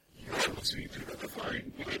listening to the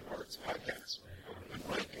Define Moving Parts podcast. I'm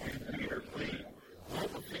Mike, and we are playing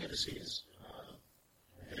Marvel Fantasies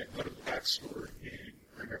at a Out of the Back store in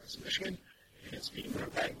Grand Rapids, Michigan, and it's being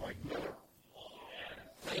run by Mike Miller.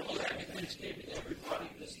 Thank you, and Thanksgiving, everybody.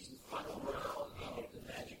 This is the final round of the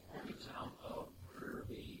Magic Town of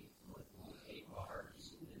Kirby with the 8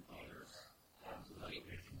 bars and others. Tonight,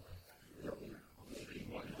 there'll be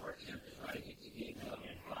one more attempt to try to get the game done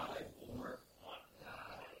in 5 or 1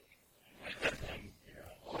 die.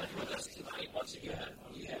 And with us tonight, once again,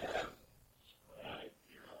 we have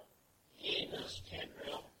Amos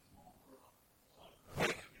Kendrill.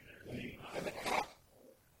 And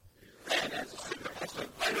that's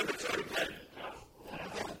I know that's already been.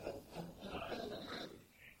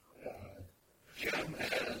 Jim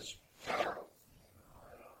has Carl.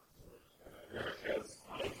 Eric has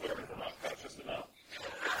not conscious enough.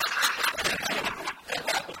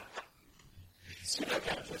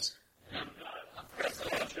 Pseudo-conscious.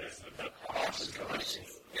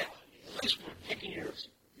 Conscious. Yeah. At least we're picking your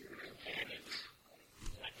companions.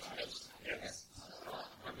 Yes.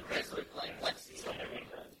 And the rest of it playing Lexi.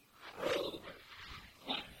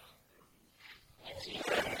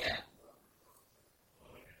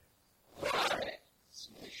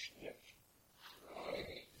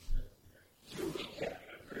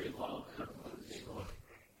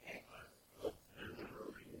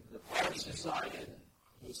 Decided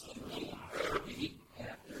was to leave Kirby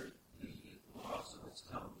after the loss of its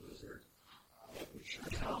town wizard, which the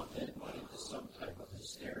town then went into some type of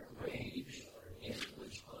hysteric rage, and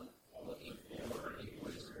which was looking for a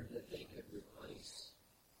wizard that they could replace.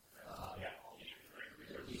 The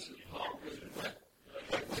town wizard went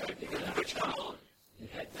to get out of town and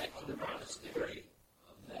head back to the monastery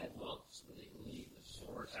of Mad Monks, where they believe the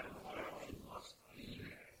source of the corruption must be.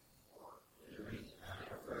 During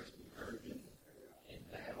their first incursion in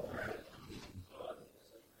battle,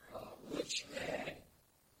 which had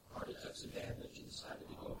already took some damage and decided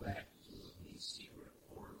to go back to the secret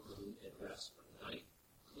war room and rest for the night,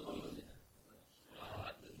 including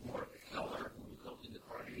the Dwarf Keller, who we built in the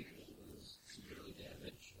party, was severely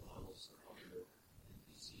damaged, along with some other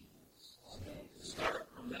NPCs. So to start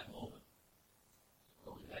from that moment,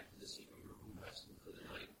 going back to the secret room, resting for the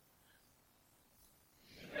night.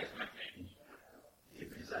 If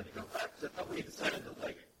you decided to go back, I thought we decided to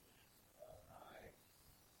like it.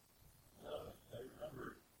 I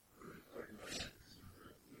remember talking about it.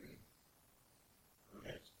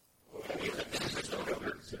 Okay. Well, I mean, that's no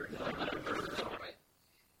governor considering that.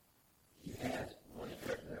 You had one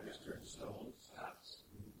character that was turned stone, Scott's.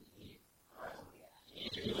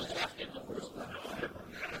 He was half in the first one.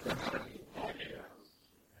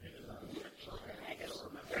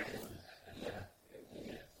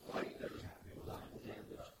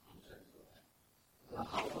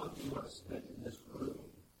 How long do you want to spend in this room,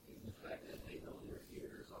 in the fact that they know their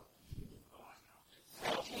ears up to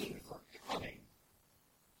 14 for cunning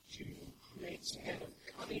to create some kind of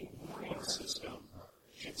cunning warning system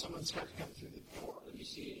should someone start to come through the door. Let me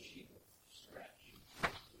see if she can scratch.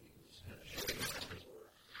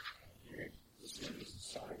 This is going to be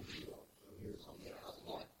sorry to you. Here's something else.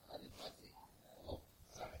 What? I didn't like it. Oh,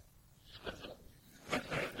 sorry.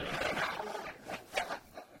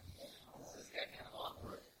 This guy kind of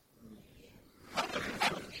awkward.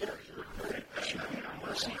 Character,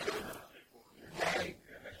 mercy, guy,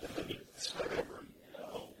 start over.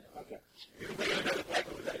 Okay. Everybody know the back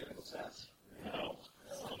of the sense? No.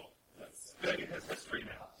 That's history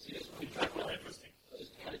now. See, this would be That's really interesting.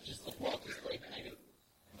 It's kind of just like Walter's like kind of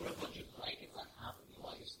put a bunch of blankets on top of you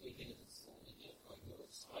while you're sleeping, and it's just like little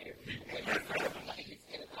spider. Like it's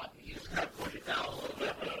kind of top of you. It's kind of push it down a little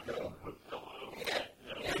bit. And a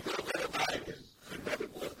little bit of light is another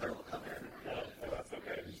blood will come in. That's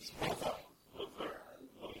okay. Look there.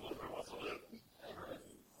 Look there wants to live.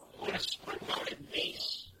 With a spring-loaded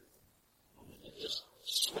mace, and just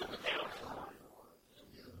swim it down.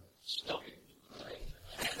 Stuff it.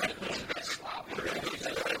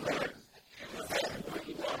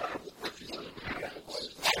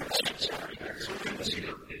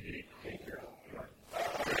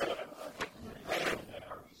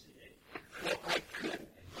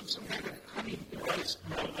 Some kind of cunning device,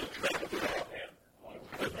 but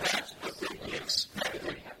that's what they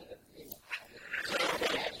expected. So,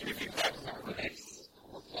 if you got some nice,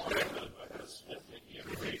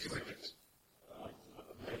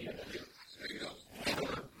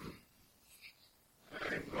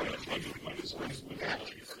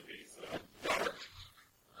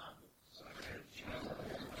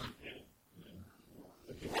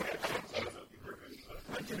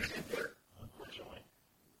 Unfortunately,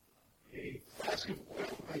 a flask of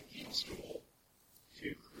oil might be stool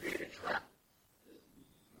to create a trap.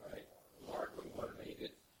 Right. Mark, we want to make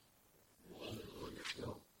it.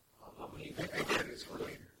 How many Again, it's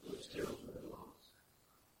related. those tails are the lungs?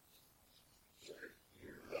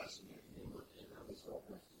 Your last name and how we saw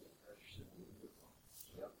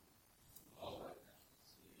Yep. All right.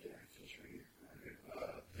 Yeah, just right here.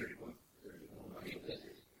 31. 31. Okay, then.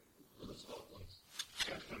 Let's go, please.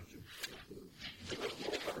 Yeah, 22.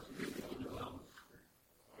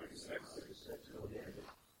 26.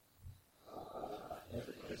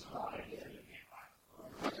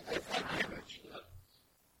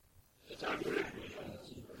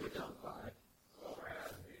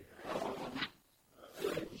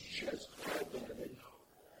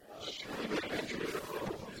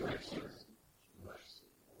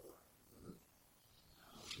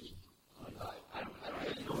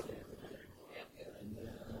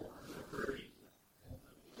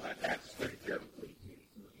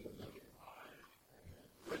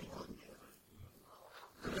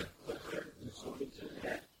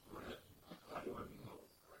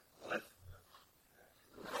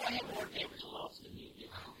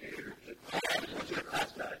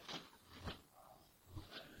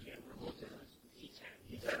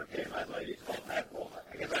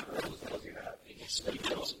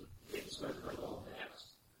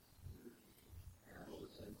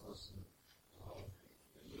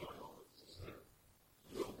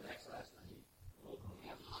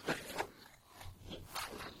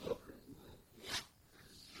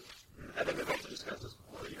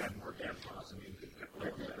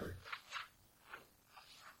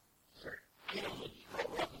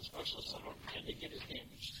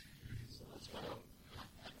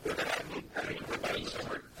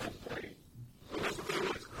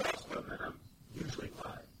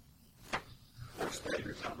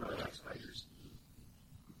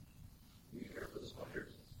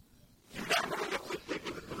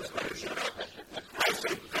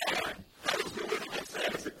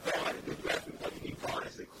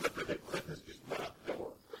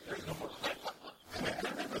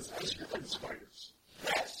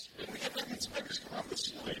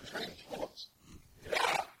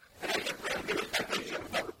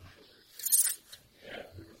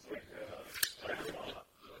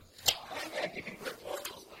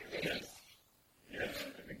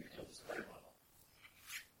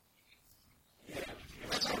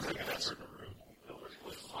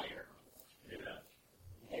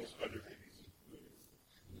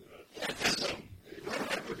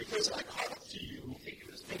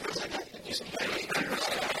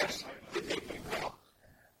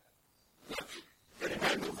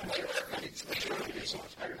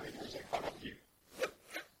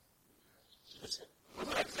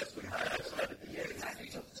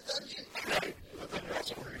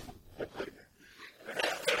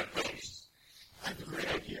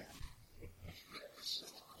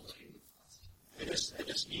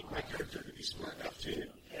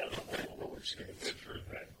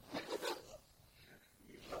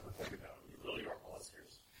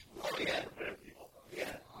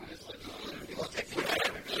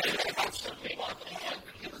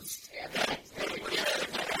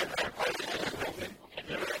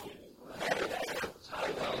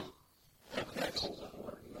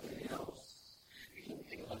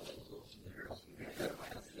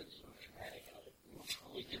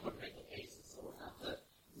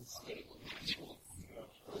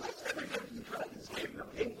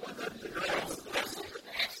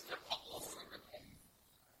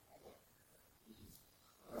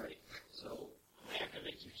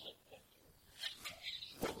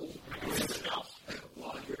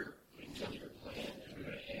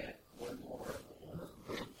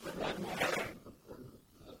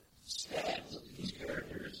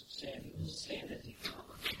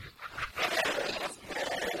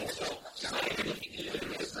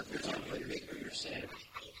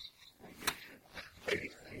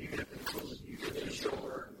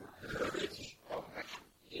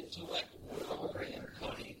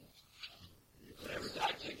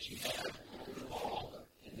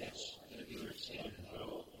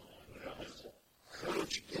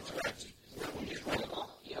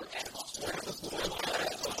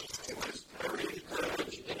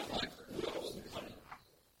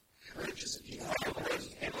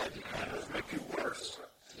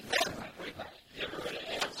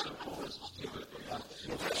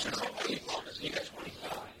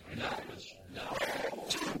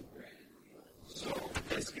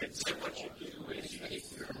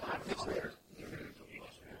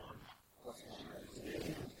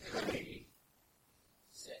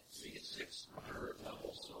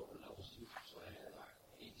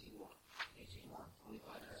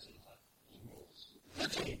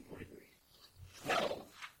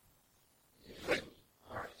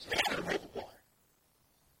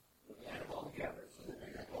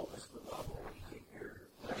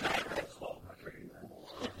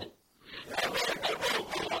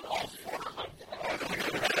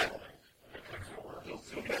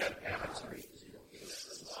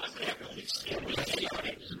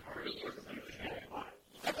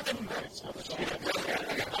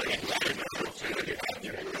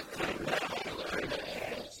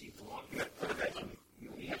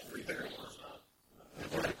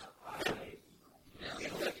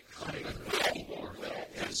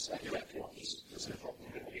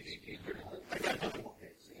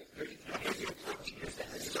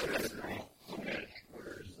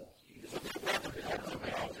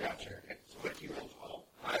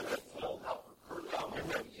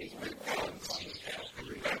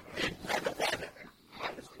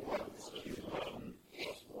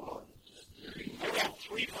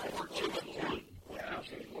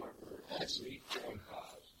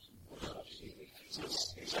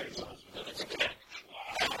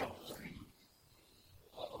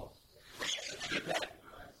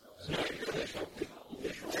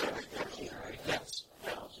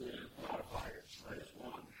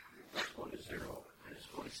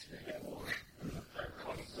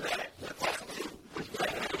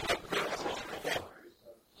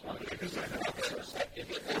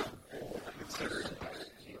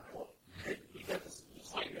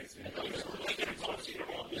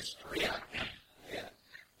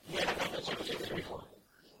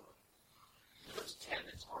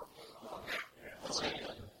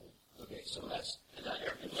 So that's, and that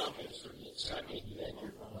every number is sort of inside maybe then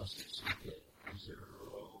you're almost so you get 0,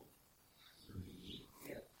 3,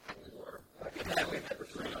 4. Like that way, number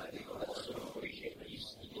 3, I think also appreciate that you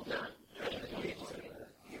did not.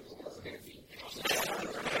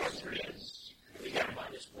 We got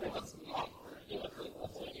minus 1.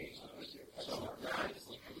 So 9 is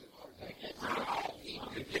like,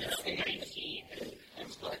 it's 19, and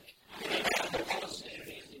it's like,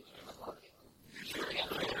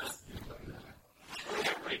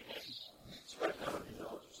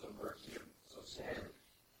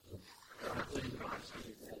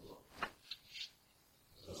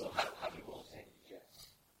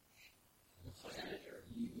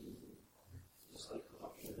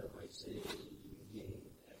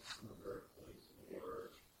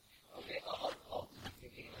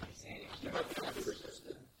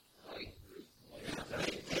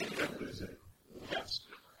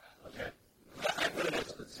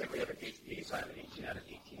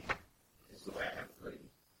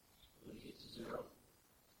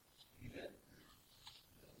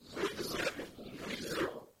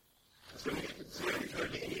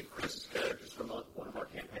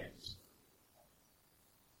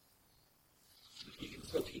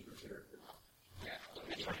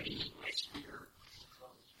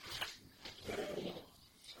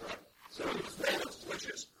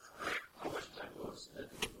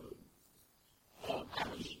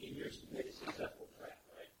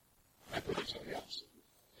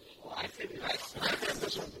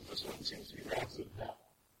 this one seems to be relative now.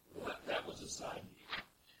 That was a side view.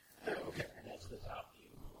 Okay. And that's the top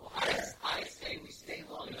view. I say we stay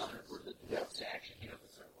long enough for the depth to actually get up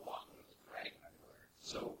and start walking with the dragon everywhere.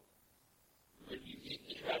 So when you get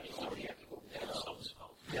the dragon, you have to go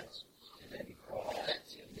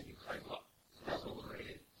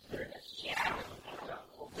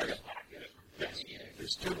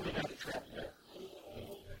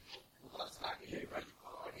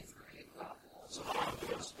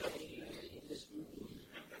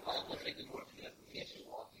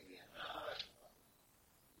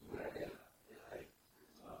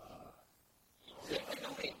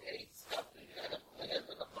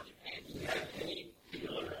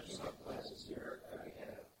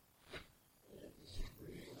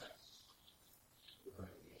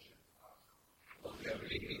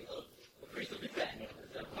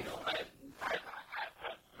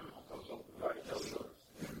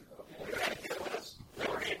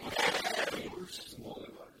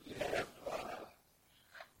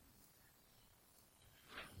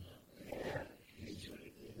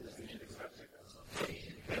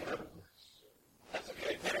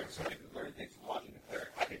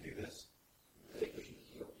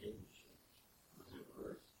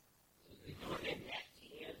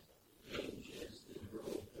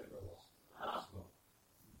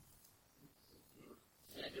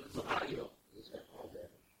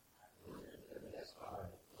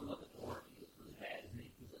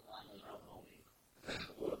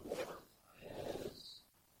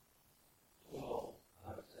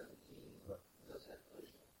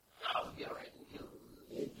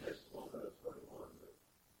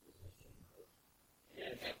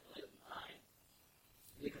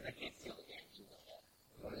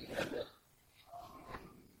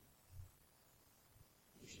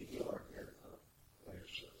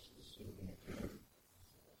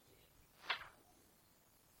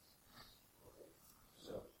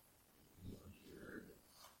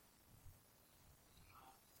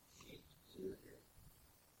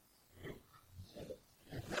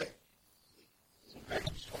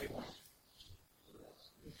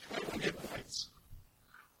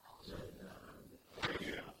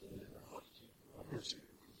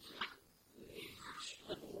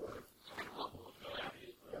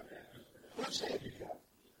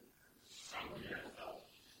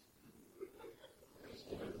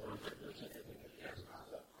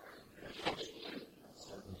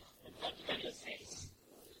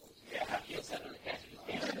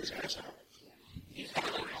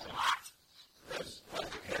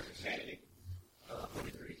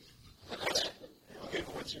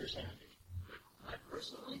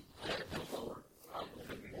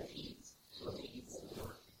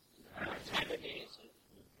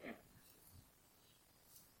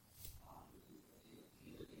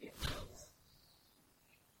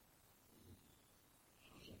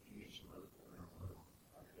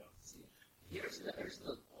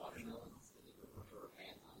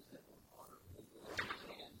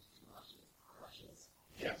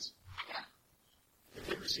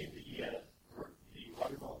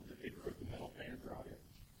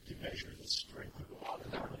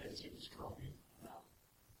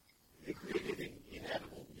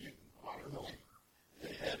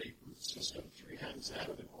times that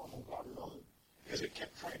of the normal watermelon because it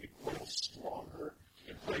kept trying to grow stronger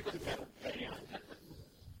and break the band.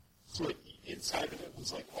 So like, the inside of it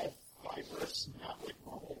was like all fibrous, not like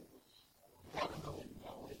normal watermelon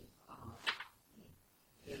melon.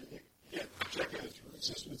 And check out its root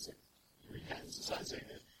system. It's like 3 times the size of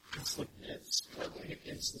it. It's like it's struggling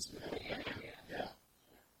against this metal band. Yeah.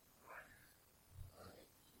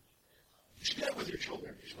 You should do that with your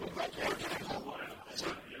children. You should go back there.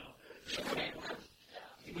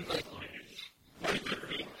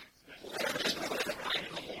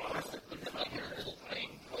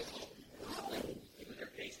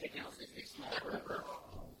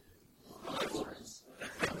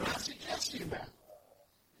 I'm not suggesting that.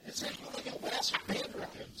 It's like you look at last band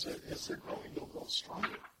records as they're growing, they'll grow stronger.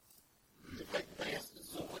 Like band.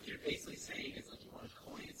 So what you're basically saying is like you want a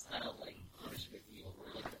Korean style like punishment deal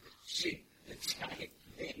where like shoot the giant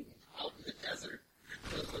thing out in the desert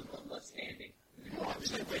with one left standing. No, I'm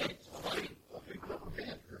saying a big rubber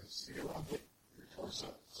band goes around your torso.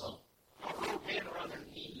 So a rubber band around their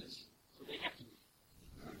knees, so they have to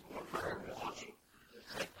watch it.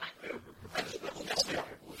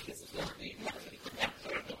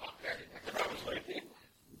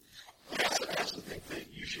 I also think that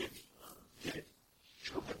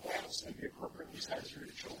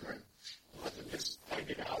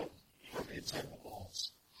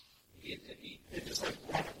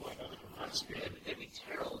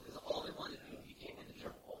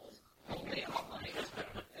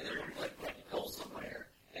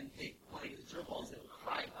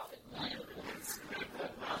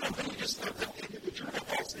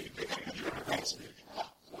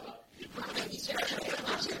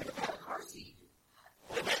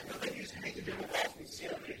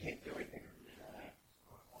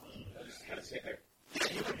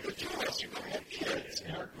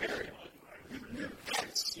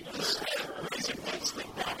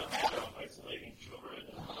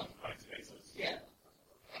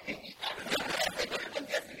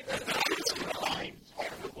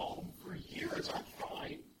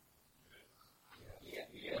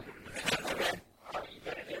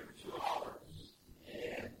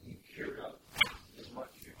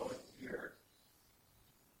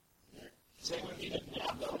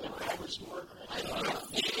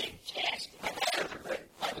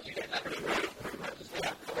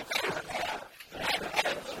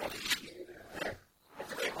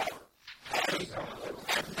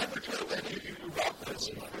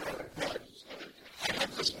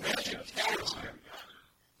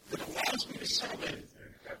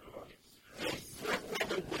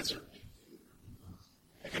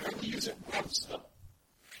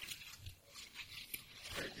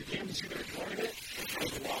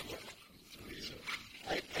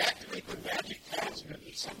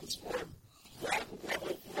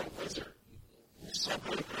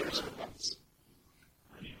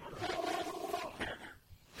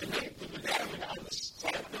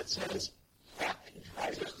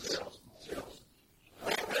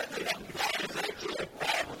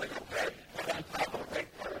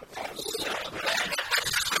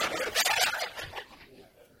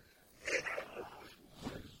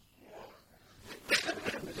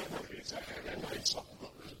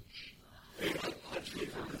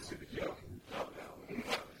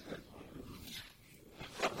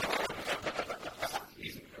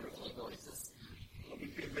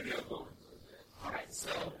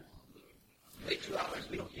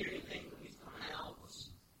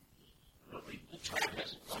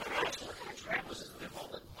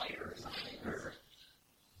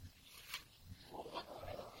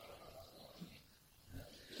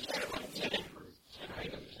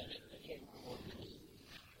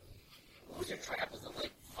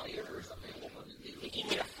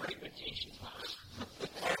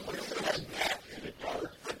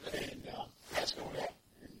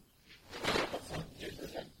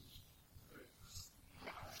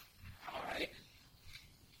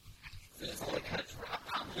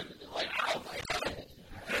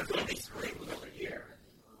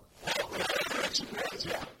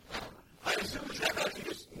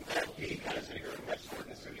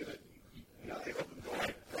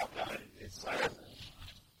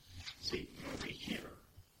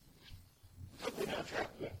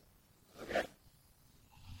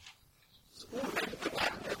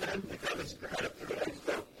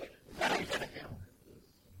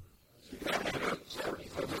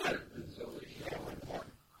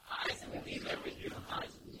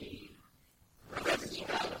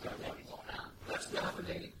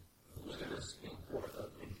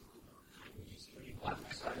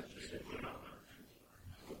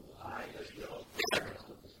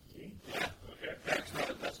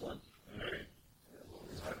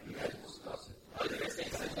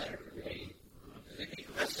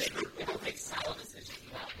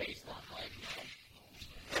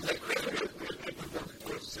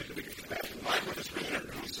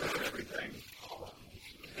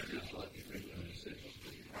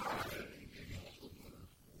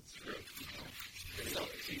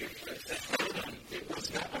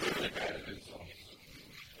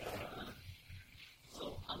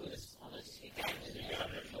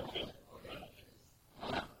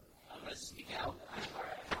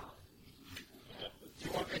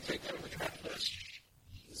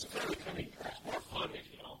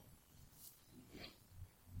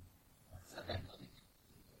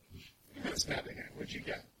snapping at? What'd you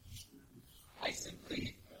get? I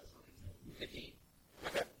simply 15.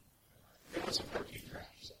 Okay. It was a 14 draft.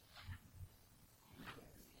 So.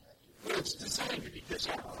 But it's designed to be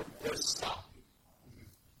disarmed. There's stop.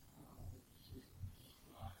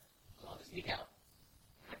 So I'll just sneak out.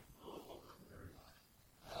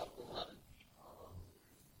 11.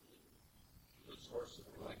 The source of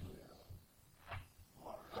the light.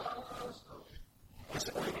 Is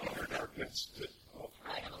it raining or darkness?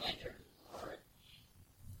 I have a lantern. All right.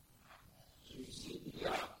 So you see the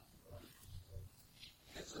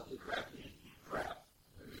that's something crafted trap.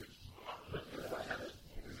 But I have it,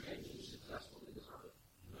 and you successfully disarm it.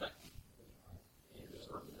 But and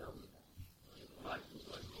disarm the element. Life is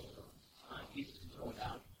like keeps going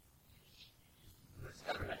down. It's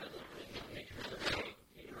got it. Make sure that they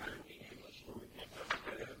get around being English.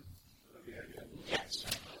 Yes.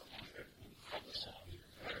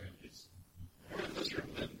 This room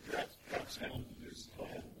then drops down and there's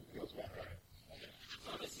goes back.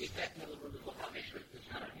 So let's see if that middle room is I'll make sure there's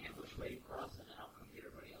not an ambush waiting for us, and then I'll come get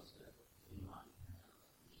everybody else to in line.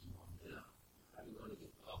 I'm going to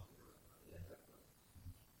get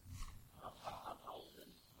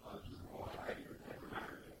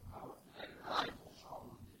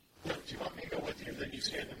Do you want me to go with you? Then you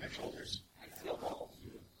stand on my shoulders. I can skill balls,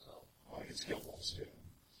 so. Oh, I can skill balls too.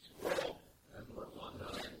 Well,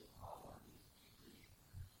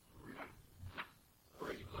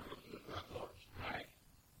 Alright.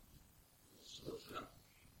 Slow stuff.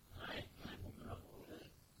 Alright.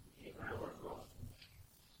 Okay, roll.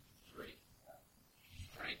 Straight.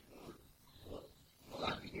 Right. Hold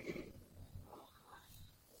on.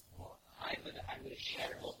 I'm gonna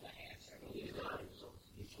shatter both my hands. I'm gonna leave it on so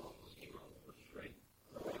each one was a roll. Straight.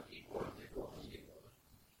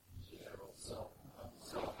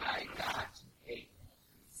 So I got a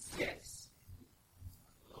 6.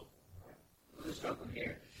 Who's struggling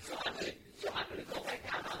here? So I'm gonna go back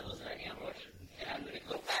down on those that I ambush, and I'm gonna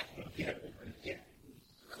go back and get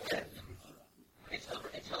Cliff.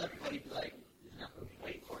 And tell everybody, be like, there's nothing to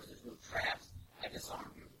wait for, there's no traps. I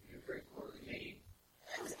disarmed you. You're very poorly made.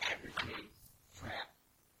 That was average made trap.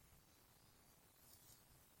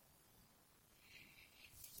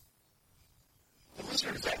 The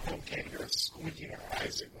listeners at home can't hear us squinting our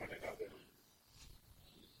eyes at one another.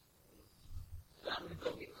 So I'm gonna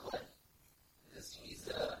go get Cliff. Because he's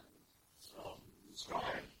strong.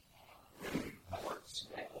 That works.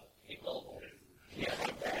 Capable. Yeah,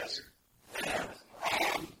 I'm fast. I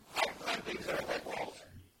find things that are like Walter.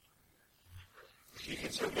 He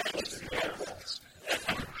can survive this in bad walls.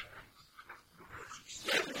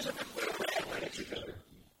 There's a bit of a bad way together.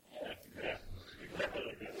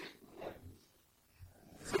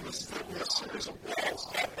 So this is a series of walls.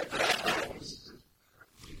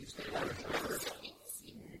 You can stay on it.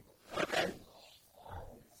 Okay.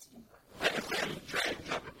 I can find you trying to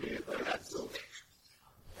jump at me, but that's so.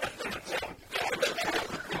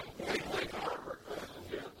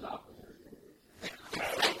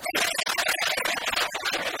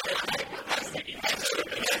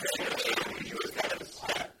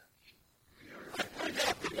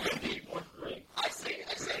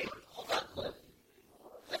 I say, hold on, Cliff.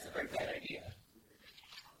 That's a very bad idea.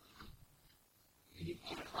 You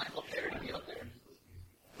can climb up there and be up there.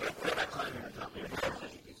 What am I climbing on top of your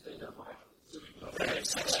you can stay down behind.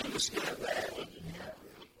 It's actually just get a bad.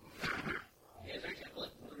 Yeah, there's a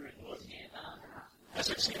Cliff moving his hand on. I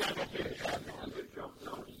succeed on the big I'm going to jump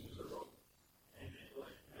down and use the rope.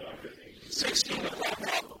 16 of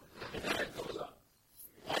that. And then it goes up.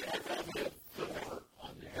 I found the 4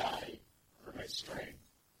 on the guy for my strength.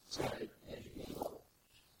 So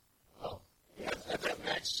yeah, that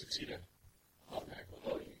max succeeded. Oh, max.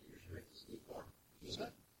 Oh, your strength is D4. Is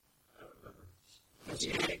that? I don't remember. That's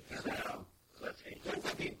 8. Cliff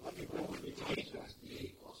 8. Let me roll with the 8.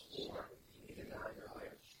 D8 plus 4. You can get higher or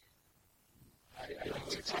higher. I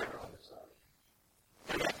don't succeed. On the side.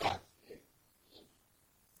 I got 5.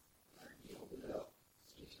 You open it up.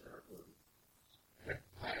 It's just dark room.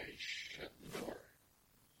 I shut the door.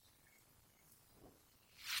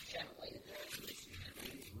 You can't light it there.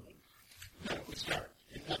 No, it was dark,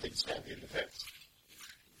 and nothing stabbed me in the face.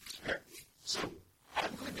 Okay. So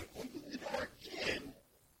I'm going to open the door again,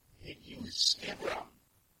 and you scamper out.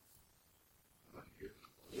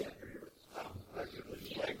 Yeah,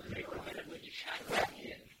 when you shine back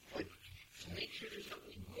in, But make sure there's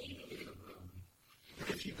nothing waiting in the room.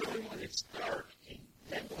 if you go in when it's dark, and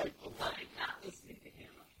then light the light, I'm not listening to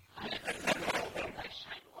him. I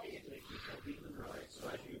shine light into it. You can't be in the right. So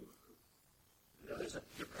as you there's a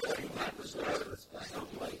light was there. There's no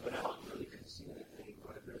light, but I don't really can see anything.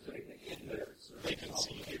 But if there's anything in there, it's they can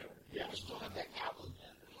see you. Yeah. still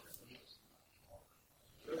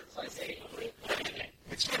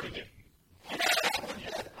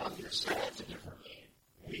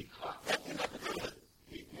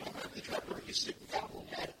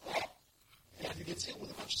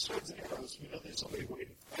swords and arrows. We know there's somebody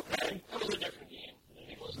waiting. Okay, that was a different game.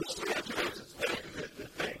 It was the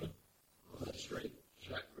thing. Straight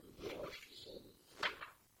shot for the door.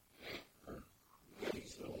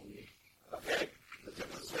 Okay, the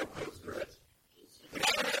difference is so close for it.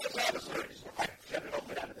 Get it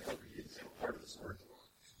open out of the hook. It's part of the sword.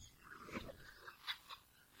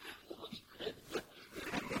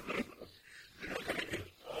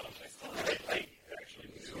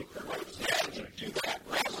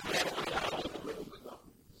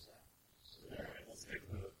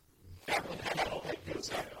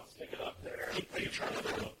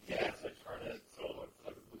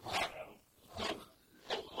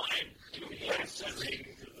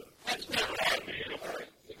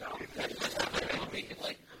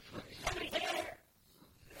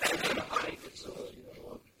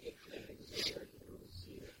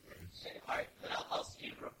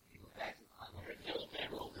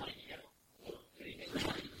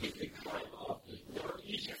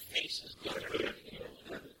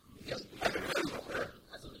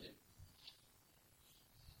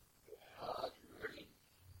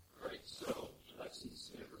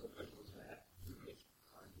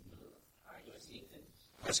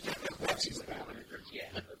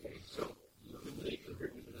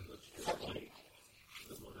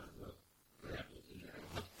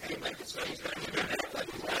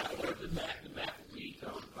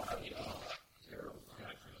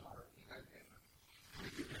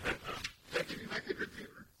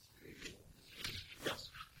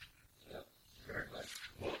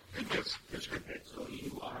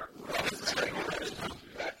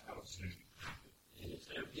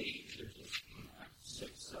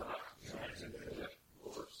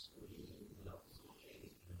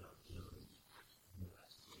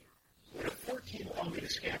 I'm going to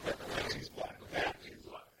scan that Lexi's black back.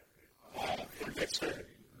 And get started.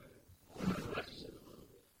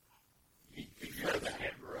 Before that,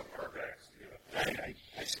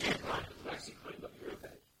 I scanned Lexi cleaned up your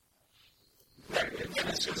back. Right, and then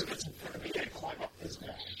as soon as it gets in front of me, I climb up his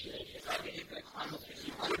back. If I climb up his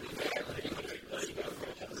back,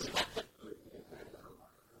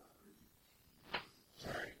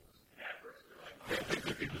 sorry. There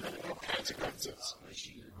could be no consequences.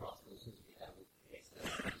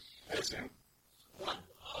 I assume.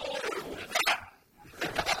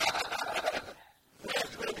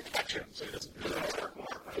 Catch him so he doesn't work more.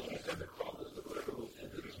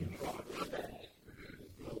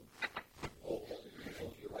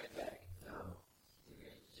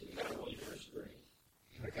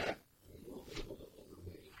 Okay.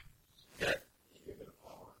 Good.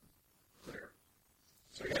 Clear.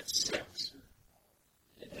 So we got 6.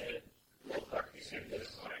 And then we'll start to see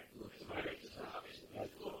this line.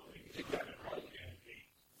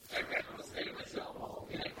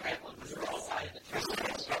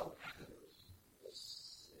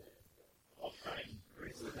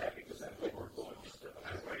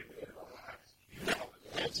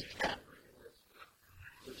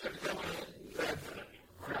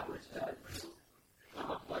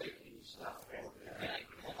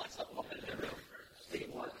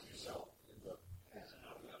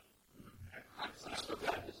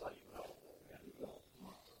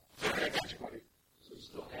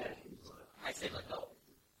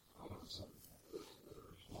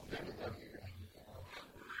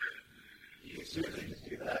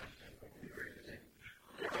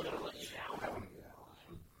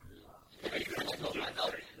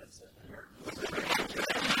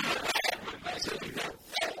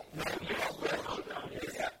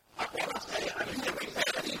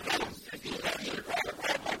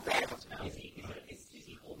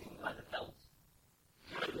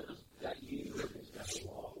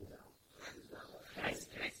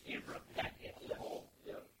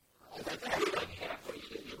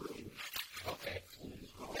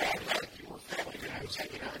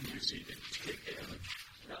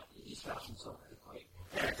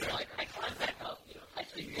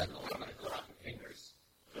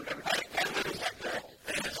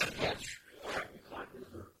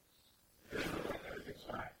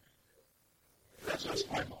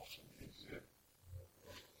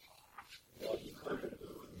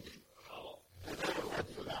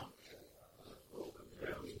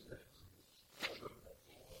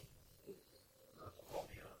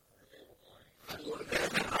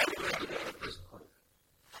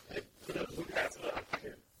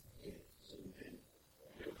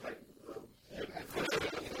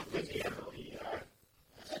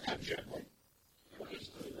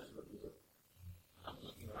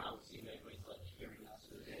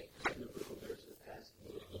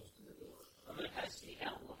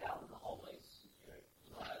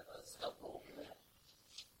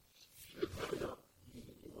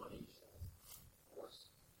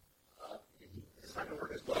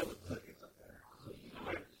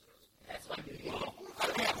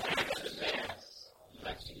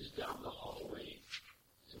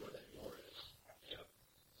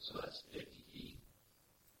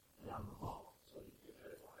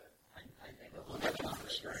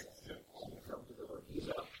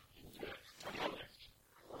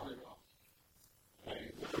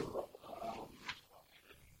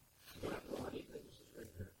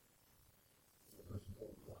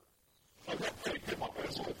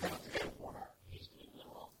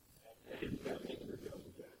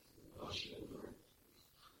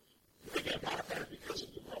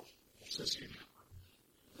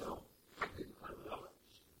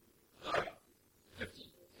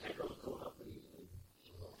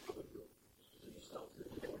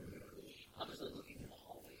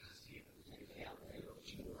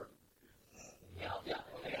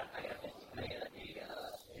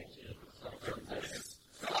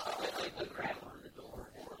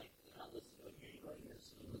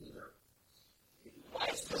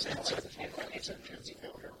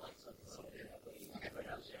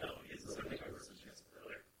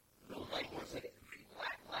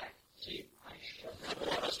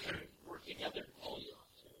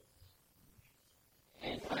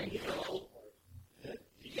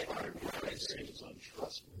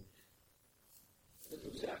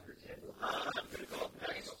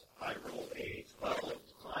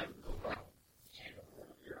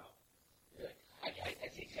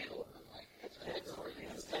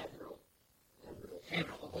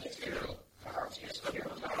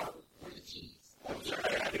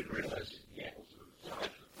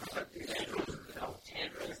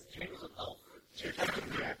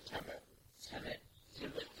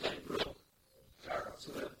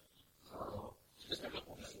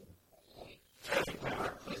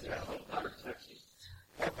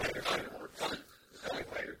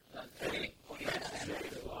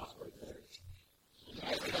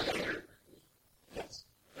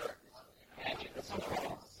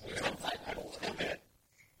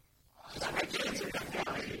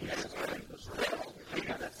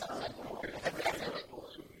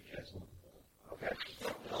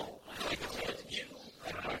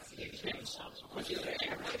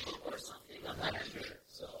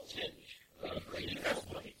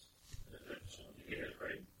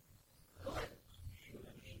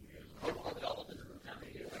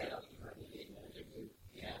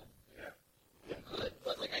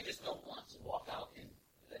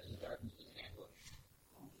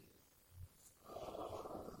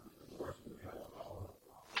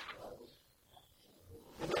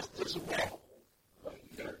 there's a wall.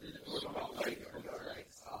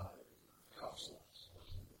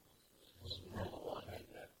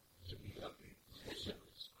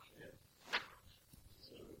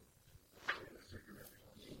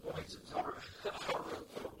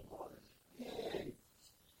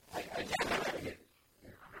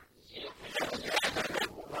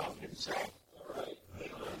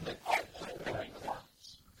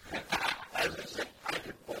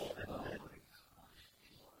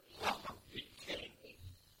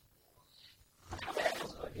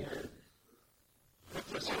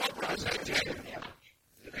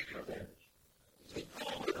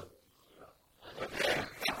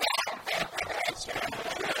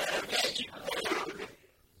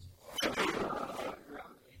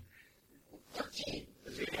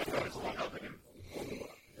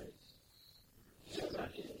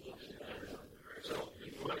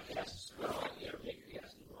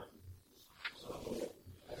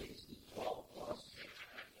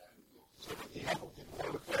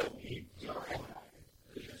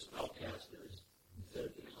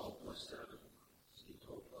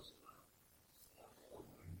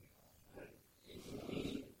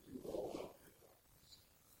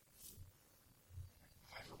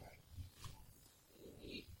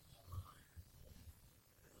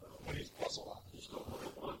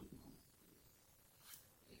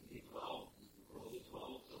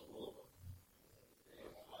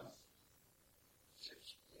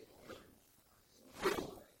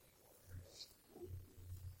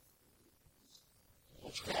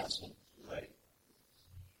 Casting. Right.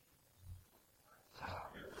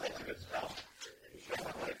 I think it's about.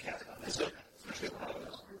 Is it?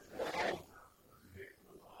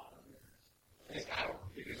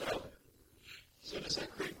 So does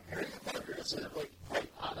that create area marker? Is it like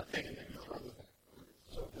right on a thing and then you throw the thing?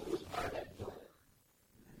 So it was part of that.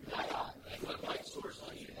 What light source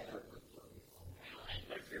on you have?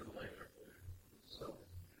 Right here later. So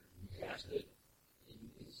you cast it, and you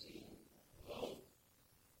can see, well,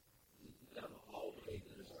 down the hallway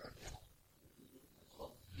that is our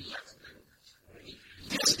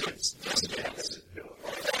Distance.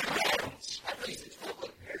 At least it's what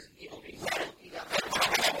appears to be only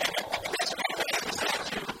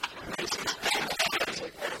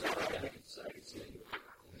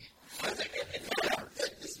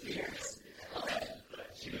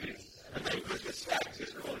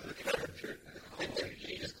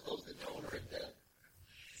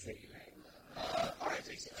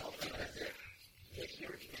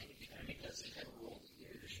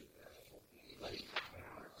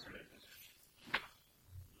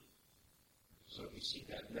So we see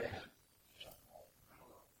that map.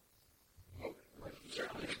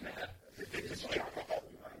 Certainly it's map. It's like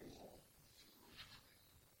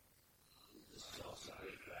the south side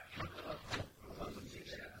of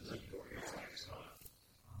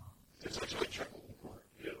There's actually a trouble in the corner.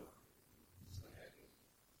 Yeah.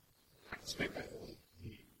 It's made by the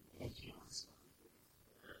monkeys.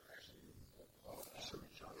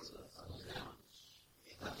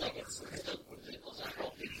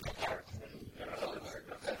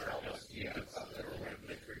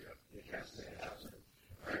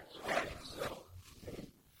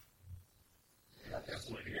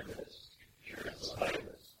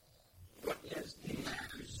 What is the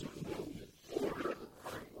presumed order of the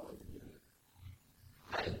party going to do?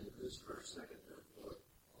 I did this first, second, third, fourth.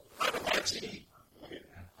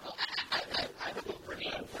 I would go pretty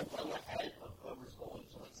well ahead of whoever's going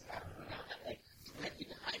to what's happening now. Like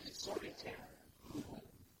behind the sorting table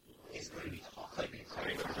is going to be like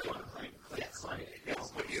that's like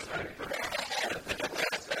it's what you have for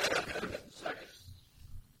second.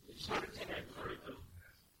 It's sort of 10 and 32.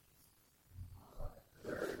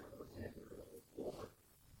 Third, fourth.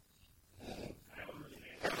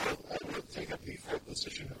 I would take up the fourth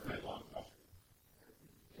position of my long ball.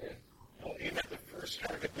 Okay. I'll aim at the first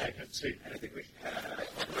target magnet state. I think we can have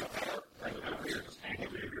here.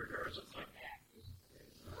 Regardless of time.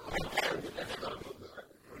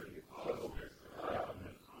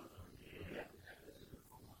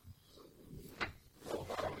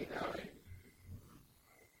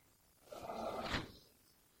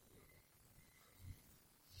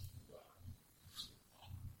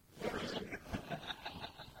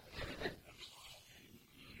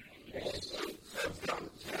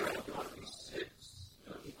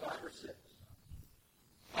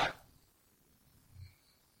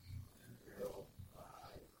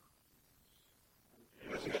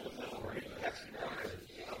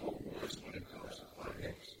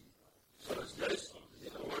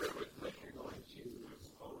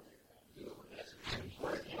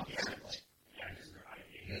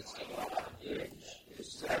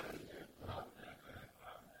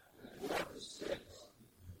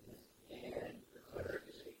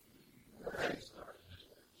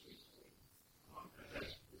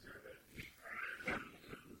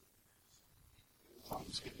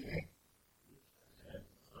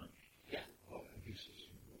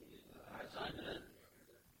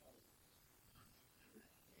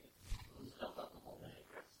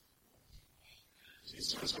 as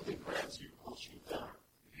soon as something grabs you, will shoot down.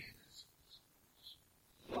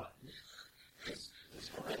 What? It's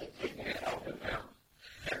already taking it out and down.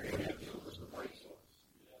 Everything you have to do is the light source.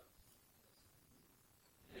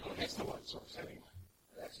 Well, that's the light source anyway.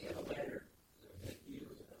 That's the other matter. You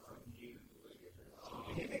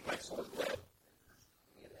can make my source red.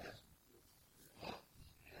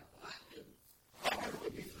 How hard would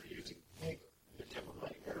it be for you to make the tip of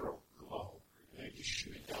my arrow glow and then just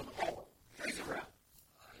shoot it down the hallway? Turn it around.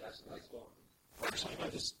 That's a nice one. Personally, I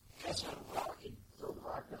just cast on a rock and throw the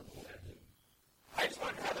rock down the hole. I just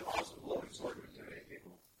wonder how the awesome glowing sword would intimidate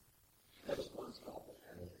people. That was one spell.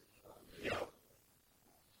 Yeah.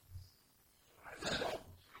 I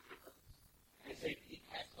say he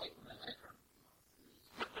cast light from that lantern.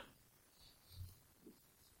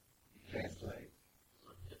 Cast light.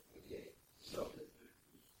 Okay. So,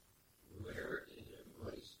 where is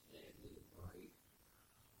everybody standing right?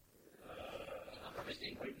 I'm probably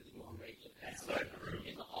staying right to the long range. That's like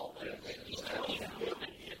in the hallway.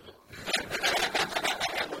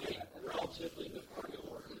 Relatively before you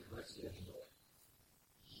work with the rest of the door.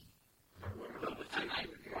 I would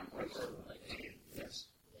run right over like that. Yes.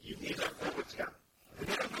 You need a forward scout. And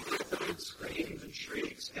then you get the screams and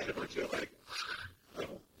shrieks, and a bunch of like, you should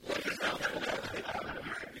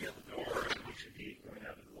be at the door, and you should be going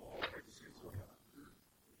out into the hall, right to see what's going on.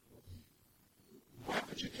 Why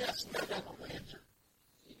would you cast that on the lantern?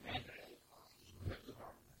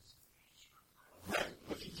 Right.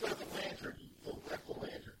 If you throw the lantern, you'll wreck the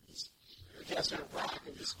lantern. You cast a rock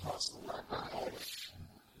and just toss the rock on the hallway.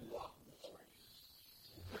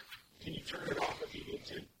 Can you turn it off if you need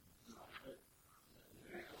to?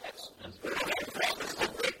 That's very nice. That's a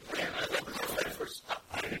great plan. I love it. That's first stop.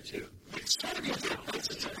 I do too. Exorbitant thinks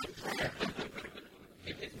it's a good plan.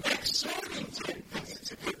 Exorbitant thinks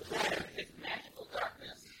it's a good plan. It's magical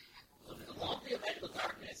darkness. So there's a long day of magical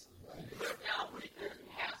darkness. Right now, when it goes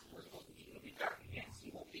past, we're supposed to be going to be dark again, so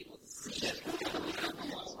you won't be able to see it. You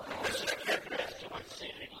can't take it.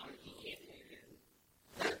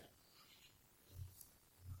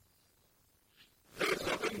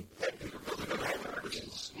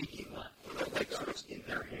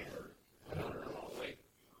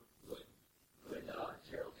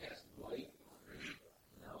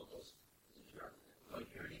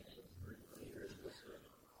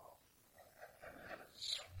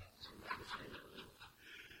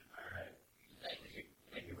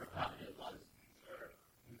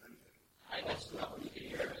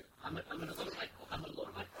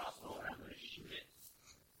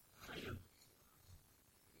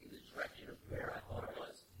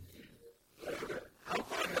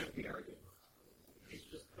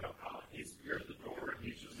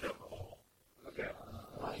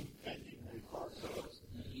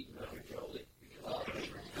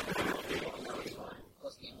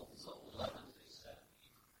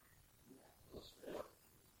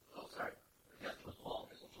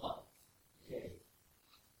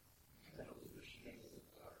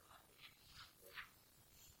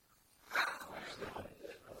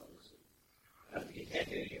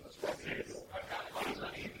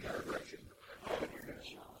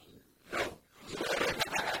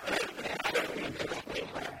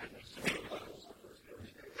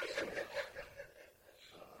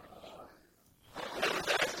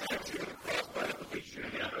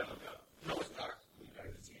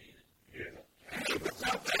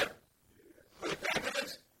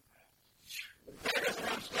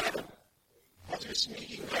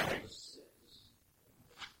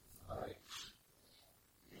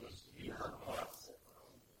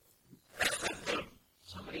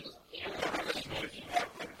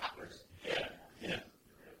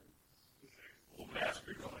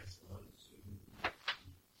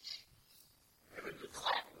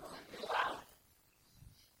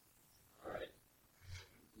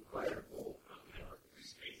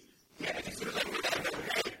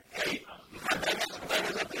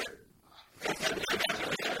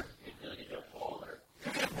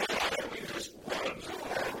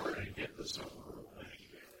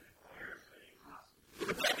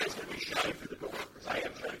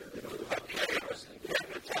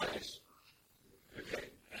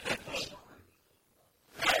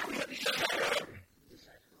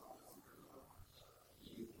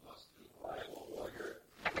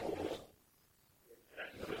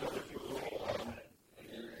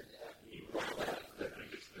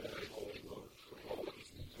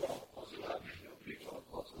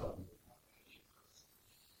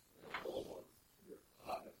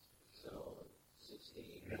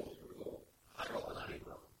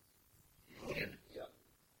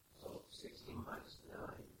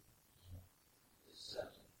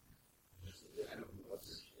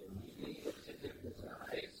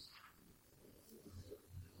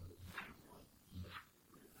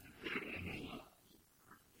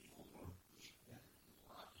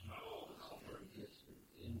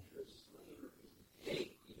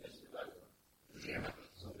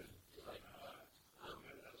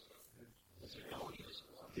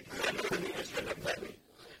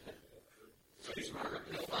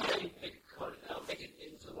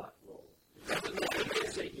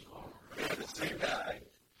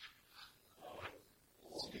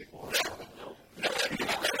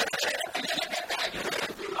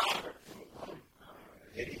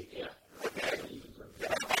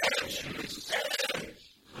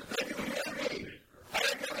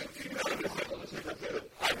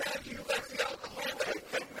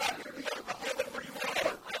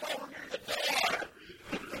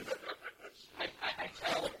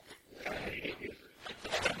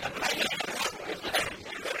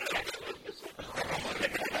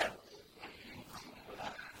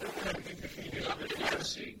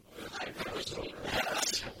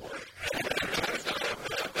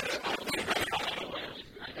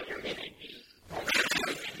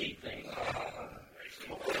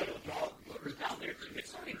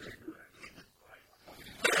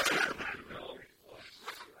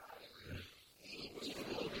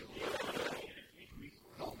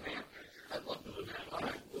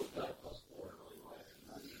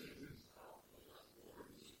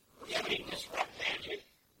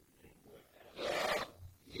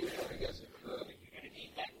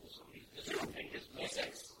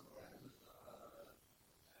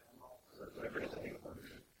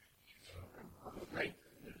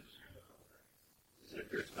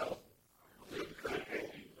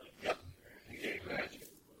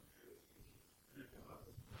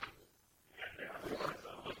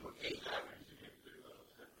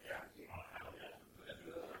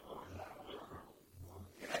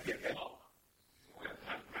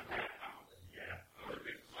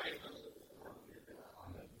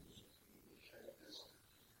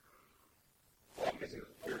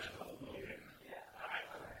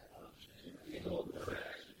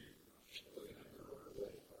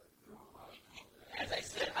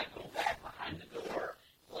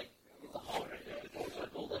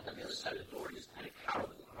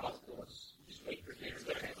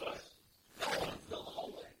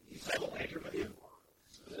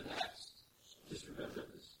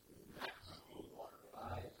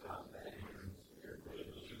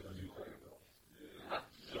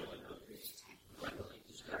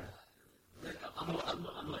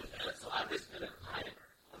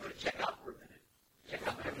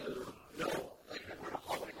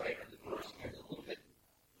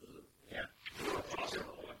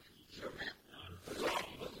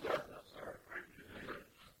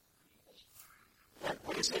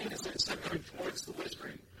 saying is that instead of going towards the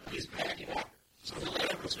whispering, he's backing up. So the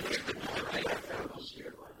lamp was whispering right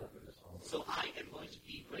here. So I am going to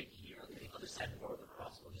be right here on the other side of the door of the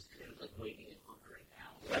crossbow, just kind of like waiting and hunkering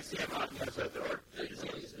down. That's the amount of that door. And I'm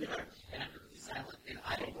going to be silent, and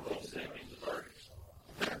I don't know what's happening to the bird.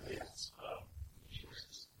 Yes.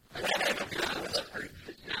 Jesus.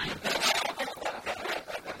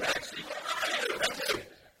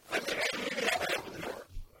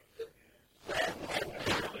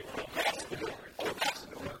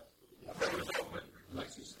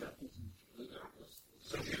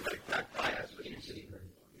 So if you like back by us, but you see her.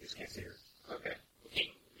 You just can't see her. Okay.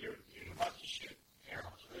 You're about to shoot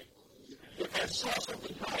arrows, right? That's also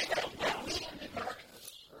the darkness.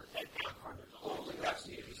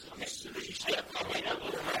 As soon as you step right up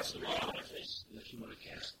to the rest of the office, Unless you want to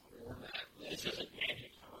cast more than that. this isn't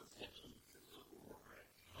magic.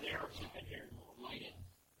 The arrows in here, light it.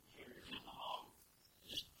 Here in the hall.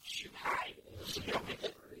 Just shoot high. So you don't get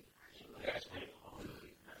it. That's right.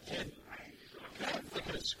 And I'm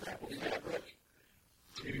thinking of scrap of fabric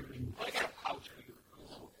to I got a pouch for you.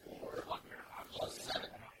 Or on your house. Plus 7.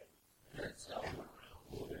 That's so.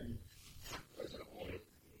 Where's it a boy?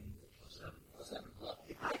 7 plus.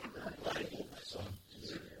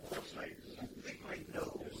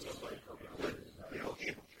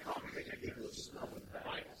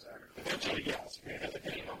 eventually, yes. We have the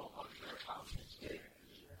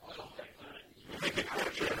make it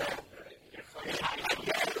portrait. I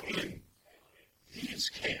gather in these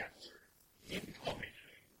camps, incoming,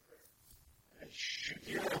 and shoot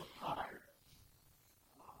the arrow higher.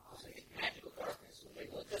 I'll say it's magical darkness.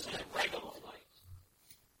 It doesn't have regular light.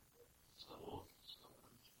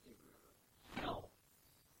 No.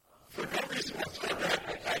 For no reason whatsoever,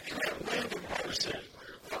 I can have a random person.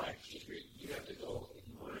 You have to go, if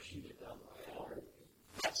you want to shoot it down the hall,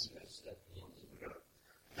 Yes. you got to step into the dark.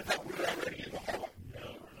 I thought we were already in the hall. No,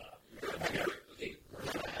 we're not. Okay, We're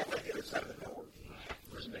going to have like the other side of the door.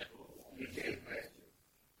 where's Matt? You gave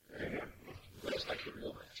me. Looks like a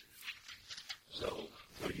real match. So,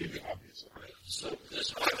 For you, obviously. so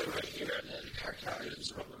this weather right here, and then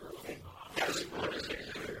Tartarians from the room. There's one is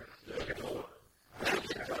here. There's a door.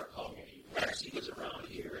 There's a dark hall. Darcy is around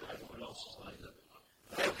here, and everyone else is lined up.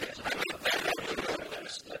 Okay, so I'm going to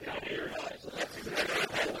step out here. That's exactly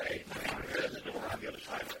that way. There's a door on the other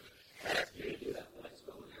side. That's good to do that. Let's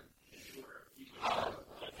go in.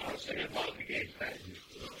 I was thinking about the gate match.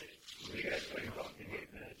 What do you guys think about the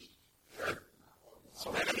gate match? Sure.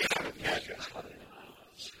 So let me have a catch up.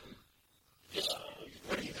 Just,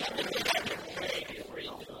 what do you got? Where you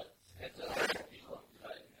do it? It's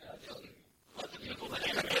let the people that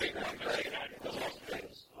have a great one, it's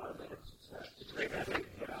great.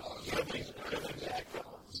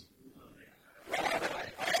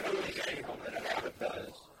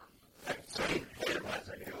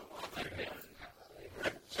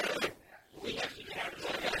 We have to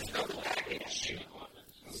get a shooting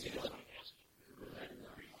weapon.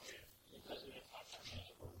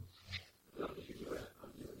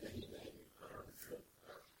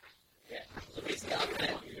 Yeah. So basically, I'm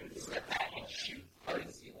going to step back and shoot part of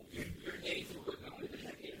the ceiling. You're getting through what I'm going to do.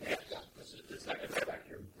 This is the second back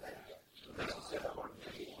here. So this is step one.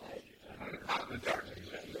 Out in the dark.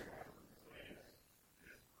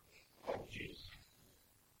 Oh, jeez.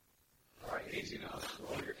 All right, easy now.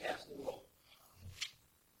 Roll your casting roll.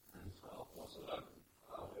 12 plus 11.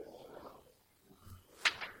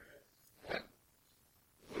 Okay.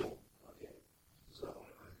 So,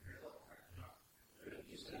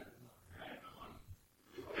 you see.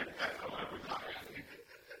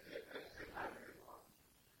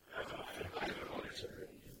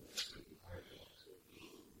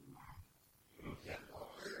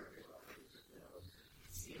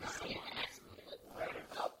 See, right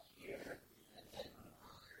up here,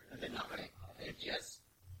 and then I'm going to just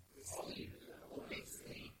sleep.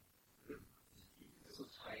 Basically, so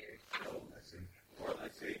tired. I see. Well, I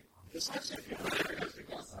see. This looks like you're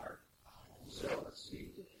So let's see.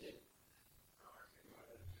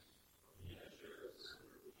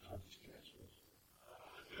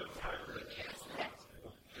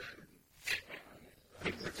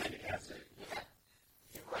 you pretend to cast it.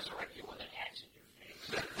 You resurrect you with an axe in your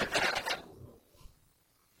face.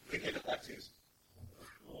 We get it, Lexi's.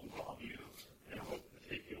 We'll bomb you and hope to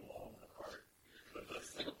take you along apart. But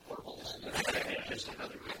It's like a portable gun. just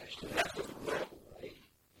another reaction. That's what the world, right?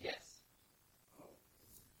 Yes.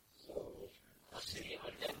 So, let's see,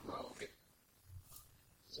 a dead rogue.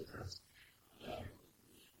 So that's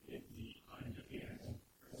In the undefeated.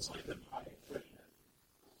 it's like the pie equipment.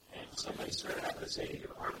 And somebody started out as a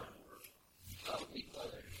apartment. Be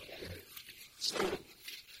brother together. So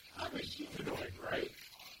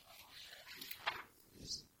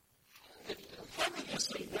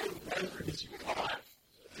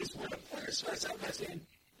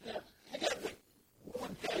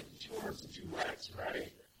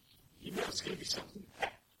it's going to be something.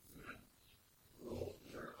 Well,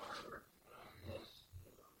 there are,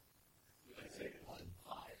 I think, 5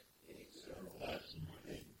 innings. That's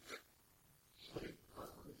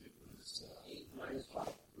 8 minus 5.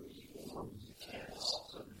 You can't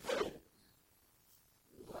also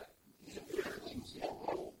but things get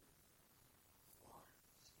rolled.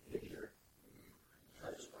 Figure. Try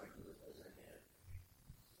to strike with as I had.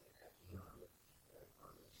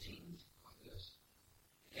 Teams like this.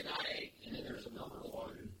 And then there's another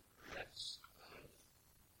one that's,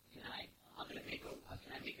 I'm going to make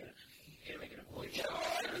an employee show.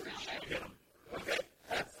 Okay.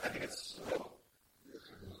 I think it's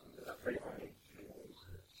pretty funny.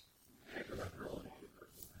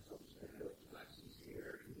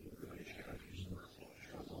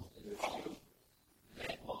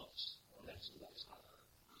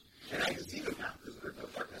 And I can see them now because there's no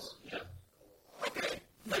darkness. Yeah. Okay.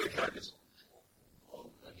 No charges.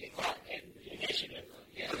 And initiative.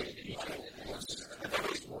 Yeah,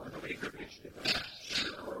 Nobody group initiative.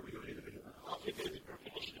 Or are we doing individual? I'll take the group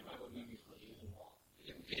initiative. I would maybe for you.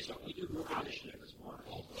 Okay, so we do group initiative as one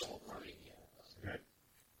whole party. Okay.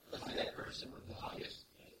 Let's do that person with the highest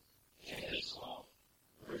chance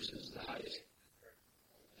versus the highest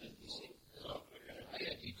NPC. So I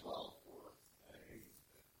got D12.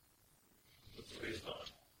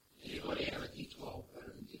 Anybody have a D12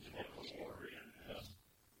 better than D12 plus 4?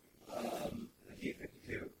 A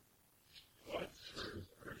D52. What?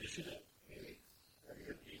 For initiative? Maybe.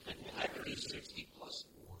 I could be 60 plus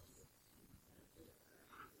 4.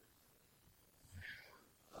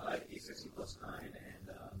 D60 plus 9 and,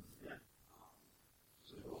 yeah.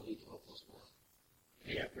 So we roll D12 plus 4.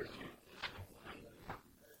 Yeah, 13.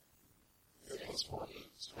 Plus 4.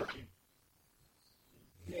 It's 14.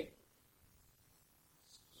 Okay.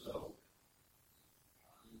 So,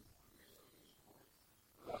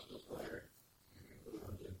 Costco player. What are we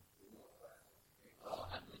going to do?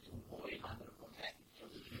 I'm going to do employee. I'm going to go back and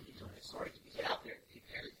sorry to get out there.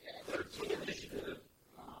 13 initiative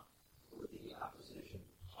for the opposition.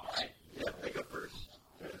 All right. Yeah, they go first.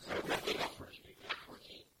 So they go first. We got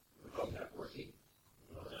 14. We both got 14.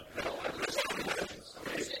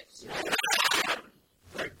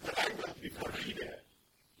 Right. I got before he did.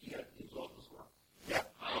 You got D12 plus 4. Yeah.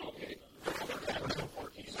 Oh, okay. That was no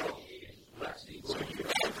 14. So Lexi. you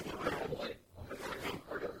have to Play.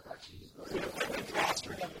 Part of the Lexi.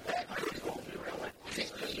 roster on the back.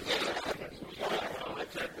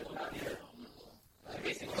 So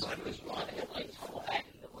basically, somebody was running and like fall back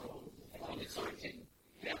in the room and when it's something,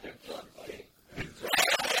 you have to kill everybody.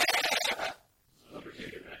 Number 2,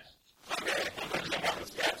 you're next.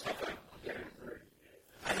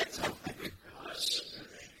 I had something.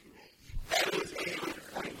 That is a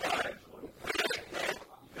 25.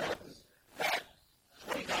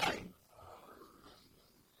 29.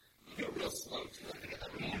 You go real slow to look at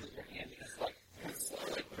the hands of your hand because it's slow,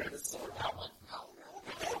 like grab the sword out one.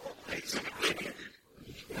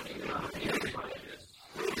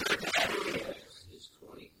 Is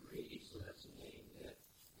 23, so that's a name that.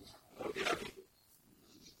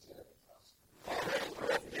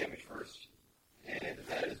 Roll the damage first. And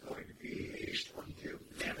that is going to be 22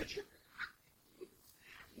 damage.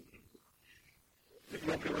 If you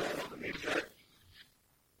want me to roll on the main chart.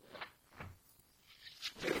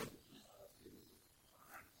 2.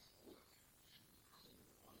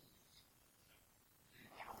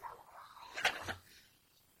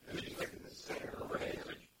 And then you look at the center of the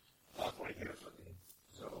damage. 22.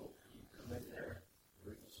 So you come in there,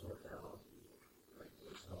 bring the sword down, bring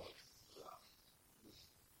the sword.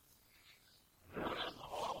 Run on the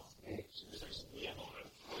hall. Okay, so there's the ammo of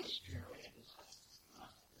voice experience.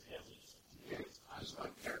 I was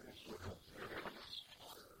like, characters look up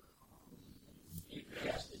you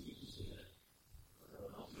cast and you can see it.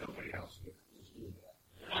 Nobody else. Just do that.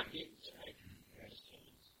 You're not getting tonight. You're just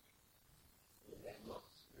kidding. That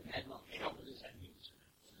looks. That looks. You know what this that means.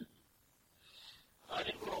 I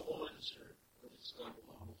didn't roll ones or what it's going to be.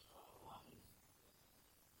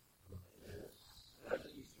 That's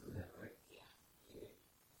what you threw that, right? Yeah. Okay.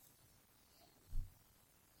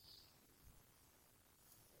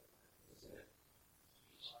 That's it.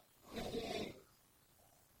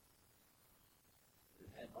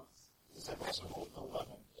 Is that also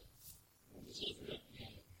 11? See if we get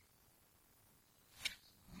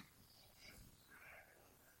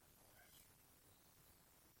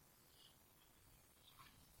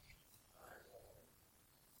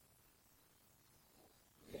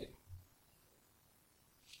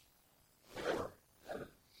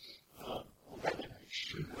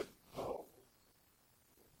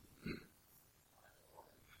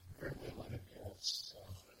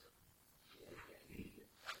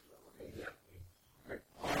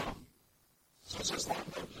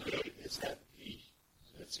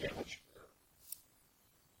it's damaged.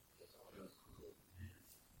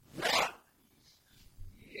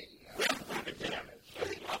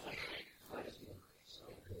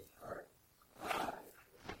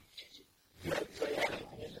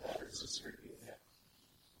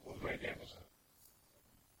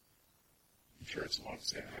 I'm sure it's long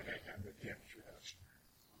standing. I have the damage reduction.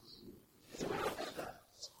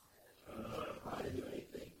 I didn't do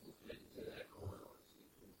anything to that corridor.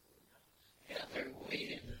 Yeah, they're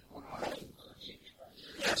waiting on our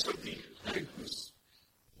Yeah, so the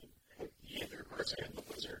other person in the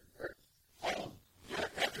blizzard,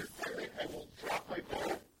 after firing, I will drop my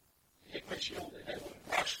bow, take my shield, and I will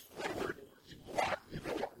rush forward to block the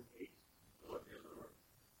door.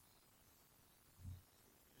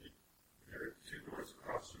 There are two doors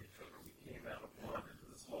across from each other. We came out of one into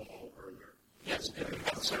this hall further. Yes, and the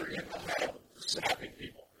ones are in the hall, snapping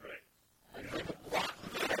people. Right. I'm going to block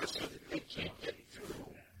the door so that they can't get through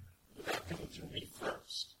without coming through me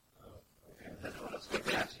first. Okay, that's what I was going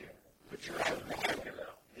to ask you. But you're out of the highway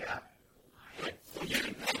now. Yeah. Right. Well, you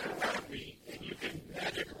can magic around me, and you can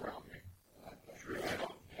magic around me. True. I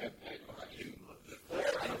don't have magic on you.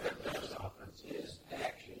 I think the best offense is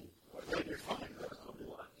action. Then you're fine. That's what we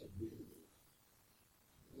want to do.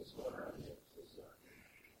 This one around here is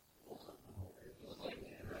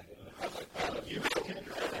You can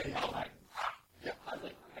try. Yeah. I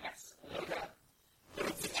think that's But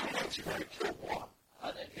if the chance you're going to kill one,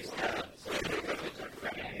 I think it's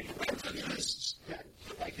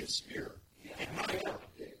like his spear in my arm.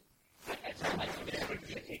 I think it's going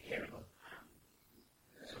to take care of them.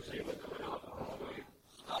 So say what's going on in the hallway.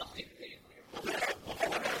 I'll take it.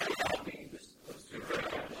 Those two guys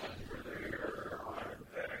were there on the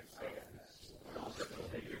back, so I'll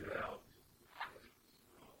definitely figure it out.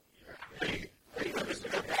 I'm going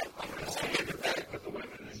to stay in the back with the women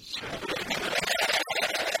and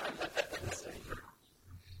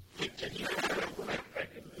can you I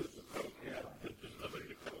can move the coat, yeah. There's nobody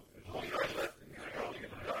to coat. There's one guy left, and he's probably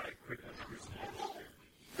going to die quickly.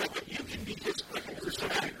 but you can be as quick as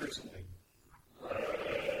personally personally.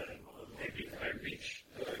 Maybe if I reach,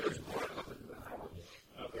 there's more of them in the house.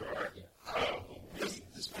 There are.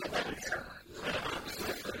 This one here.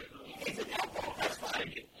 That's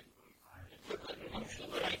fine.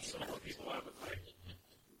 Some more people have a fight.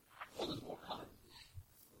 Well, there's more coming.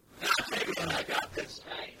 I got this.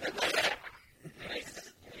 Can I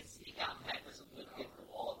sneak out and hack this and get the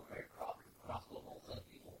wall of very crossbow bolts at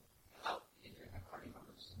people out in your party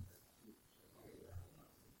members?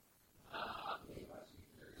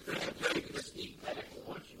 You can sneak back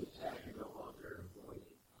once you attack, you're no longer avoided.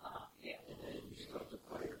 Yeah, and then you start to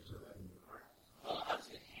fire surrounding your party. I was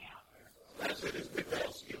going to have. That's it. It's big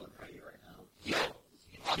battle skill in front of you right now. Yeah.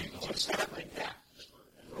 You start like that.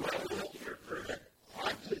 You're perfect.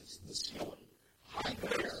 Climb to the ceiling. Hide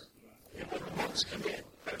there. And when the monks come in,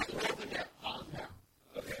 throw the net on them.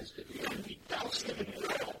 Okay. You're going to be doused in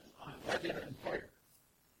the oil right there and fire.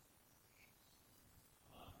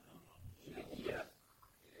 Yeah.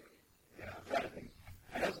 Yeah, I'm trying to think.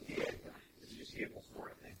 I know the it's just here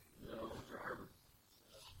before, I think. No, it's your armor.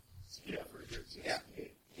 Yeah, for sure. Yeah.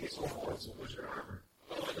 It's so hard, so what's your armor?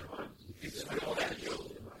 Oh, never mind. It's all that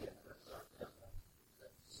goes in my head.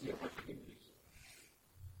 See what you can use.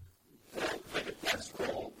 Well, the defense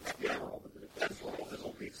roll, yeah, roll, but the defense roll is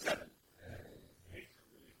only 7.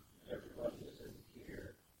 Everybody is in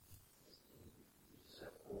here,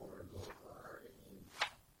 except for Goldar and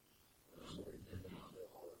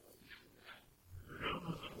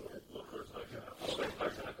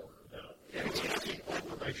Yeah, it's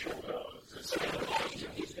over my shoulder.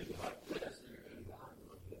 he's going to be like this, and you're going to be behind.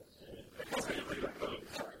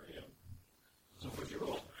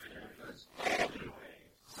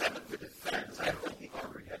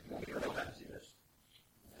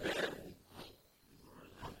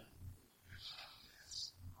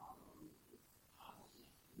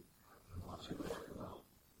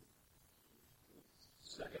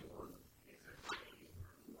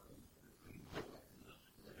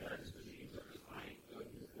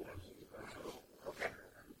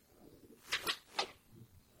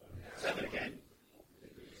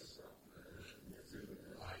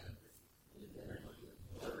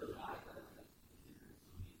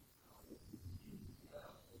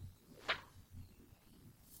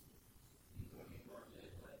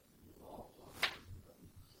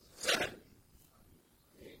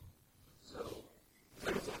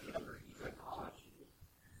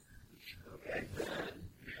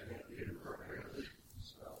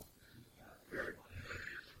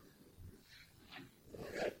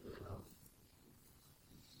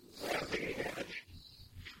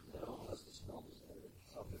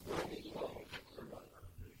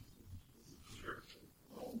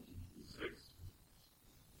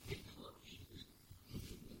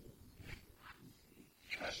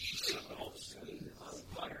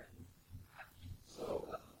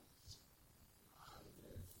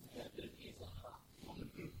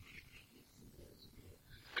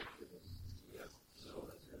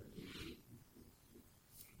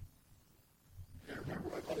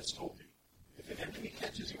 always told me, if an enemy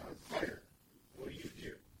catches you on fire, what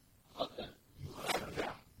do? Hunt them. You hunt them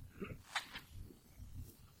down.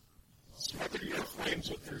 Smother your flames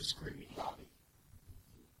with their screaming body.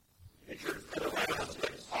 Make sure to put it right as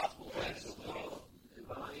quick as possible.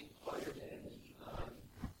 Divine fire damage.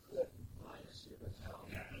 Good. Minus your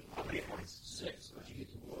vitality. How many points? 6, but you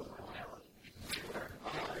get to more vitality.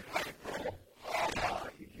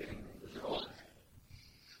 Are you kidding me? Roll it.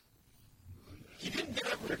 You didn't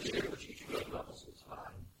get up with a kid, which you should Grade level is 5.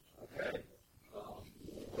 Okay.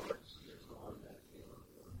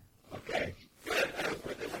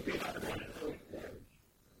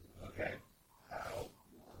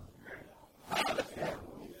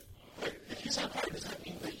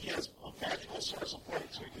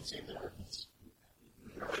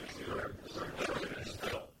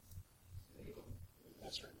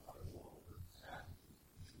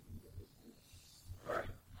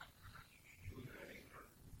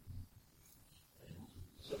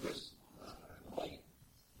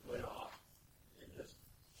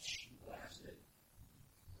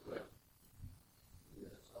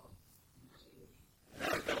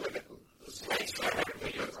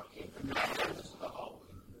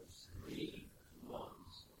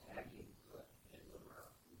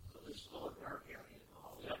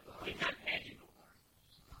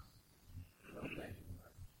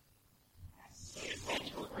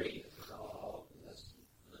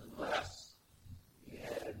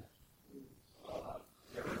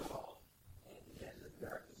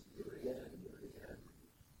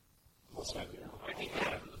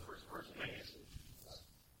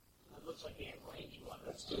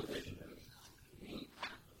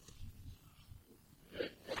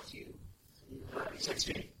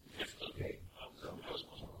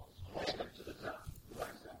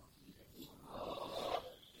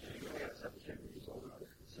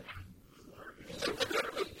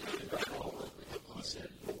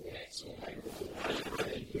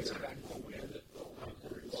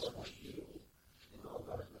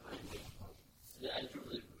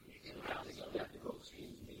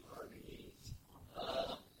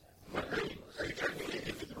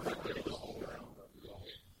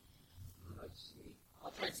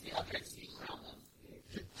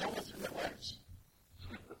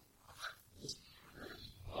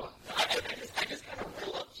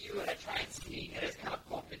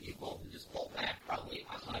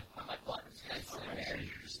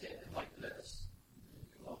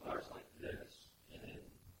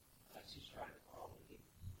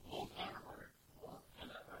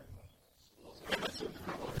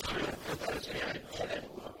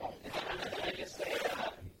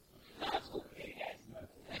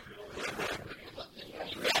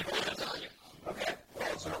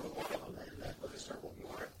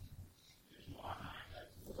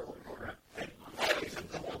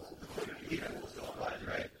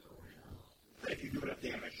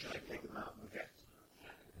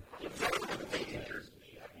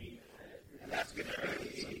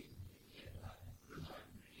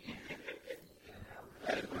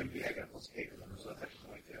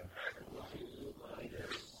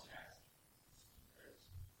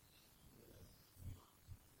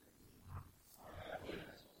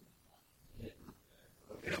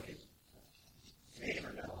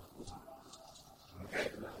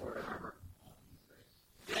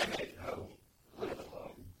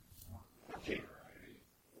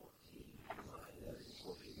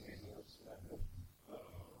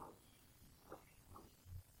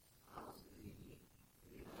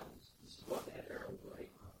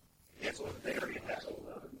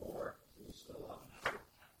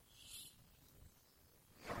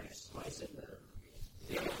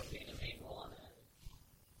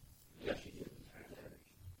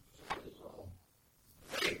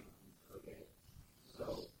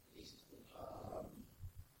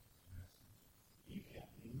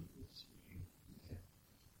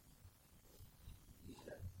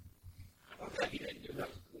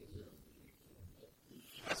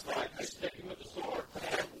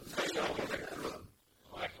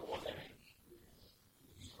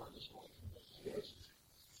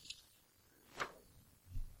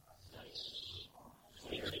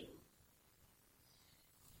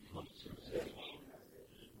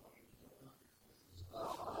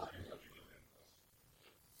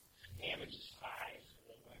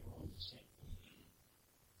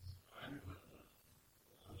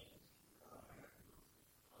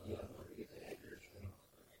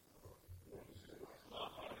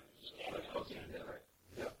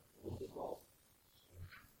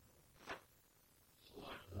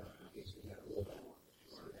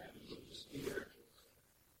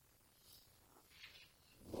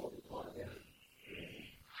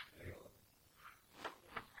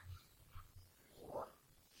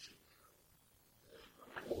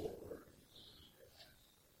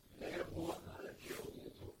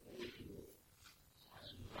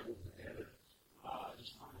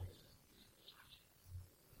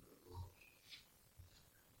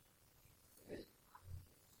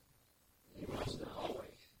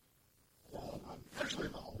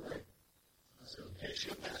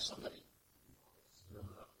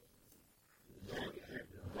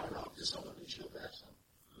 to someone and she'll pass them.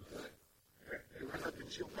 They run up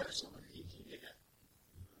and she'll pass someone and he can get it.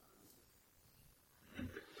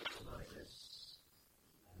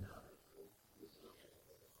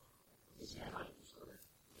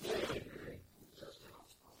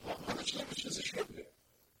 How much damage does a shield do?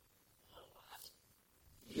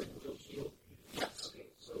 Yes. Okay,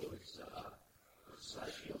 so it's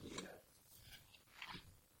shield, yeah.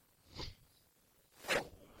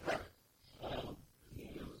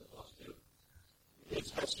 It's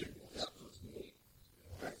plus 2.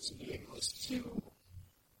 Right, so the 8 plus 2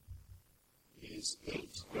 is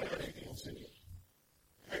 8. What are anything else in here?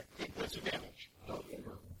 Right, 8 points of damage.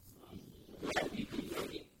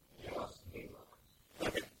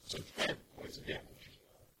 Okay, so 10 points of damage.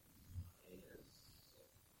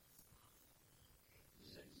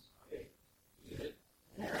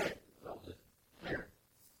 Alright.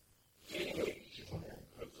 Here.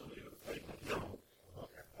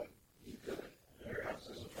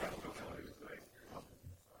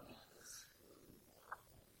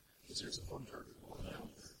 There's a fun target.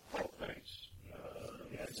 Oh, thanks.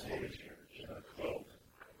 That's 12.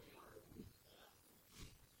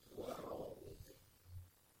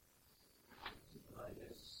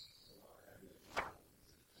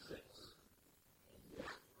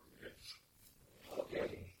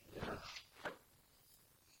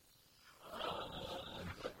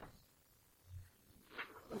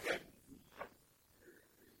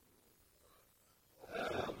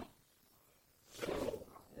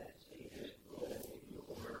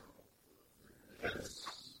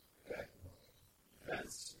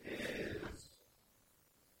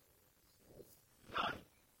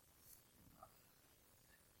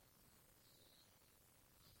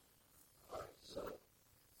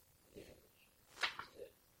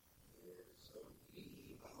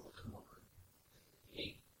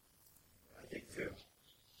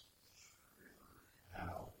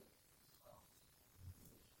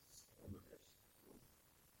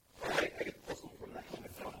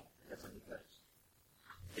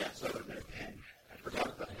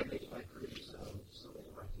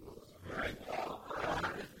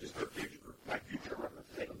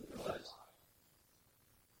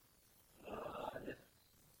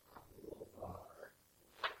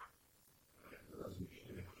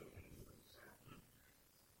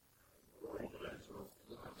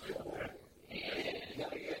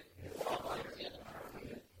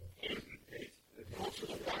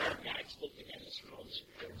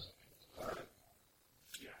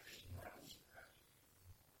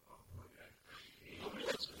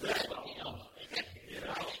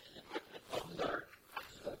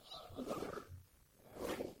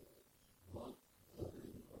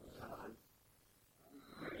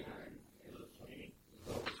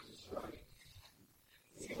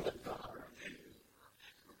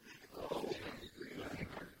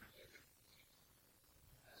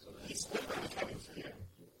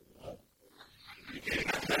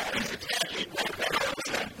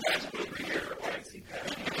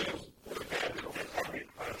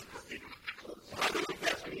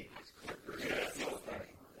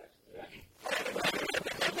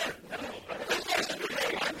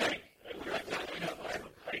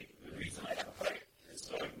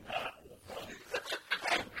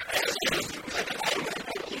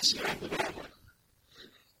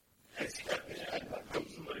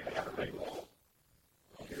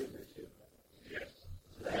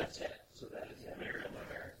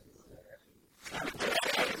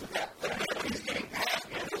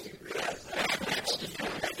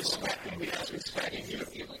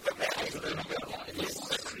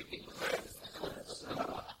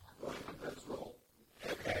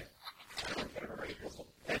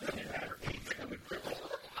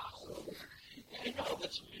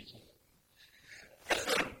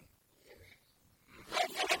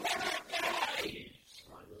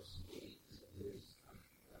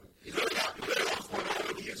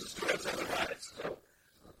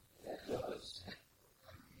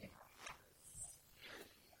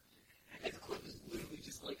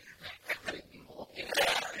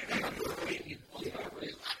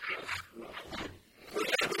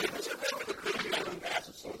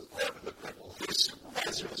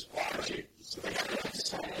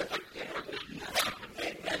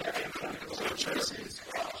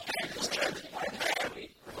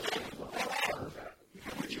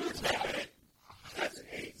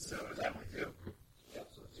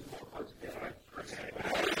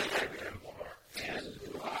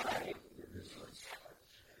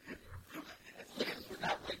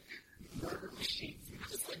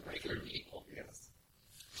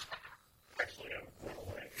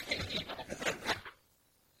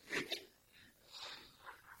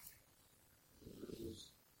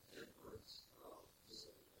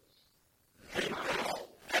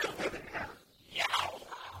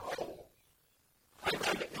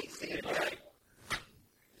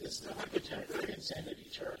 like a temporary insanity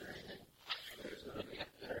chart or anything?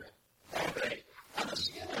 All right. On a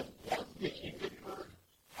scale of 1 to Hindenburg,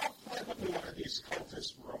 how flammable are these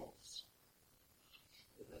cultist roles?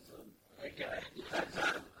 Depends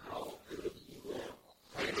on how good you will.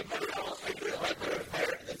 Anybody else, I feel like they're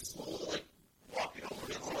there and it's like walking over,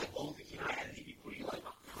 it's like holding your hand and you like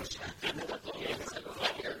push that into what the game is like a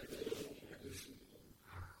fire.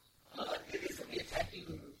 It is attacking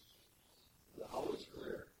the always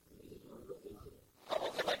clear. I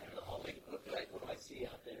also like the whole thing, what do I see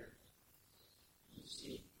out there? You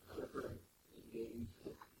see Clipper engaged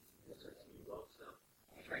with stuff.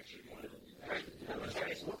 I tried shooting one of them. I'm going to try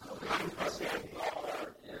and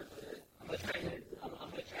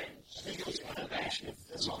I think it was a combination of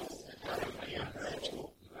physical and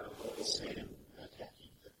mental Sam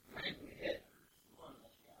attacking the trying to hit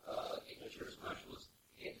English specialist.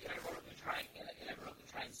 And I run up and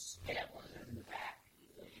try and stab one of them in the back.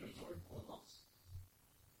 Almost.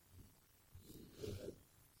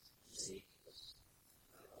 See?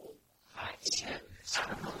 Hi.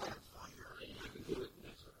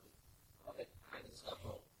 Okay, I can stuff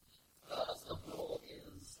roll. Stuff roll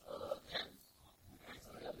is 10.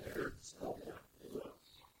 There, stuff roll.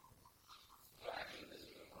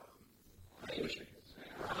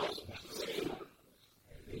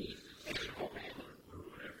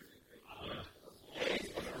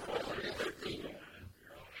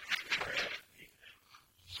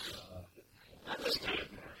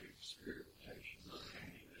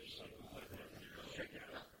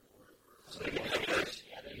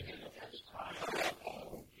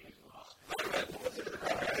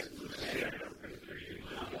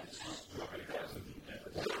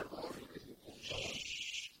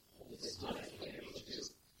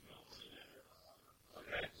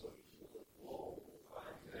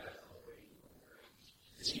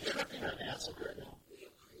 Is he tripping on acid right now?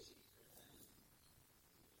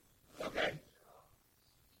 Okay.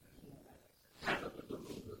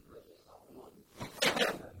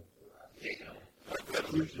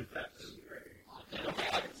 Illusion effects.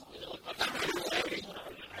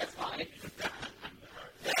 That's fine.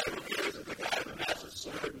 Because of the guy with a massive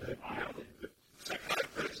sword and the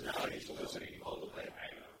psychotic personality is listening all the way.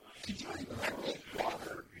 Did you know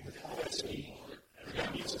water with LSD?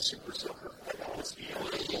 That means a super soaker with LSD.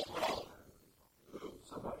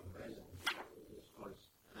 Somebody.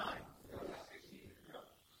 9.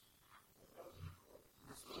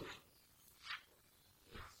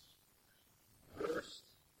 First,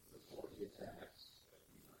 before he attacks,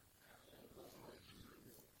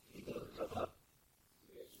 he goes up.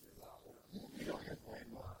 We don't have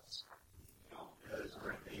landmarks. Because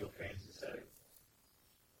we're in video fancy setting.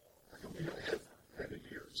 We don't have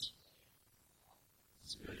grenadiers.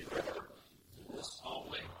 It's really better. This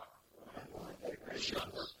hallway. Shut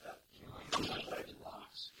up.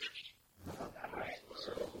 Locks. Alright,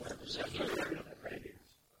 so when perception of the grenadiers.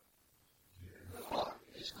 The clock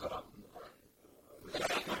is cut off from the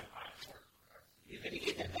front. You're going to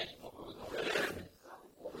get that magic over with the red.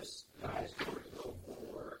 Or this guy's going to go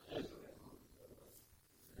for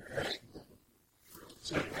Alright.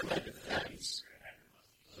 So you have that defense.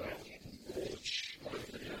 so which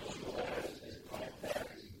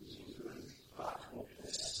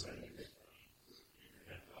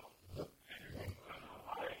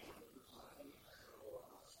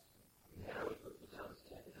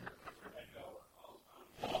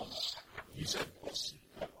You said plus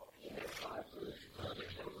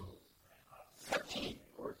 14.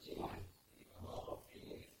 14.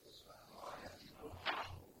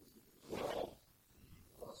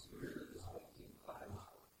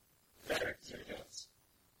 Correct, I guess.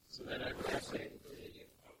 So then I would say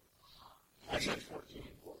I said 14.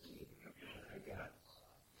 14. I got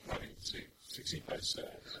 16 by 6.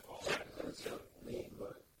 that's the main,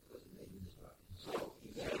 but doesn't make this one. So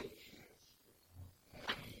you got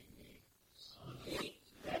 8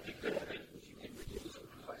 magic damage, which you can reduce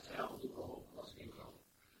with vitality roll plus income.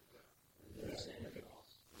 And that's anything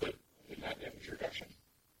else. But not damage reduction.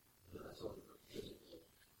 So that's all the physical.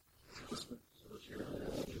 So what's your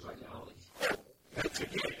vitality? That's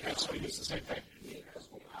again, so we use the same thing.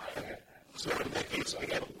 Okay. So in that case, I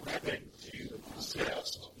got 11 to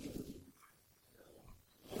assist.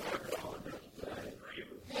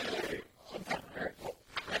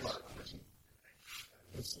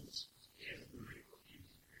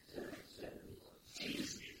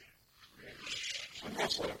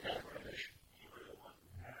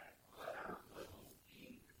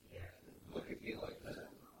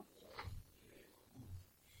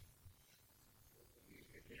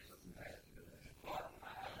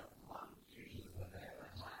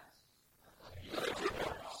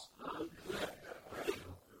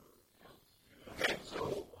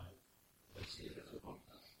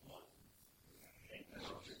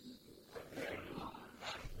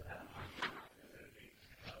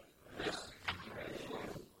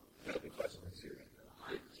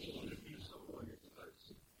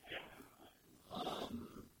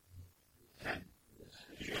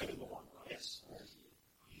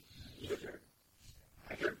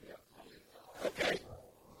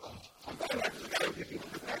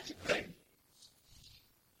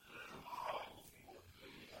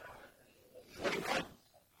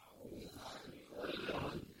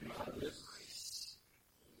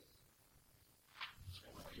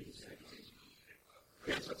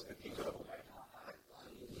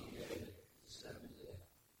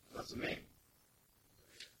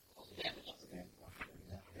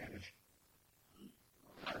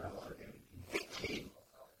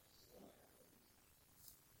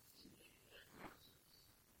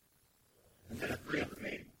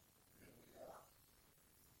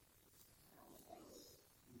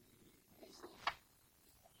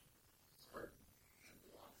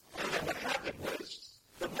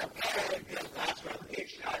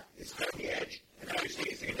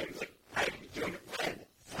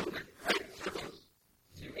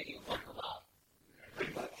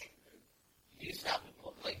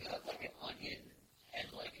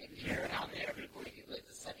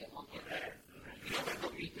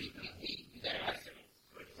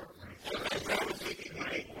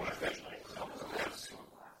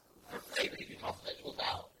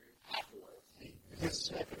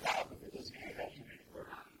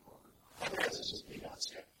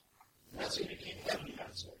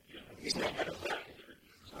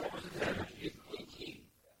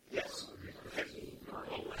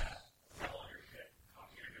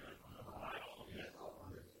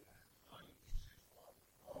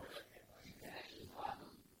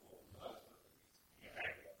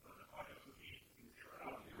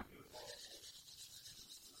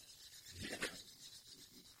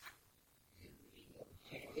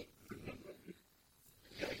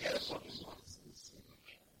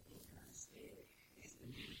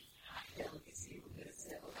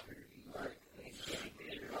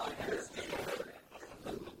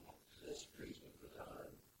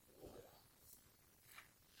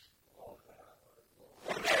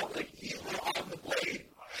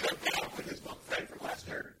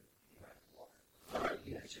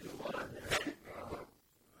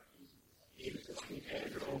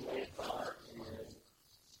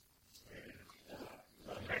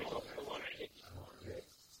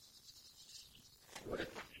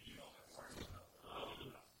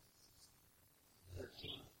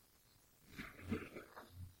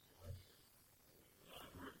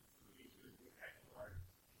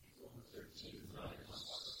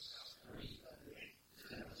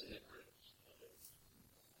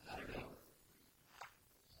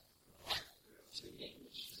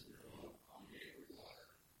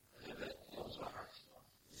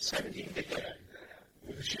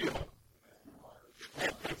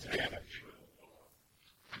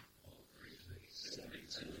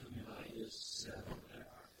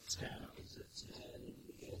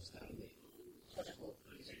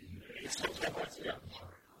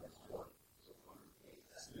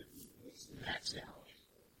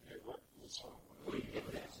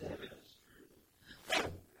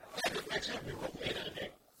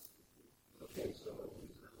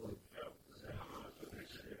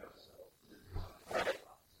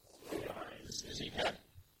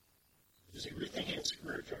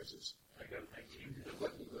 surprises. I got 19.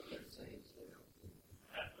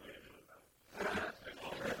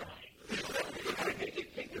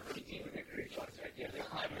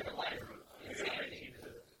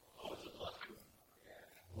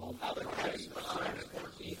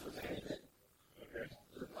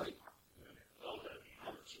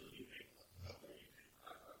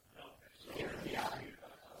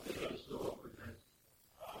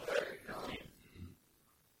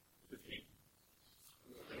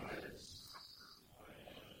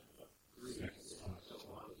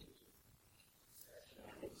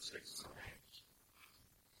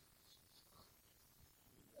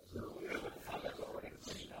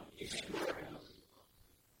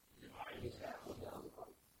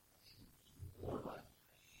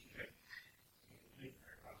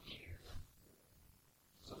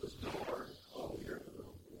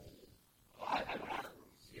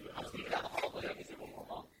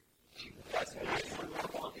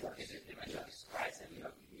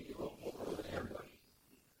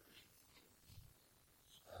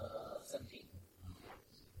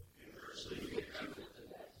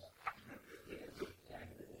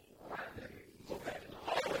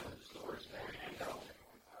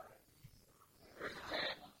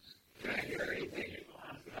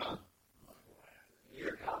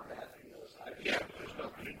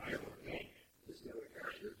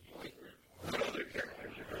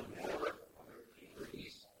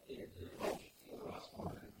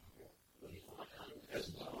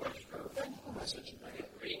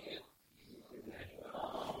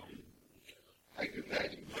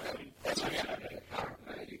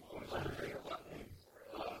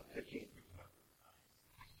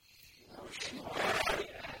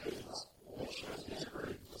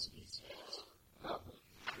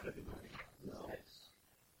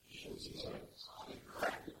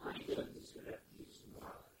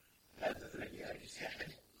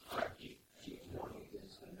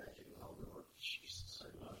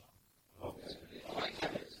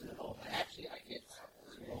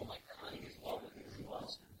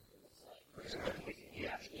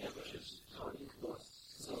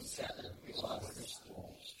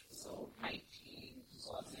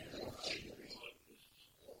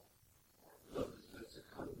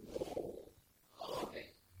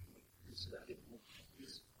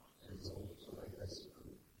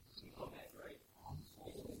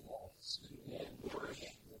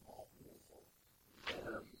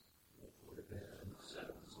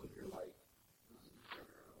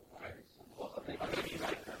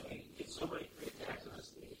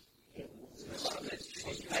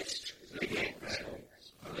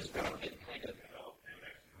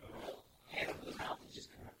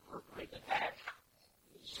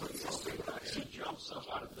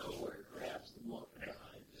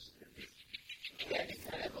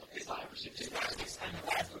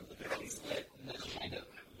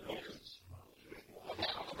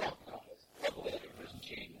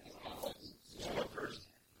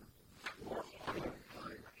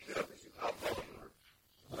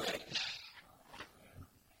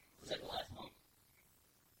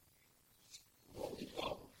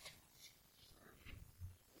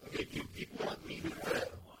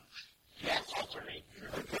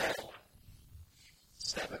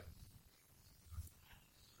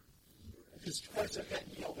 Because twice I've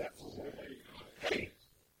gotten yelled at for what I hate.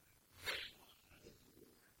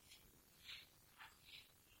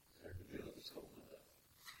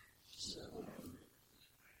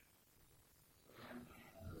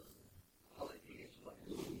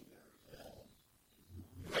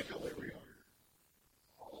 I go where we are.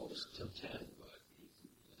 Almost till 10, but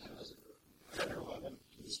 10 or 11.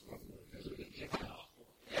 This one because we get kicked out.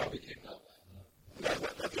 Yeah, we kicked out.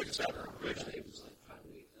 That took us out of our originally. It was like 5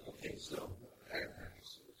 weeks. Okay, so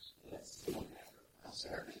that's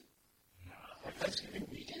Saturday. Thanksgiving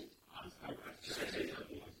weekend?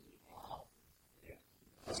 Wow. Yeah.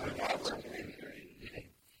 I was like, wow, we're going to be here.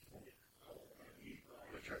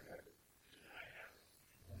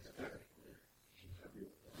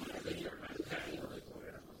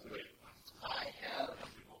 I have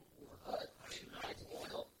 2 nights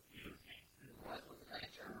oil.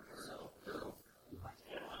 So,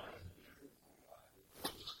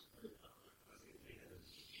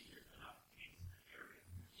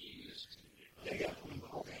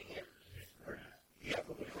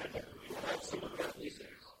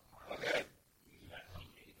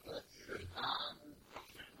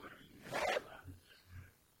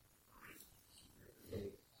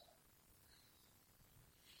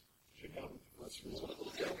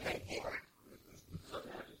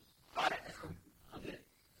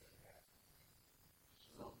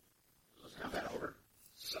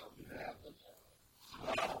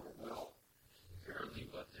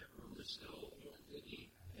 still the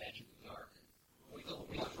magic dark. We go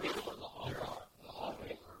free for the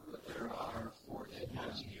hallway, but there are 4 dead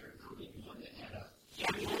ones here, including one that had a.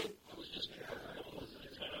 I was just kind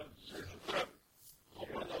of searching for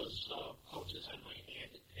one of those pouches on my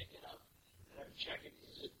hand and pick it up. And I'm checking,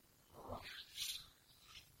 is it rough?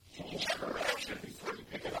 Can you check a reaction before you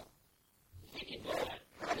pick it up? Thinking that.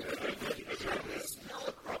 Smell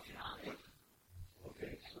it broken on it.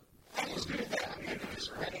 Okay. I was doing that. I mean, I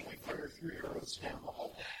was randomly fire 3 arrows down the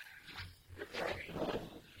hall. You're trying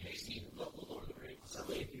they seem to love the Lord of the Rings. So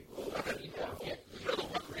many people get the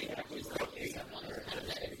Lord of the Rings. It's like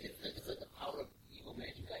it's like the power of evil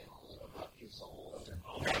magic. I call it about your soul.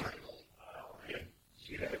 Yeah.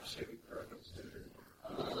 See that episode of Cardinals Dinner?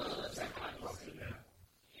 That's that kind of thing.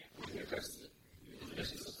 Yeah. This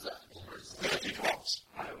is the He drops.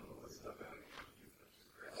 I don't know what's up about it.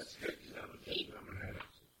 That's good. I'm going to have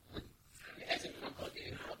it. It hasn't been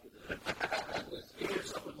fucking here's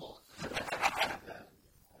something more.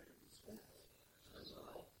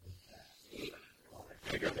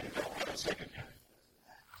 Figure that out on a second time.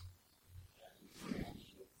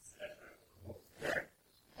 Right.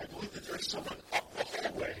 I believe that there's someone up the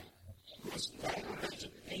hallway who is diagnosed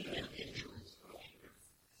with pain and injury.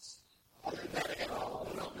 Other than that, I have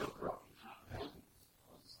no problem.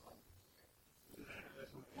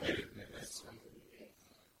 Wait a minute.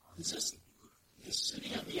 This is the city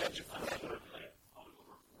on the edge of fire.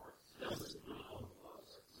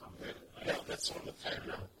 Yeah, that's on the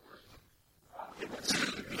title. It's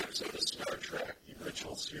the episode of Star Trek, the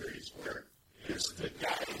original series, where there's the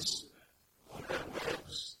guys on their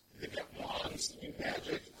robes, they got wands, they do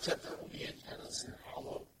magic, except there will be antennas and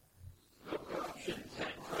hollow. No corruption,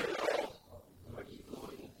 what are you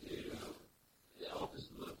going to do? The elf is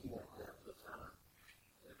looking at that for the time.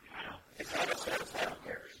 It's not a set of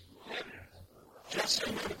characters. Just so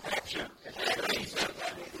you can capture.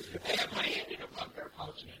 I have my hand in a bugbear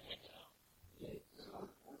pouch and I picked it up.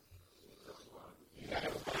 You gotta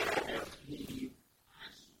have a fire there.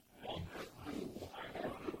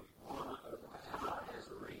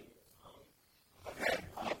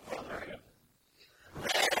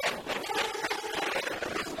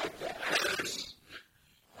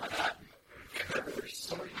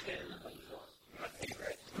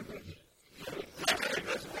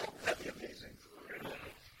 That'd be amazing.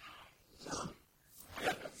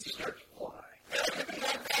 Start to fly.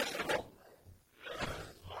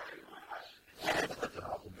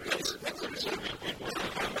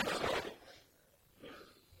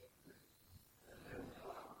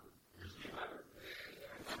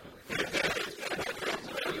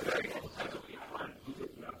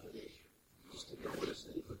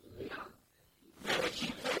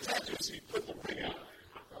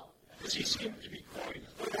 He seemed to be growing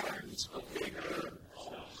horns, bigger,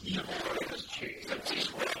 evil.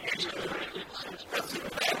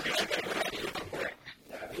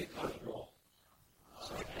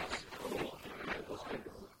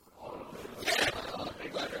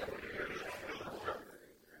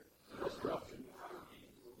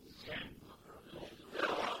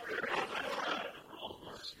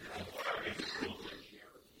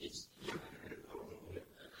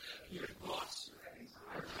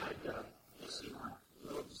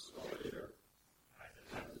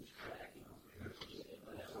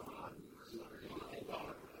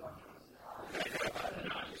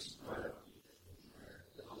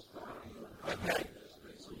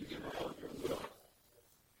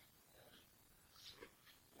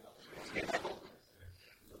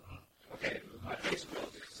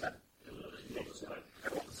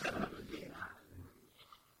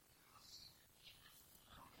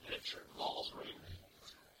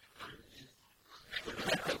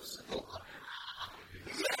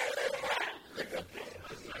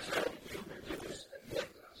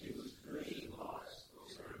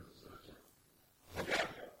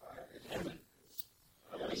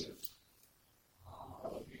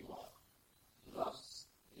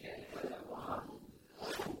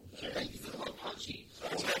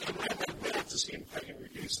 See if I can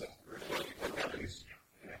reduce that.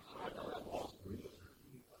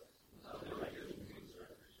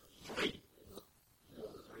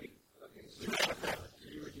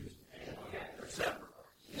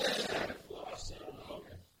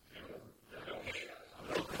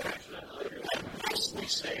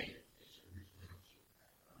 Say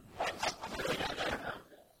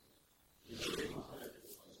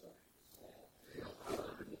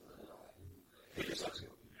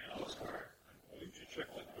Check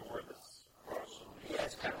the door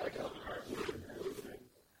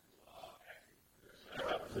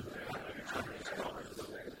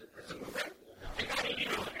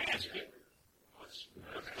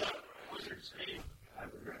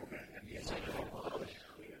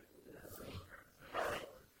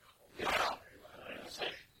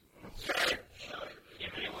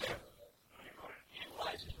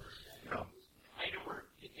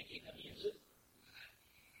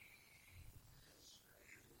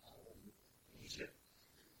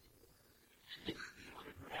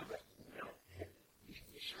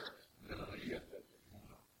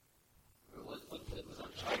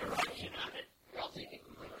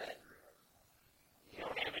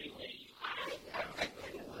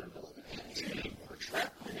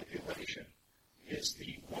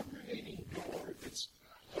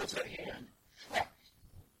What's that hand?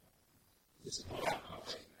 This is what I'm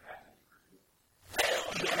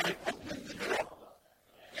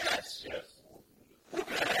Yes, yes.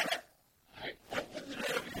 I opened the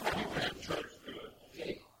door before you ran church to it.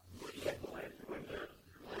 Okay. Where you had the lamp in there.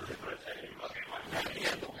 Where you put that in my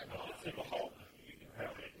hand. It's in the hall. You can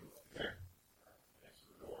have it there. Next to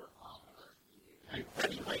the door. I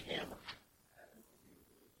ready my hammer.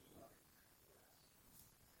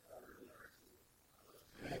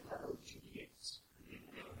 I borrowed GDX.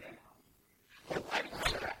 Well, I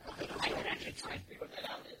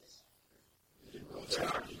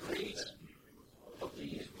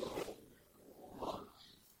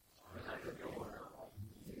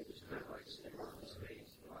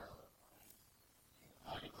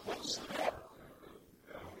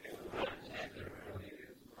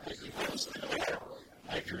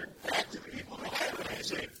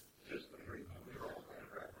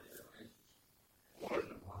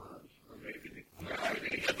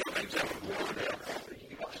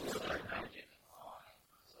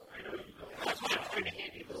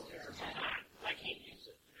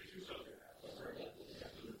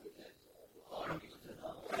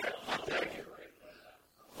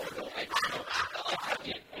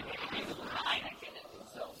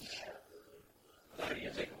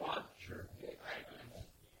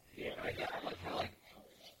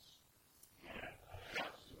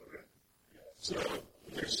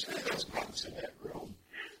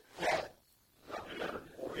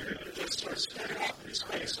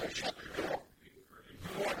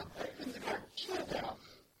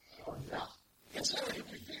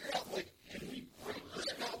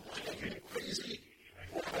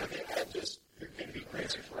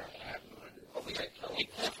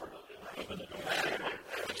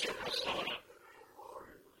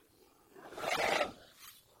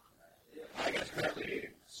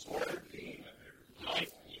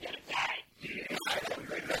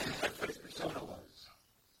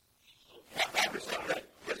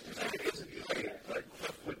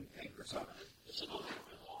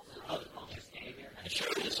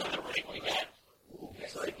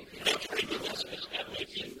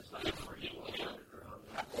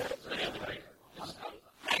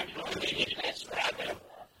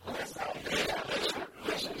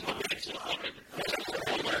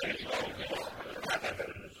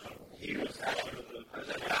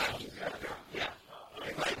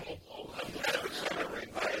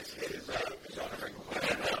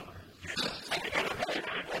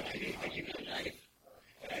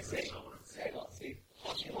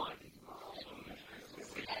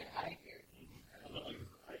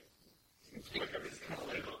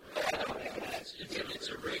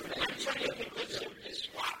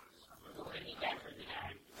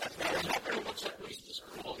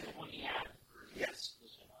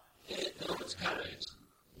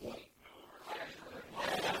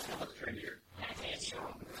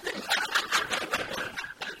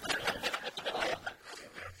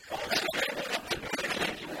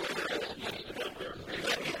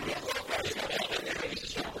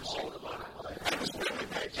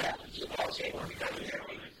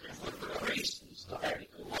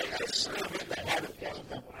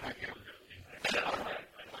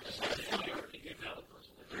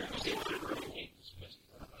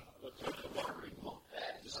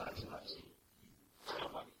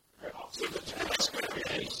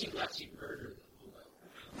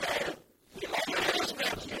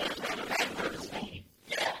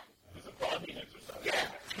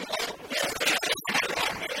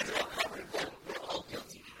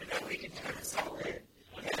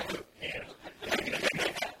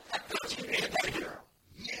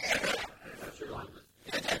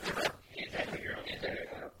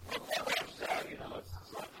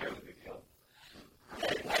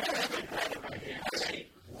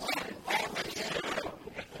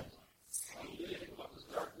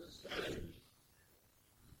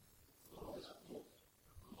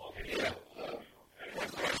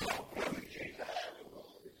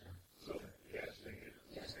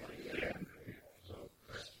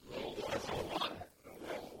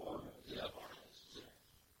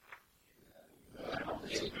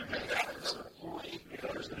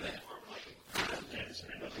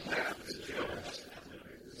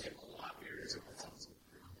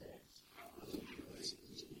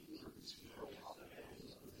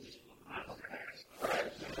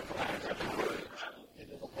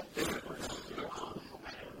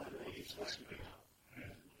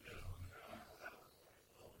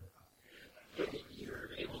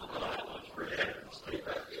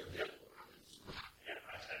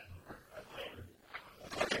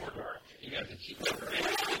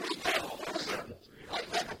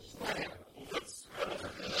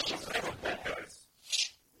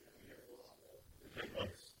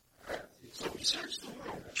we search the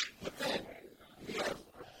room, but then we have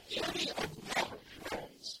plenty of water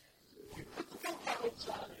rounds. We put the goggles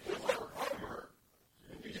on with our armor,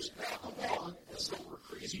 and we just walk along as though we're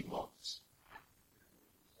crazy monks.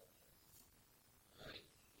 Right.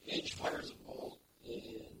 Gage fires a bolt, and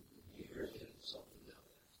you hear it hit something down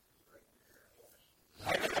there. I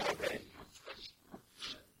don't know, okay.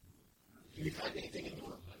 Can you find anything in the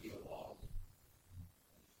room? Might be a wall.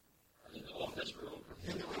 In the wall of this room.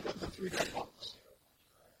 In the room with the 3 dead monks.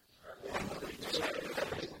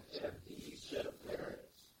 Empty set of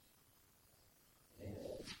parents. And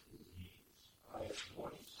I have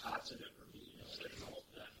 20 shots in it for me. They're all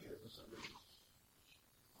down here for some reason.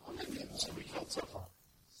 How many demons have we killed so far?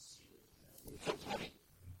 We killed 20.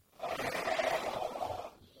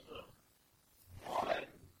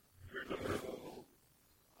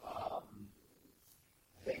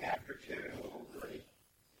 Thing after 2, 3.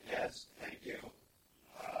 Yes, thank you.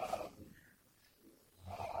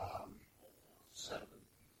 7.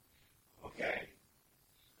 Okay.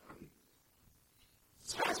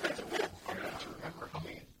 So I spent a bit hard enough to remember how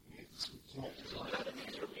many we killed. There's a lot of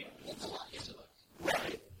enemies are being pulled along, isn't it?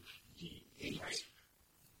 Right. D8.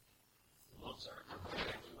 The monks are.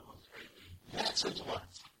 That's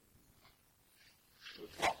intellect.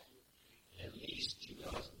 At least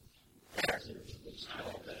 2,000. There's at least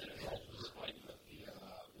 12 that was fighting with the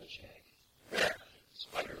witch hag.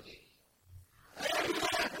 Spider lady.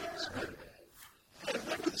 Spider hag. I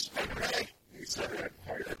remember the spider egg. We set her on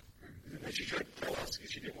fire. And then she tried to kill us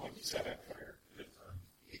because she didn't want to be set on fire.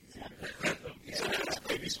 He said his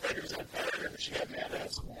baby spider's on fire, and she got mad at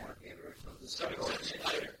us some more. The spider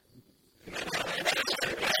spider.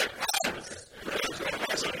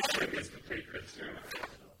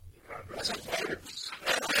 I said fire.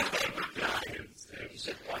 You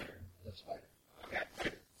said fire. That's spider. Okay,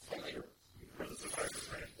 fire.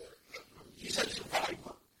 He said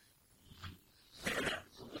survivor.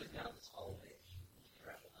 So look down this hallway.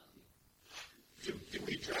 Did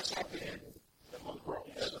we dress up in the monk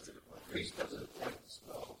robes? The priest doesn't point the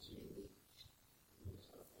spell to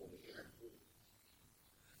over here.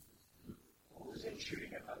 Who was in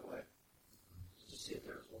shooting it, by the way? To see if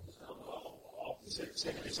there's one down the wall. Say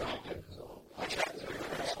it's not good. I tried to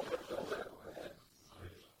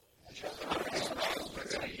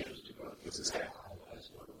What's his name?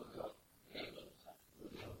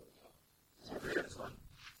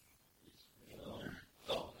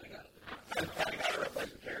 Oh, I got it. I got it up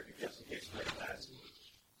like the character just in case my class.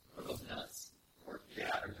 Or those nuts. Or,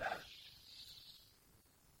 yeah, or that.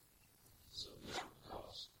 So this will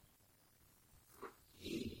cost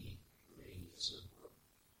 80 radius of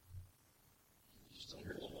just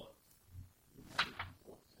under the one.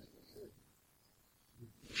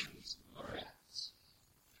 All right.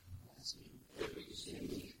 That's me. There you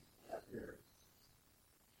see up here.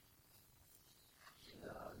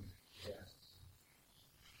 Yes.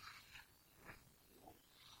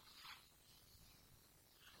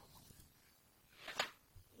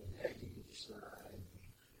 And you can decide.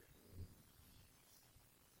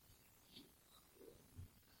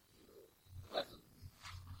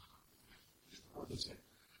 What is it?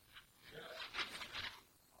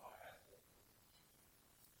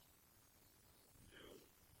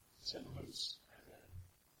 Send loose.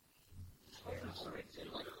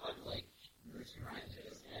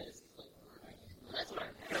 That's what I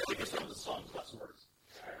think it's from the song plus words.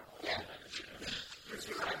 Yeah.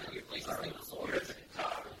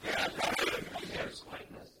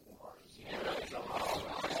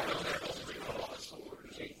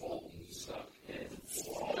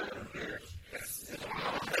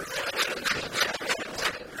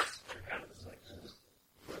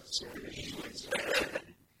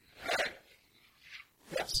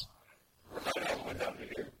 Yes. Went down to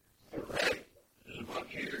here. Right. There's a monk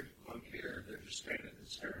here, they're just standing and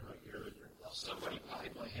staring like you're in there. Well, somebody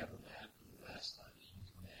probably might have a map from the last time that you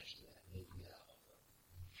can match that. Maybe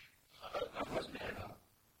I wasn't mad about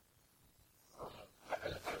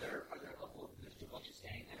are there a couple of Mr. Bunches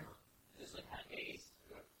hanging there? Just like that case.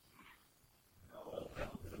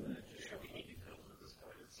 just show me details at this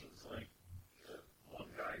point. It seems like one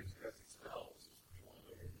guy who's casting spells is one of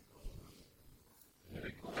them.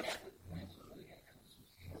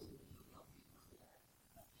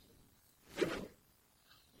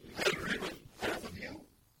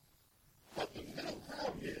 But the middle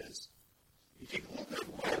ground is, if you look at the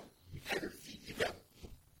rope, you put your feet together.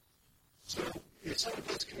 So if someone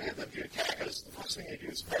puts command them to attack us, the first thing they do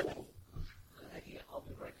is follow. Good idea. I'll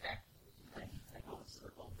be right back. I know it's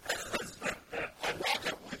circle. I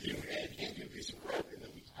walk up with you and hand you a piece of rope, and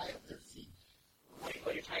then we tie up their feet. Wait,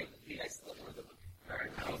 while you're tying the feet, I still remember the very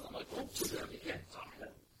house. I'm like, oops, there we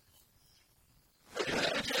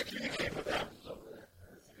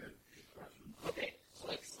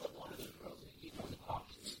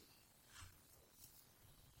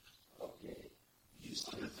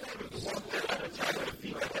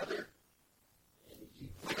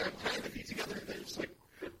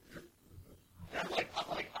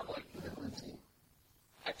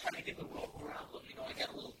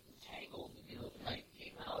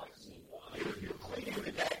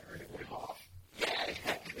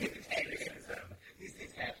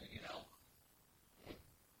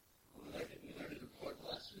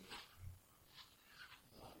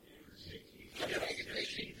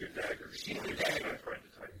She's your dad.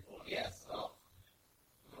 Yes. Oh.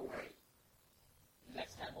 No way.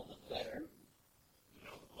 Next time will look better.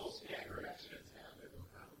 Most Jagger accidents happen.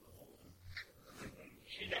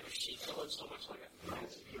 She looks so much like a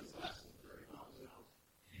nice piece of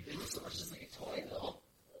It looks so much just like a toy, though.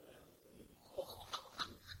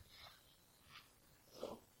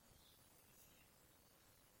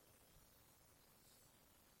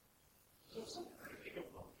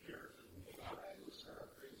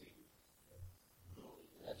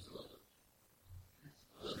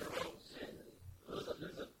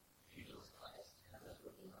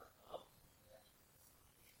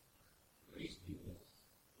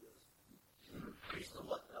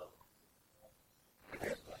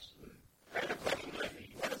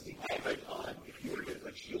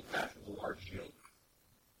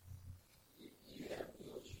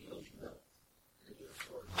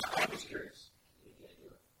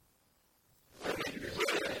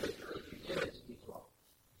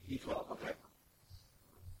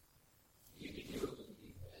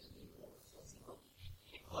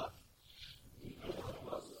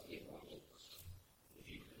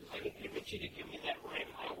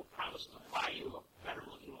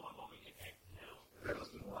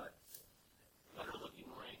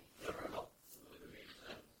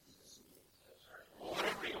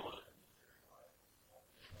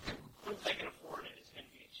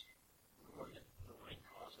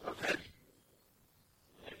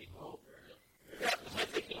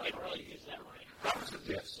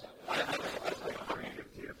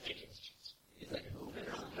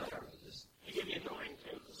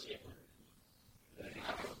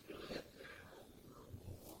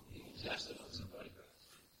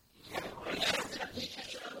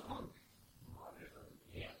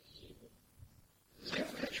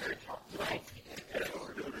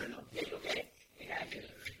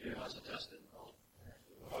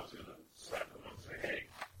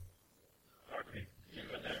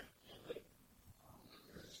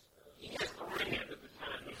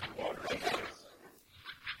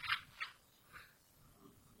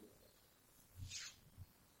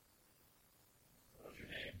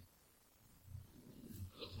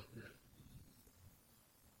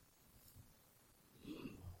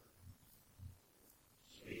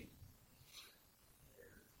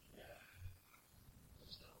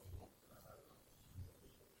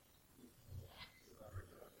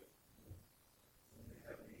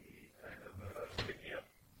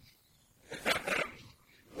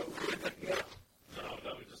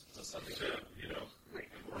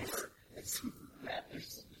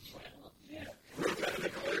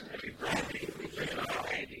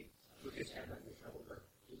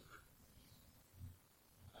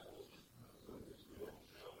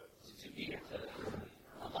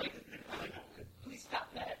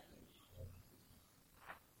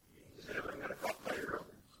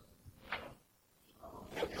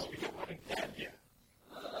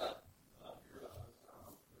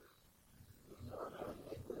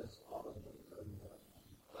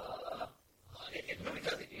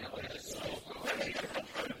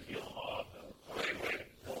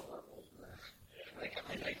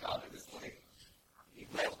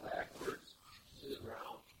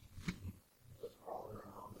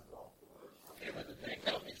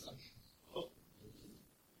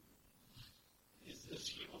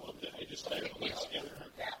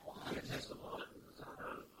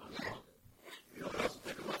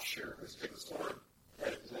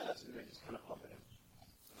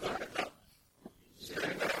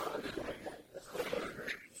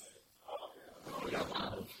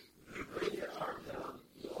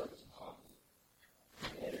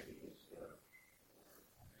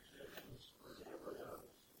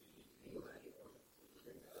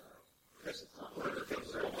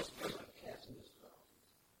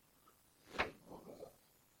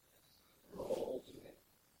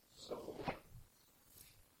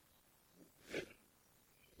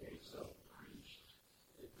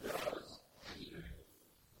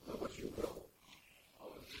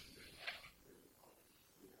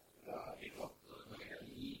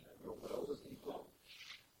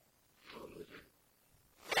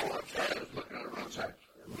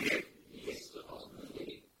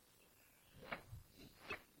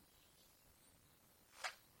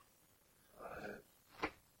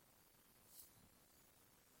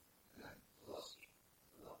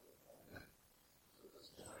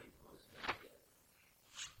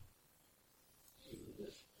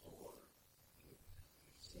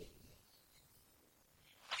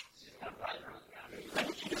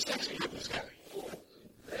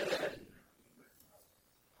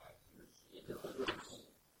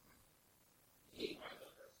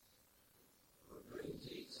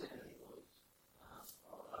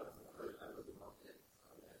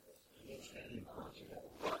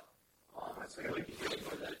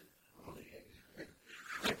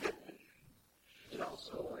 And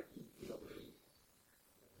also, like,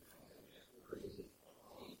 crazy.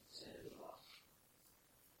 Santa Claus.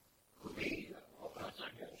 For me, all kinds of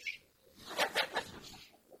bullshit.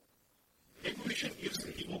 Maybe we should use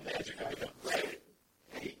the evil magic item. Right.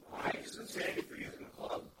 Hey, I isn't Sandy for using the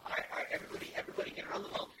club. Everybody get on the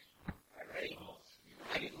bunk. All right, ready?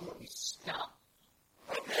 I didn't want me stop.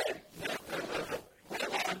 Okay. No. Hold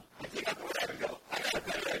on. I think I'm going to go. I got a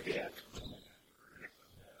better idea.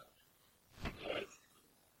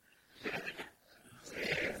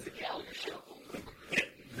 It's the Gallagher show. Oh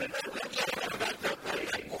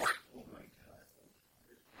my God.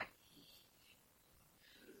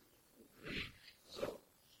 So,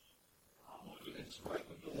 you can strike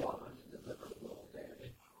with the wand and deliver a little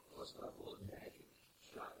damage, plus a little magic,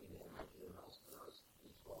 striking it and everything else does.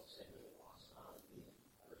 It's called Santa Claus on the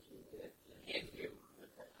person who did. And you.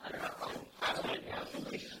 I don't know. I don't know.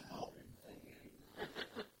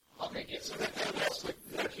 I'll take it. So that looks like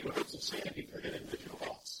 14 words of Sandy for an individual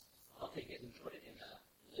boss. I'll take it and put it in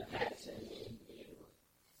the hats and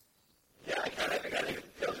Yeah, I got it.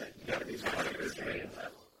 You got to be smart.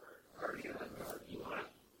 Or you want to.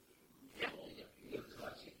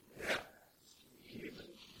 Yeah.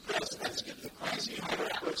 Let's get the crazy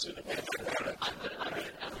person to make it better. I'm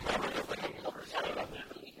going to put it over top of that.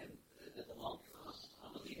 The monk,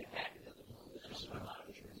 I'm going to leave it back into the monk. There's a lot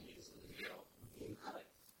of trees in the middle. You cut it.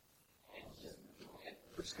 And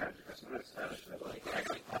Which kind of that's what it's like. I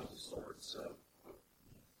like how the swords, so.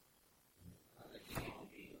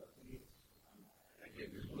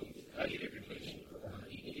 I get everything.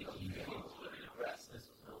 This is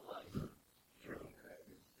no life. True.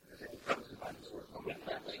 I think it comes to find the sword. And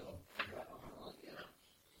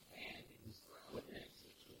he's with next.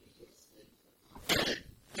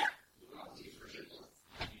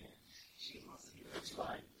 It's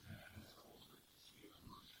fine.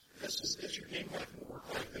 Is your game like more work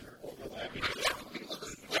like that or overlapping?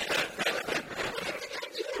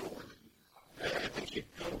 I think you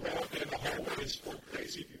go around in the hallways full of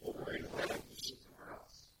crazy people wearing robes.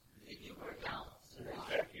 You wear gowns.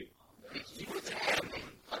 Exactly. You would have me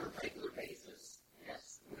on a regular basis.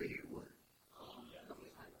 Yes. Where you would.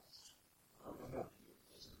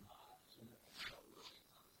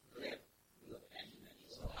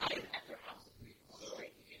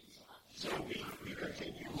 So we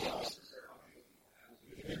continue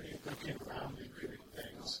looking around and doing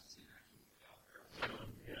things.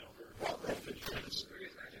 Walk off the trees.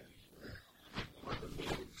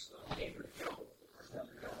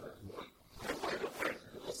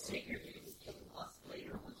 Let's take your things to us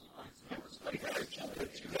later once you find some more stuff. We got to jump to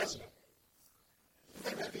 2000.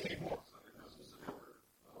 There might be any more.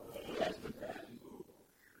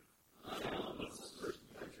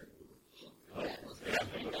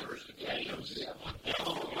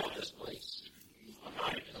 This place.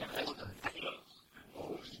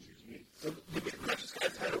 So, did you catch this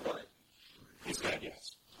guy's head or what? He's got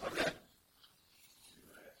yes. Okay.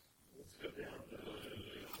 Let's go down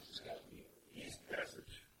the east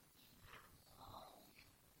passage.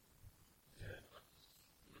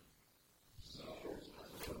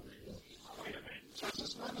 So it's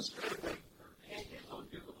just not as good.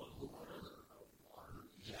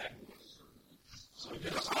 So we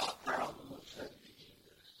did a hot crowd.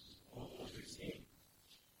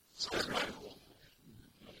 So it's kind of cool.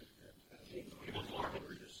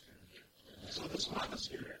 So this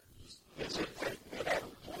atmosphere, is it like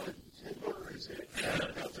wood timber, or is it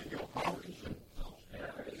nothing you'll power?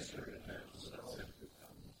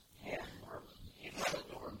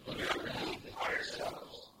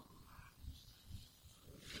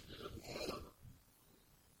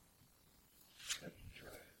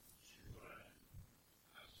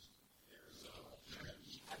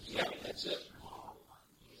 Yeah, that's it.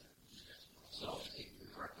 So, take your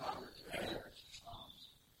correct power there.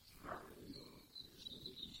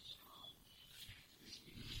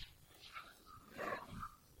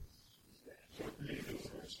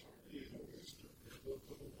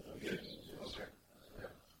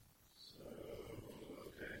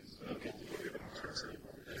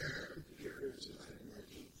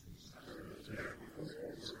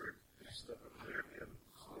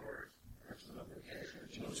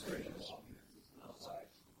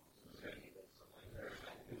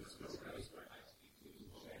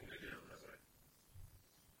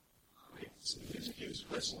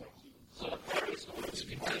 Whistling. So the party is going to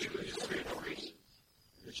continue with his stories,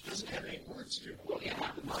 which doesn't have any words to it. Well, yeah, I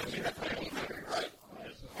mean, that's what I mean, right?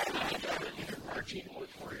 And I got it either marching or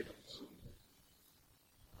tornadoes.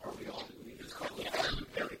 Are we all doing this called the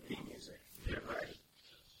very theme music? Yeah, right.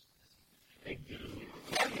 Hey,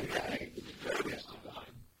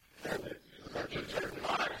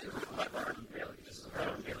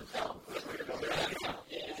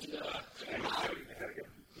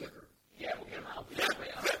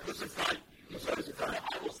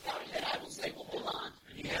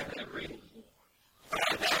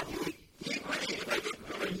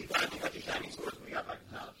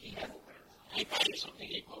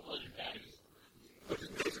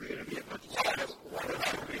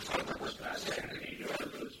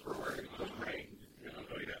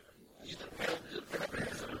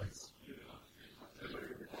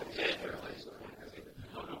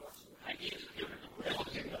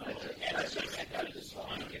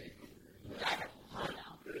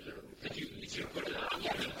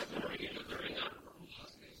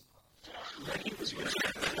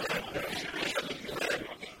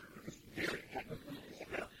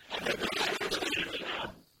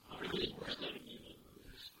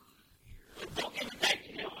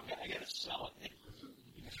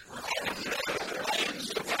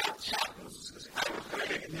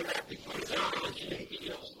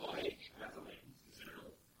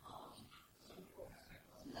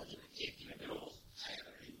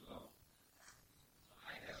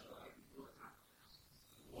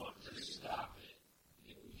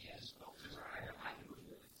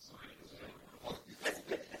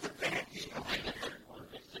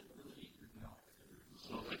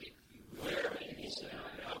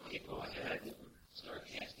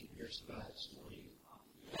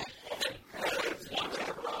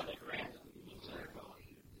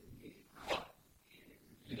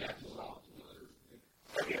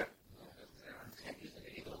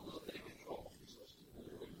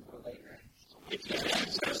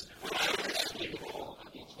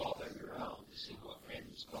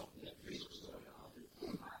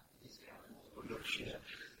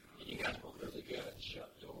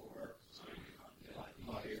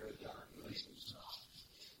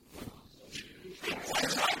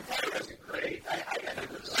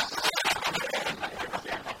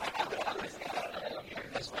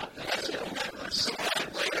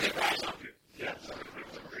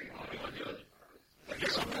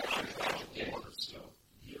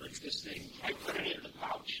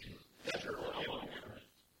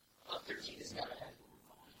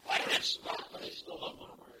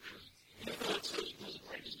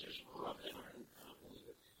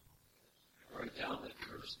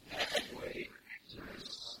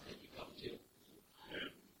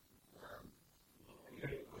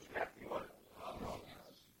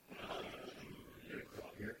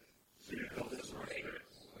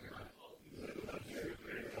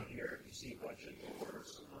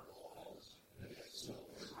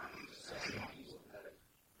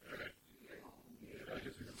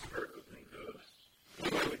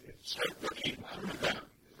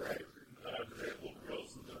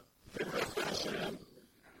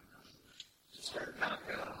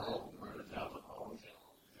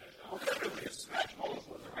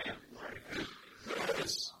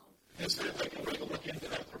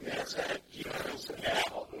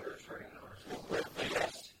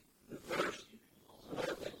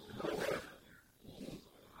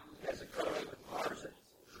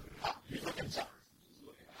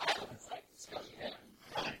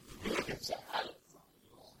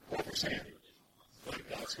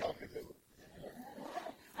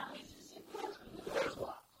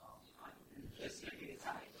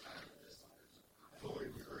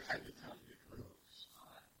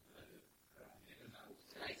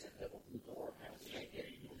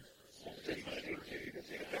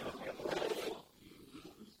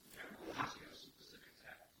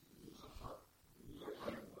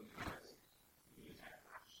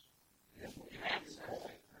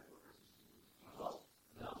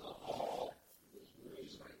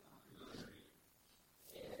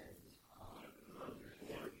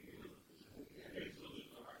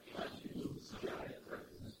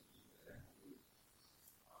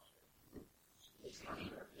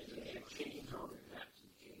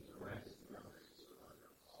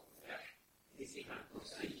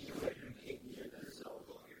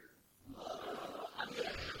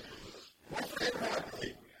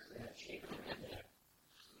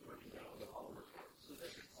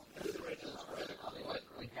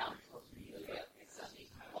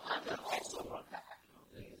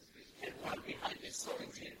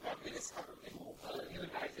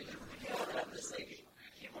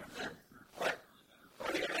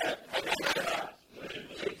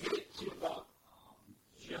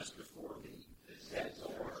 just before that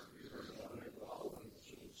door,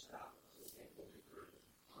 change stop.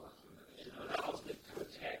 And allows them to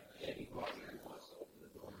attack anyone who wants to open the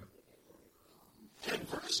door.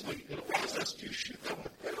 Conversely, it allows us to shoot them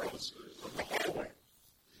with arrows from the hallway.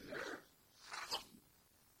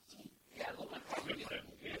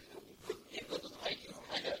 It looks like you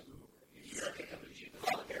kind of you're going to shoot a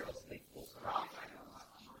lot of arrows and they pull them off.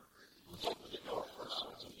 Let's open the door first so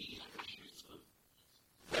it's easy to shoot them.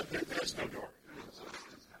 There's no door.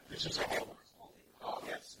 It's just a hallway. Oh,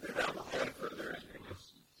 yes. They're down the hallway further in.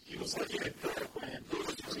 He was looking at the plan. He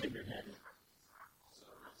was just in your head.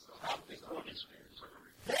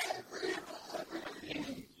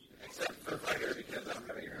 Except for fire because I'm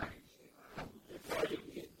going to hear it. Before you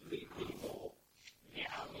get 3 people,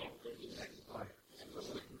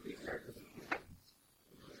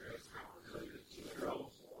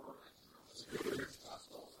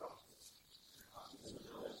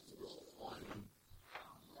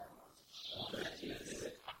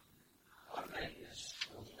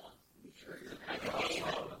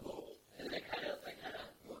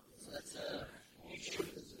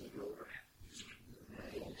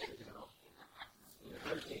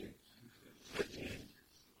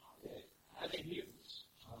 I think mutants.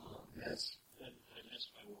 Yes. And that's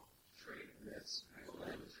my one. Yes.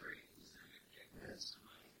 Yes.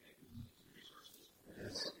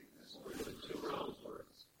 Yes. Two rounds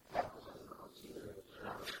worth.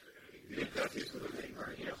 You've got these little thing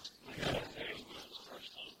right here.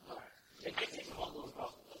 It gets you all those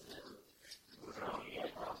problems, doesn't it? Yeah,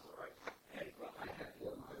 across the right.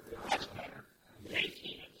 That's better. 18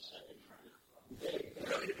 in the second round.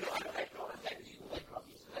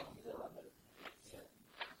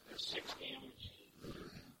 There's 6 damage.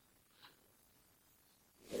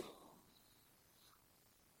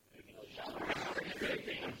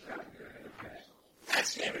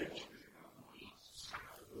 That's damage.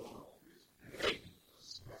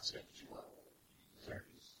 That's it. Sorry.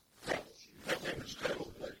 That damage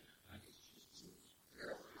total, but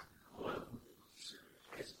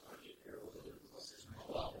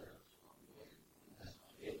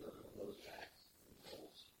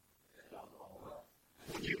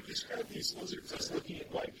would you describe these lizards as looking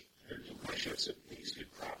like they're duplicious of these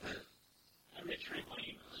good proper? I'm a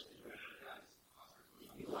trampoline.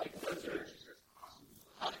 You like lizards?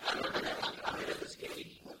 I'm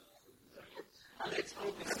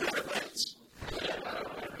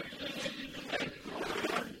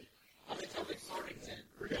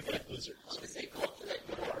We're going to get lizards. going to say go up to that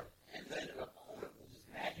door, and then an opponent will just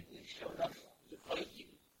magically show up to fight you.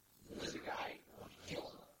 The lizard guy will kill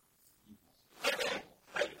him.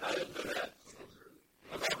 I didn't do that.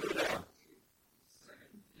 I'm not doing that.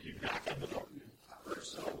 You knock on the door.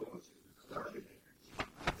 First, so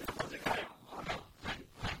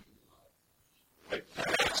But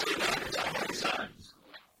actually, knocked how many times?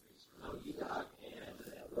 no, you got, and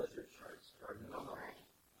that lizard starts starting to go.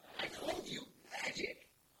 I told you, magic.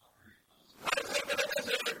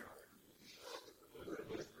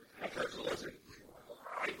 I curse the lizard.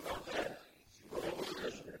 I want that.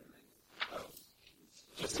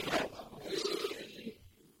 Just to help.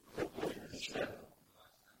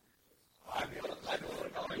 I know what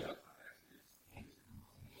I'm calling you.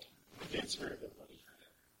 Against her, everybody.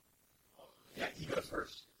 Yeah, he goes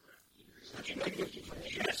first. Would you make it different?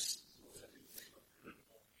 Yes.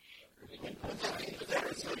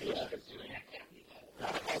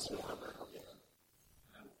 Not possible.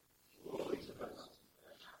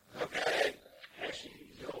 Okay. Actually,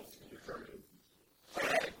 you don't refer to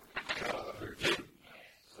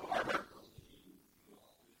So armor.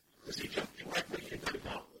 Does he jump directly into the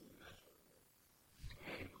mountain?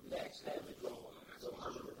 Next damage roll. So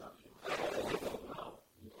armor reduction.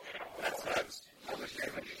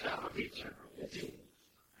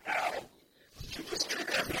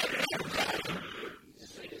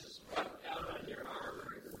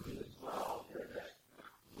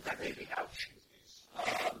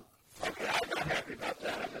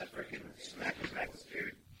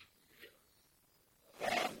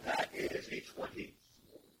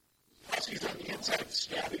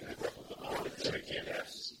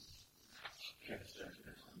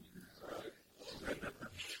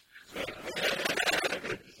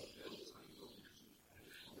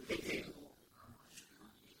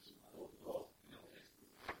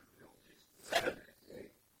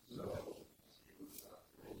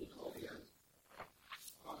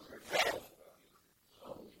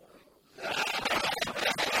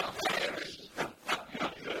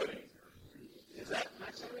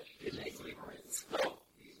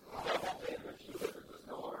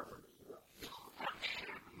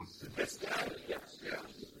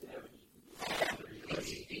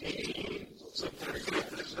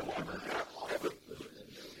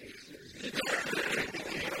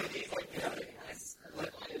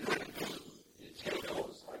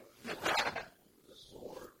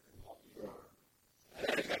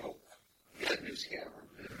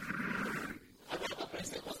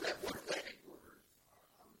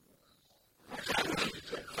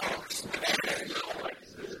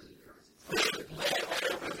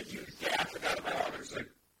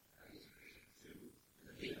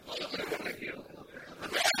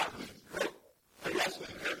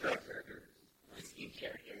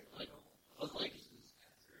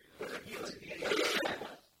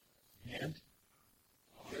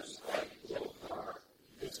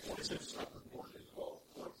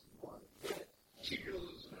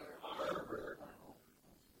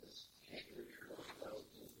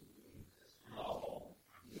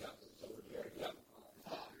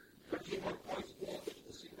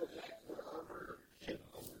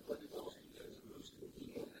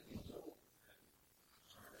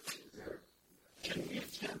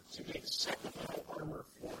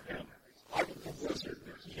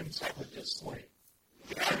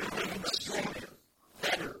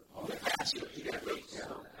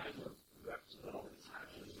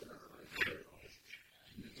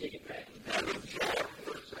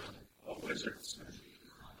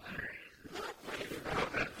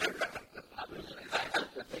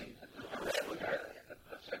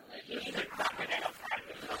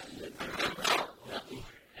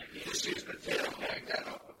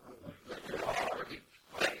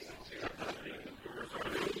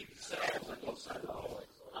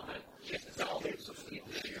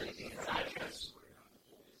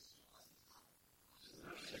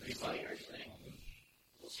 Irish thing.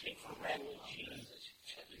 We'll speak for Ren and cheese.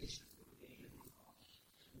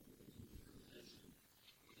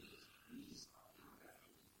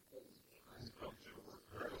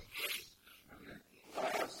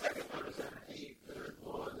 Second one is empty. Third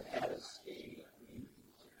one has a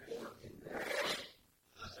fork in there.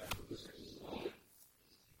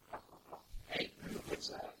 Hey, what's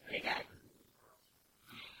that? Hey, guy.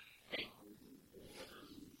 Hey.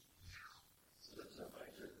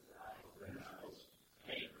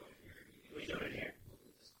 Hey, what are you doing here?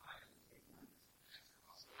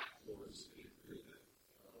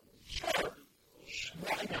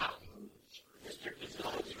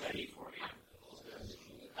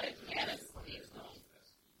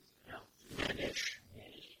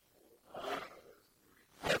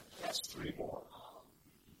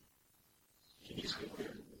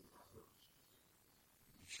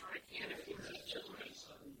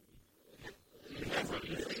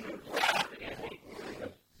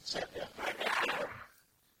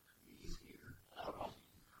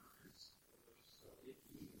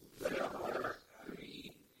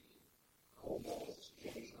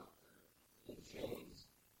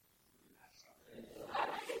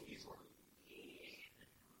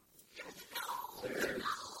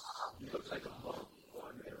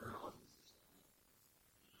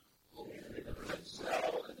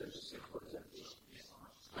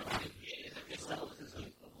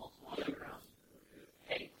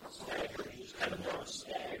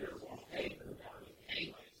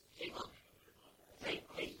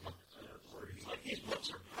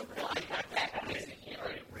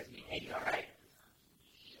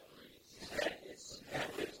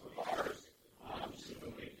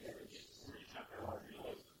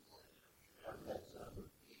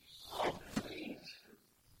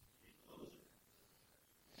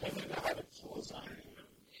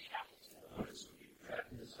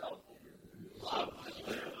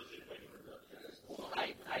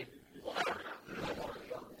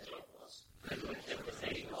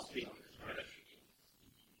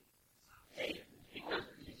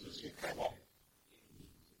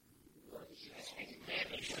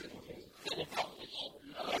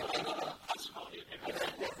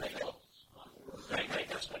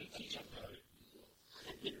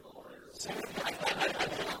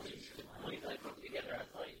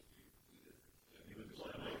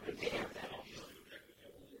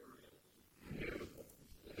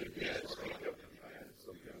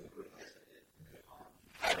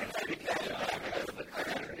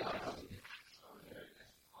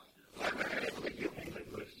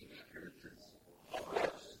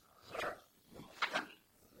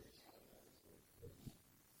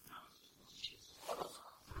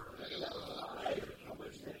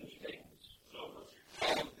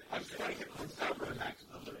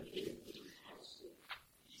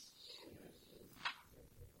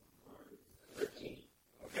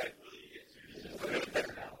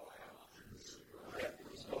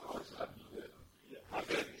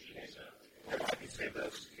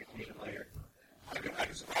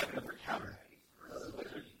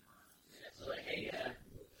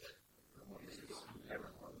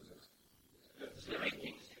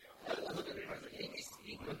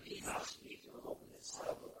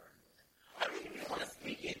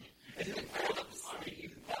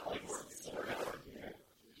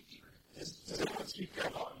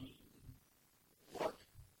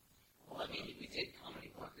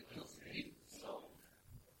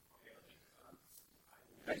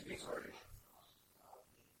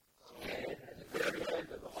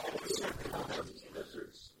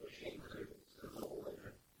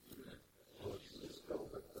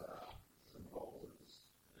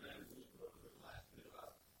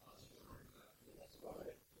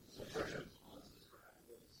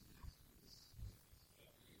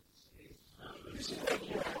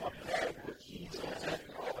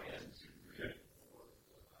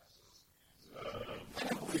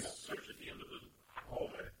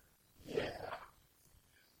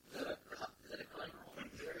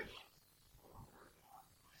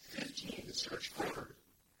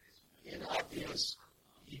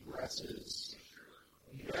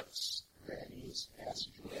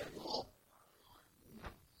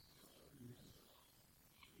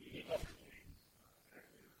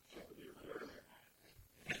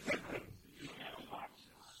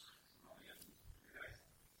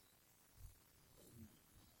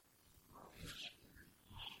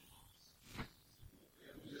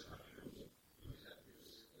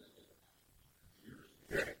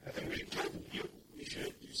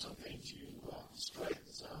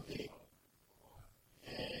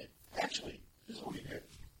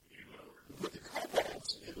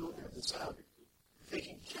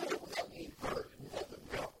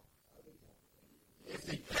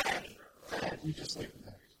 we just leave it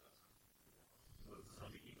there.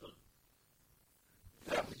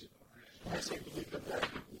 Yeah, when I say we leave them there,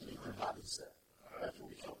 we leave their bodies there after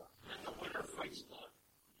we kill them. And the winner fights the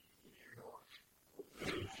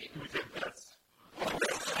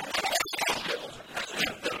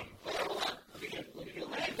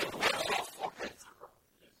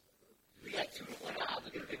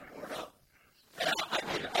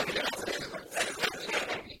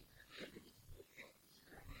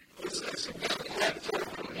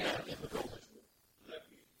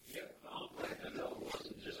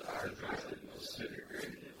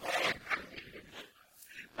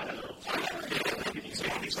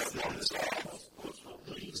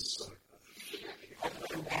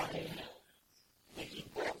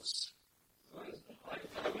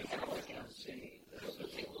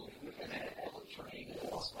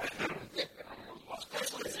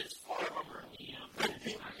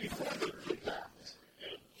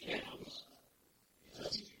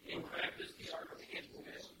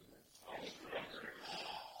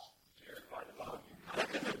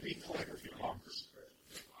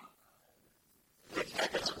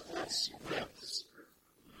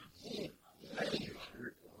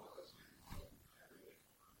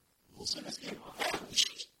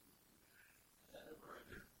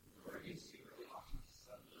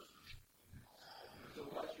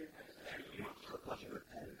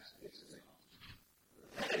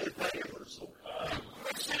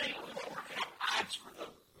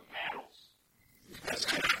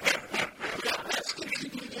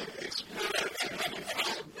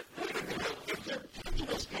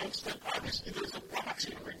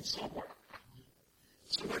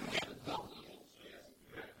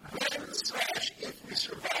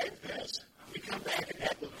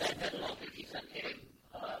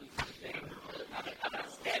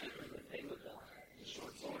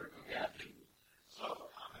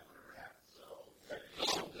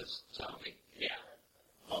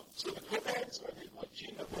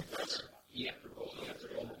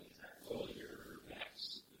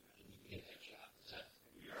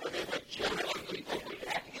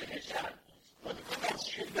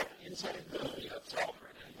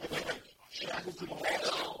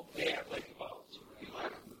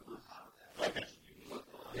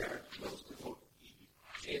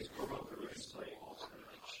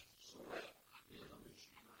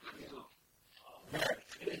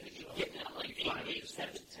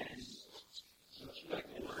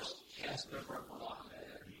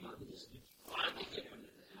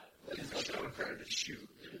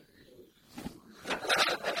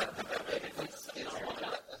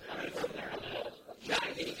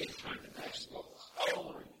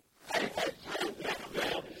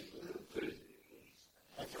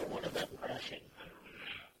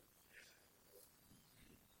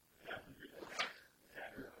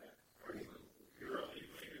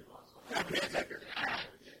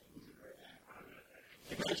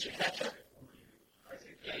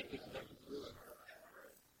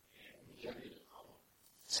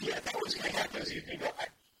See, I thought what was going to happen is you can go,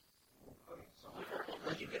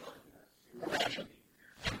 ration.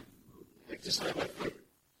 Like, just like with food.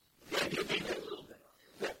 The idea being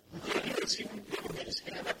that, the idea is he wouldn't be able to get his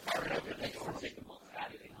hand up far enough and make it take them all out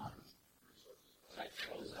of it. That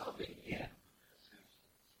shows how big, yeah.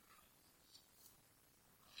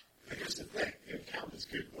 But here's the thing, you count as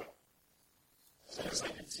goodwill. So it's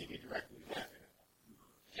like it's TV directly back.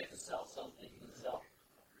 You have to sell something yourself.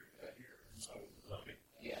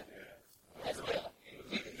 Yeah. That's good.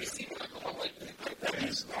 You see that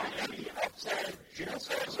is the upside jail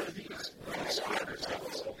cells or these spider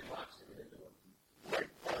cells. Right,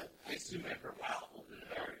 but I assume after a while,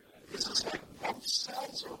 this is like bump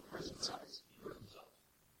cells or prison cells.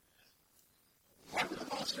 Why would the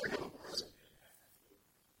monster go to prison?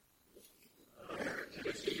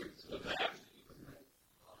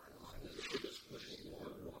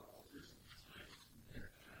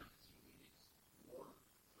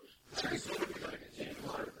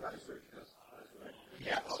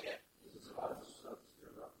 Yeah.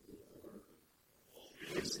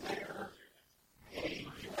 Is there a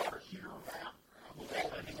QR here map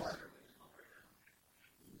available anywhere?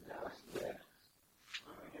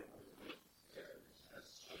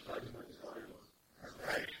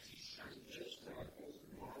 Right.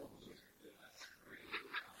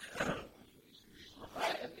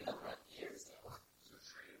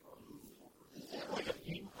 Is there like a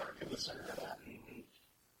theme park in the center of that?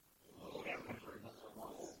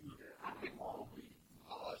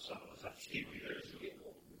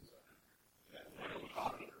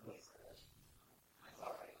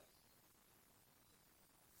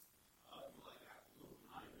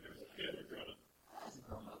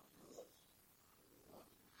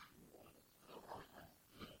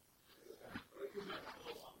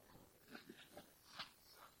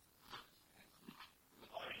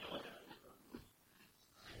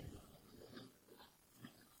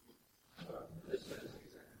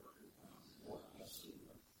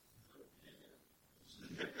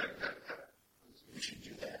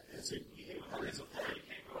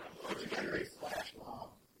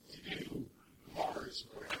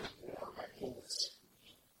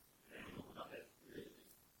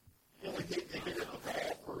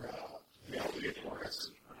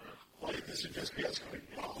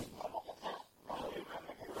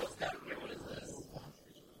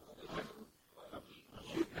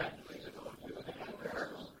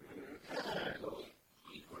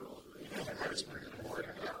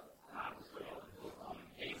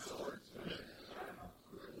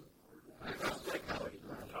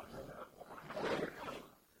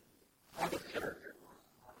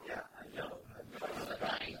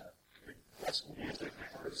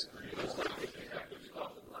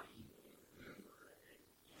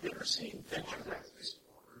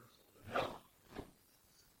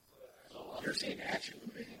 You're saying action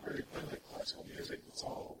movie, or you play like classical music? It's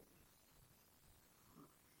all.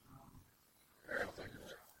 I don't think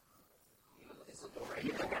it's. It's a door.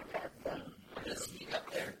 You know what I'm talking about. I'm going to sneak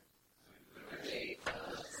up there. They,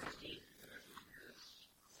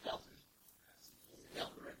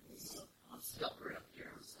 Stealther up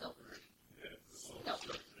here.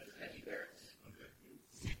 Stealther. Heavy barracks.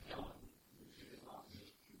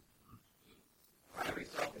 Primary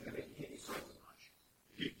self and everything hit you so much.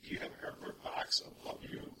 Do you have a cardboard box above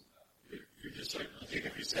you? You're just like taking a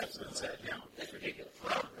few steps and then sat down. That's ridiculous.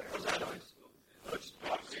 What's that noise?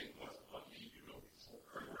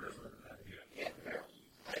 Yeah, fair.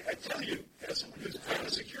 I tell you, as someone who's been a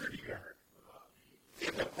security guard,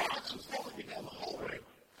 if the box was following down the hallway,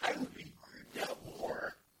 I would be creeped out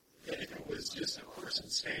more than if it was just a person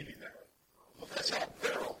standing there. Well, that's how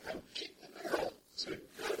barrel. I would kick the barrel so it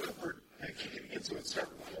would go upward and kick it again so it would start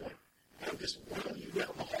rolling. I would just wheel you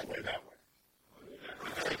down the hallway that way.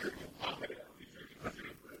 And I heard you vomit.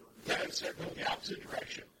 Then I would start going the opposite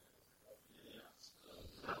direction.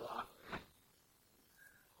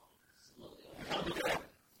 How did that?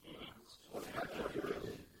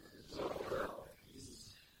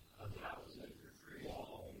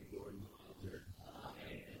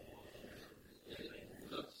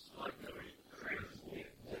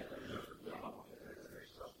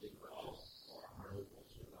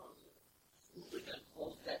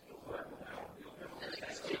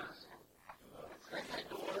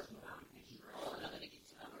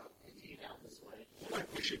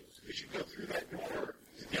 We should go through that door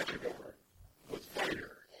to the other door with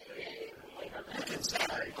fighter. Look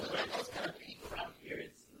inside. It's kind of peak around here.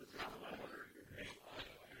 It's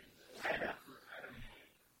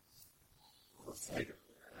With fighter.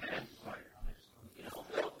 you know,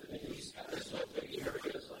 there's no big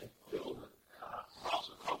areas like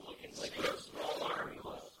also come looking like a small army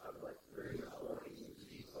was. I would like to very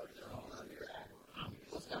these like they're all on your act.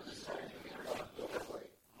 What's down this side? Doorway.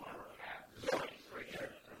 Right here.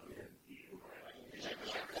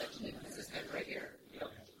 Is this guy right here? No,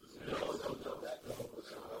 that door was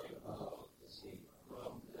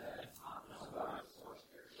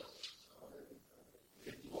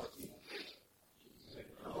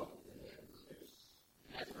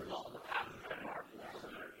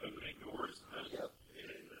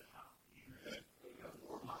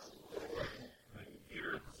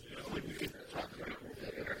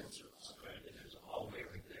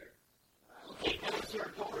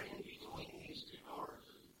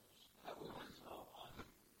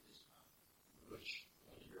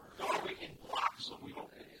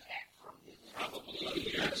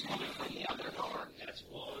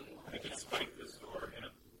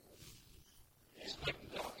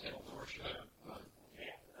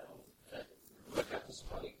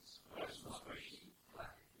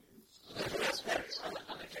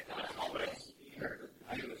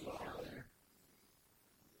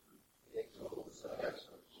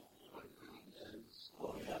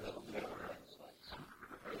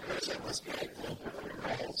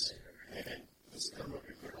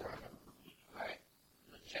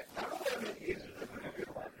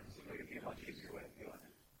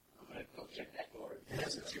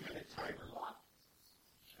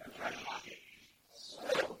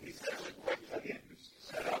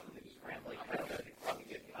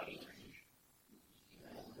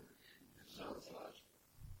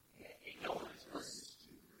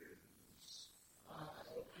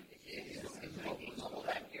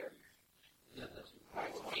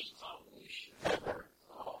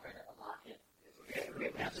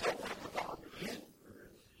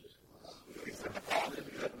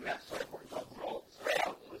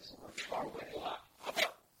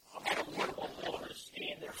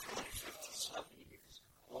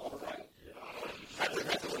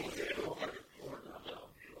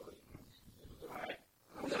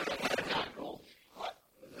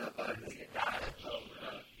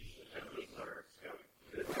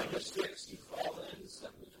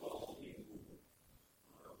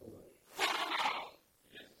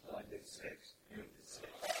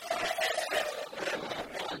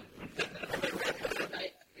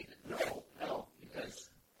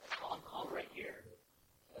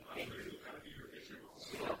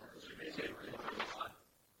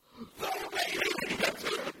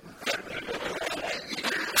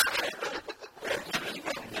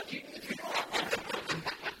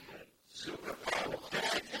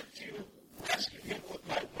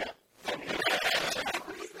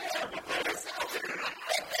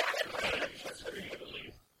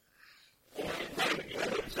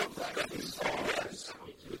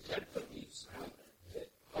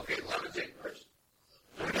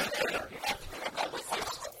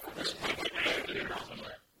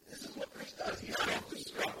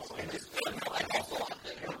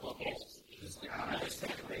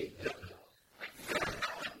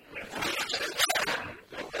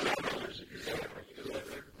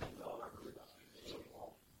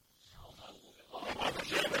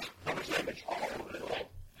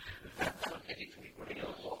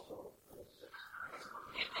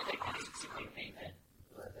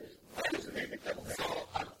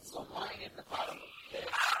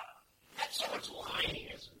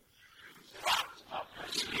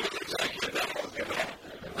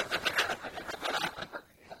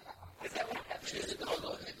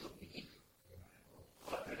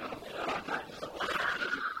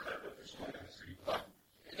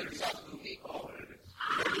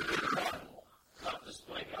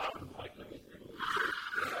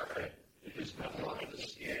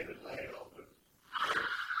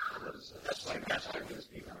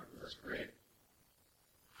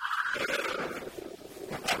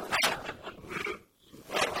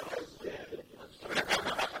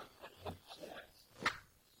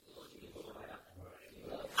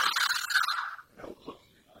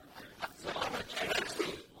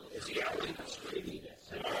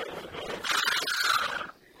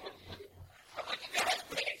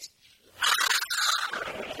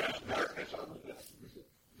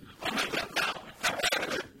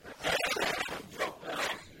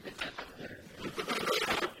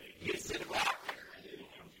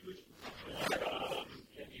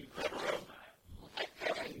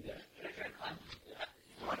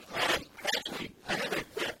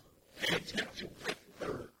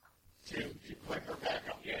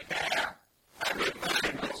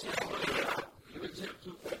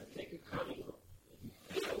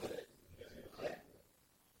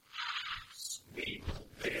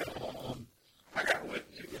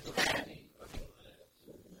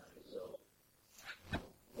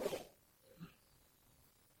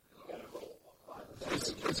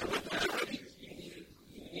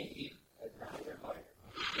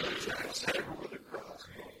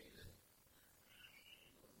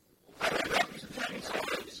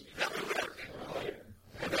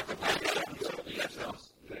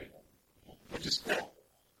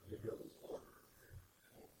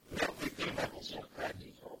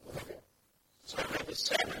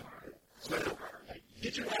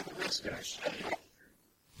mustache.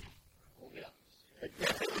 I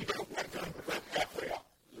definitely don't want them to work halfway up.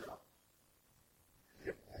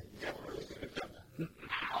 Yep, I definitely could have done that.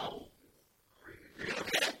 Ow! Are you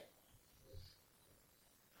okay?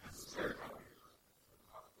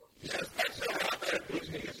 Yes, that's a lot better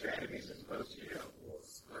losing his strategies as opposed to you.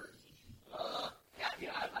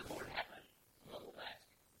 I'm more than happy. Level back.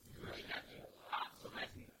 Really not hot, so I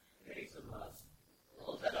can get some,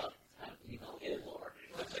 pull that up, get it more.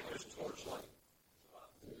 It looks like there's a torchlight.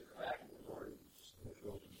 There's a crack in the door. Just push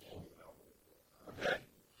open the door. Okay.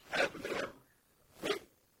 I open the door. Wait.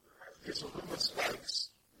 It's a room with spikes.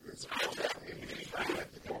 It's all that in the right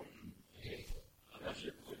at the door. Okay. I'm not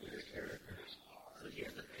sure if your characters. So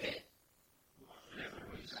here's the pit. And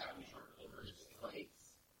everybody's having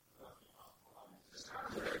spikes.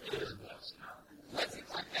 Let's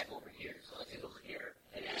climb back over here. So let's get over here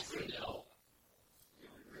and ask him no.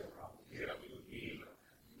 Yeah, we would be.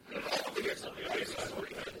 Over here, somebody always has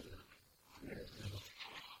working.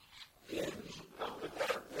 Yeah.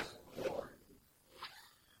 Door.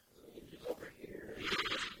 Over here.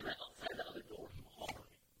 Outside the other door.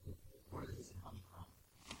 Where is it coming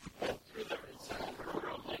from? Through the inside.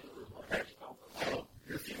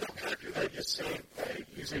 Your female character that I just saved by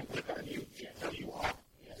using click on you can't tell you off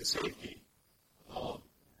to safety.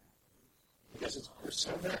 Because it's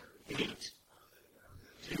persona 8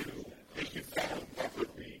 to make you found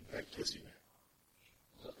awkwardly by kissing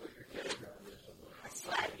her. I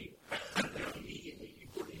slap you. Immediately you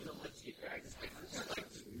put in the lipstick bag.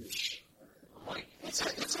 I'm like, It's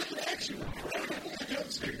like an action movie, right? You know,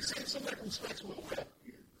 so you're saying some circumspect little bit.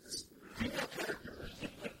 Female character.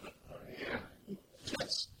 Yeah.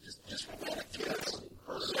 Just want to kiss.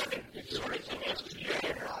 For a second, it's sort of to be a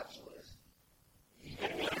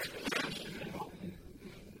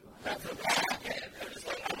after that, it's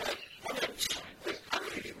like, I'm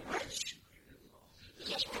going to get rich.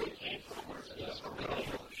 that's where we came from. That's where we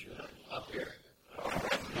came from. Up here.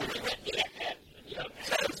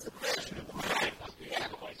 That's the question of the mind. Yeah,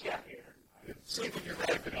 like out here. Saving your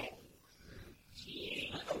life and all.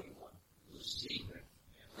 I know you want to see.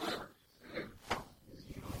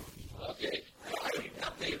 Okay.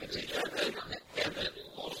 I'm David. Take care of that. And then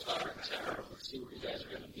we'll start. Let's see where you guys are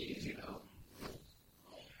going to be, you know.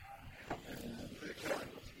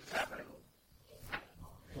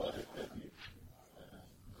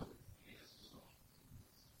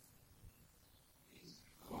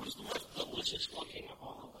 Who's the most delicious looking of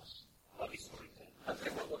all of us? Obviously. I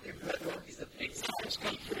think we're looking for that one. He's the big size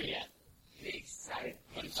country yet. Big size.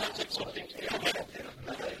 But it sounds like something to get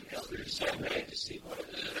there's so many to see what it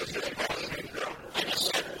is. And a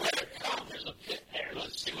certain letter come, there's a pit there.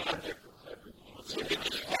 Let's see what I'm there for. Let's see if we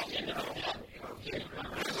can just walk in and out.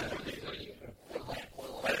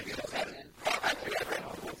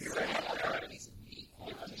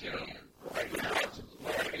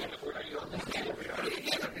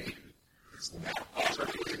 It's the map. Also,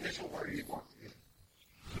 the initial where you want to be.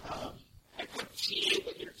 I put TA,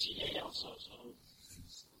 but you're TA also, so.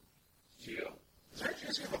 Geo. Is there a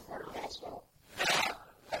chance you have a fireball spell?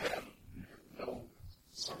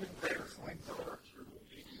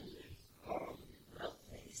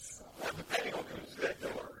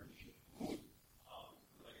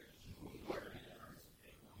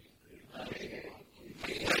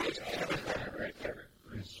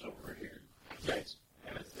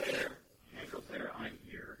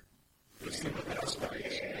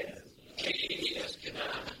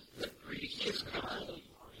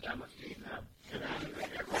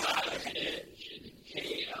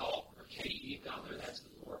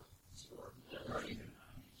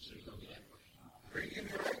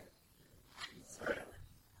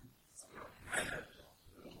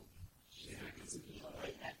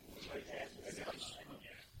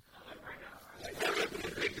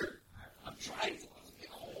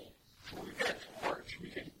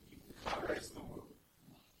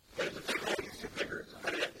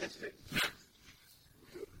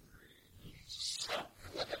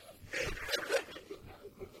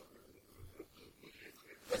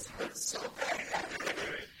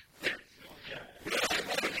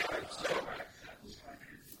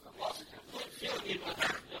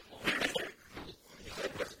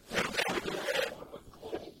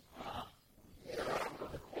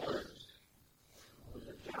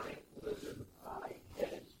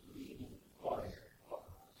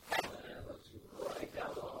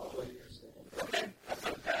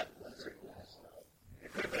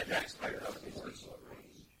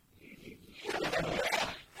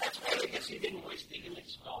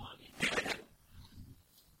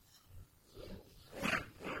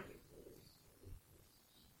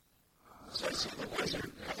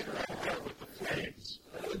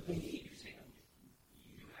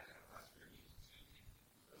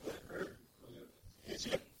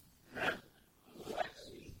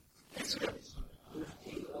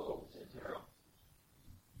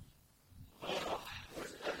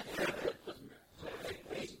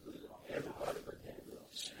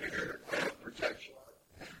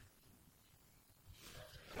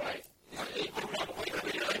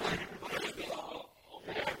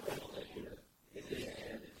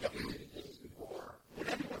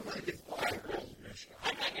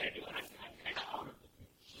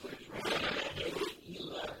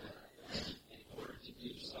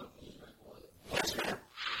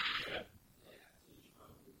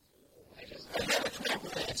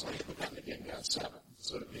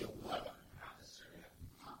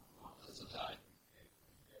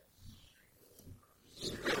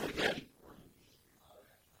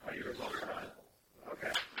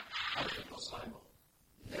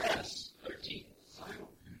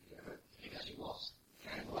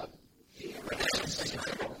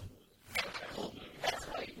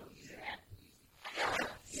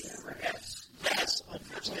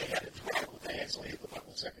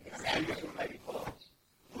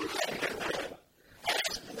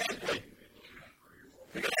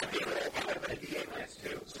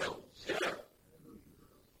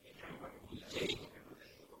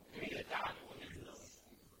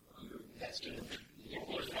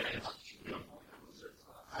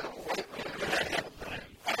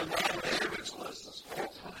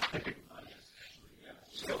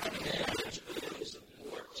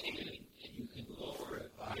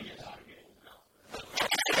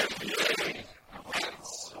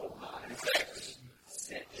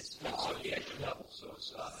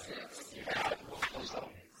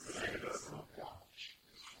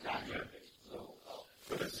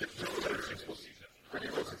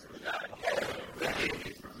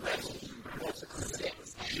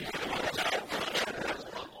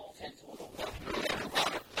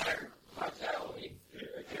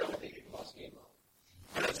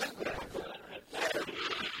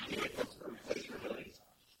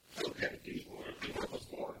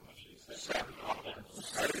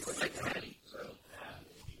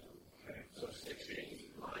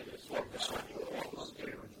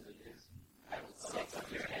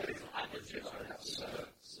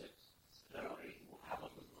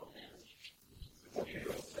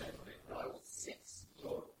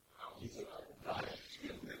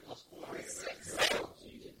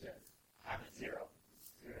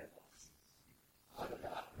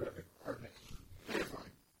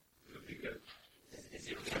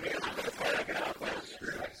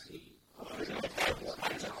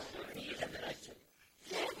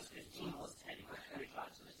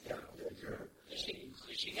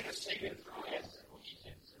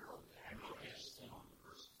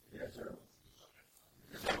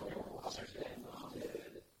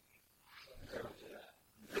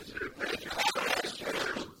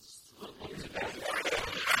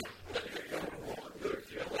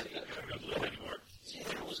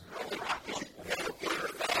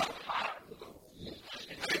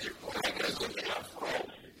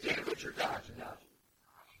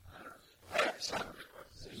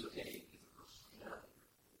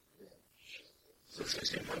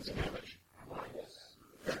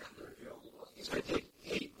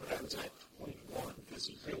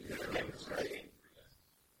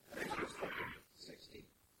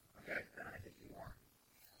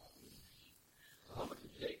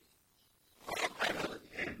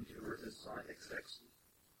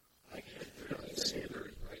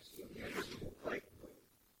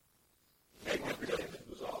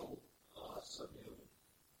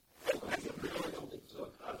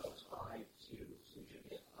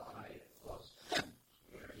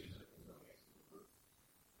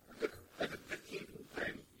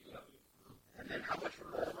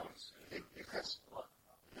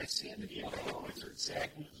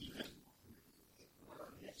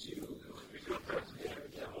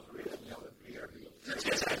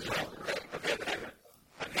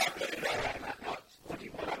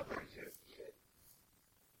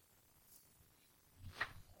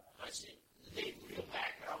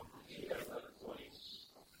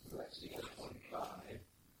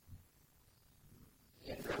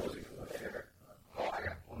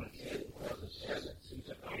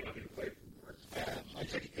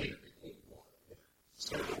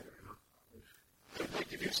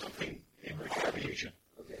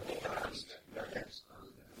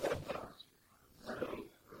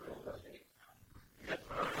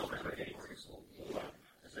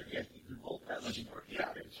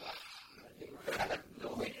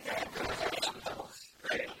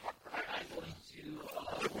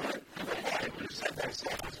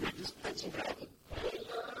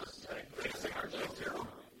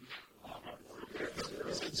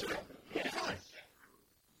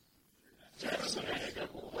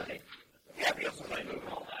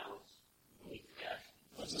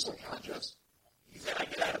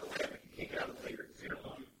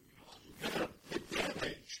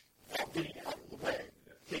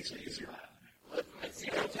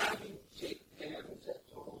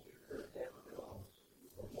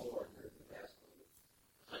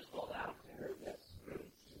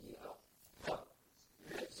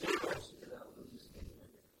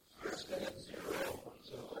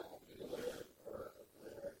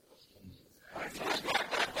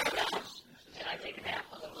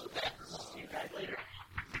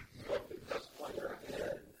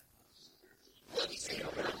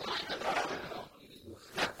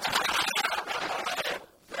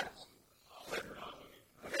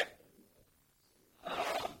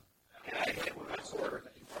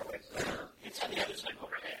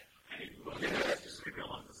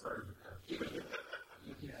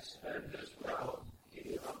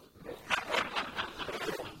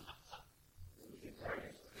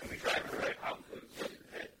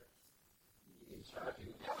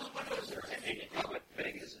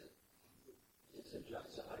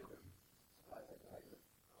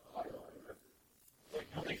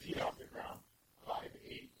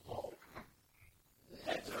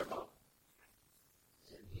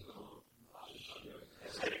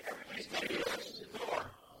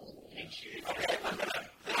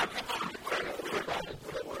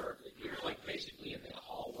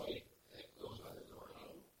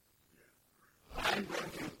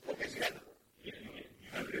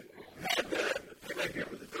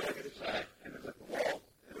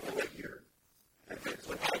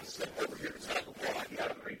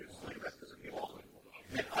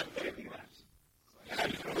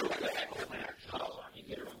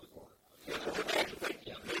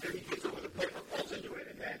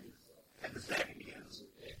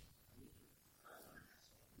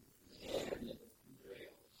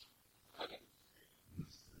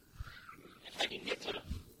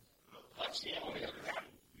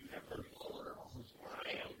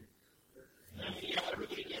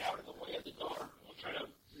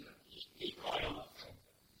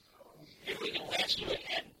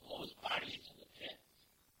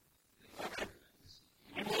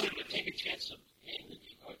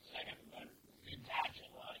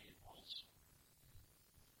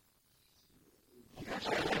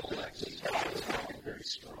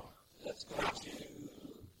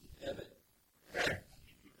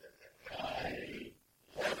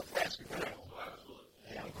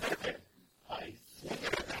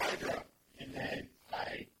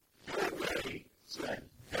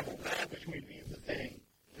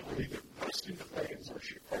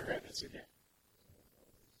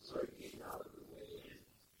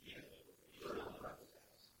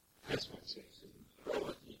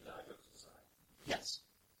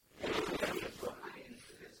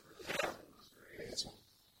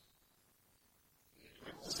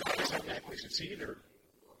 succeed, or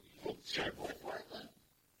should I go for it then?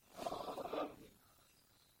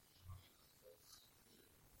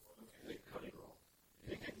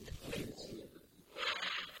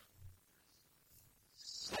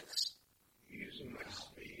 Six, using my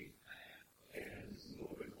speed and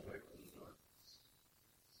moving away from the north.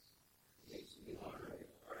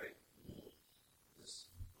 All right. This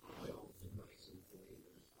oil nice and clean.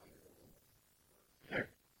 There.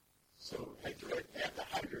 So I threw it at the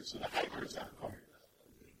hydrant, so the hydrant's not covered.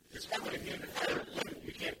 It's probably going to be fire.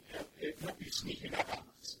 We can't. It won't be sneaking up on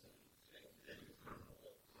us.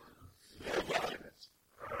 Very well in it.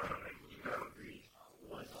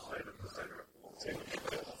 Say,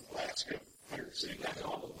 the last good fire scene. That's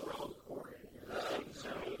all around the corner.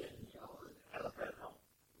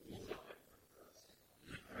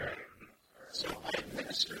 So I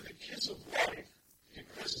administer the kiss of life to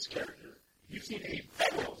Chris's character using a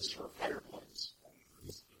bellows for fireplace.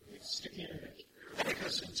 He's sticking in it. And it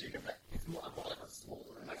goes into your back. It's more like a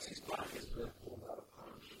smolder. Like his body is really pulled out of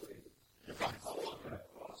harm's way. Your body falls over.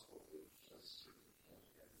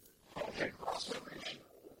 Okay, crossbow reach.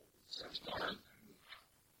 Starts darn.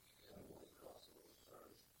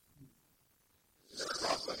 Is there a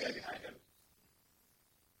crossbow guy behind him?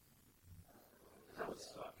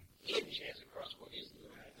 If he has a crossbow, he's the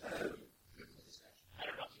guy. I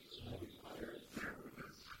don't know if he's a movie fighter.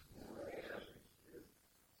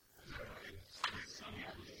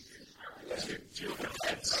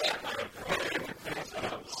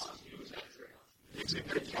 It's a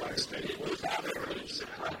good choice.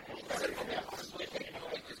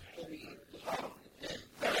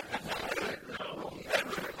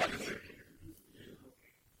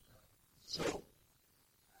 So,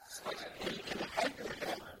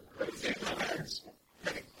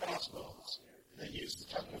 many crossbows that use the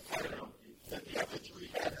type of fire that the other three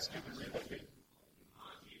heads do in the movie.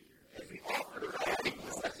 If we offered a body,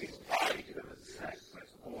 that's his body to the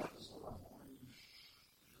sacrifice of horns.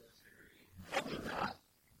 Probably not.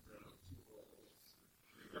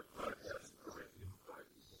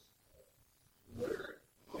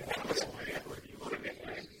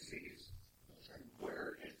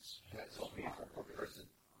 Where is that's only for a person.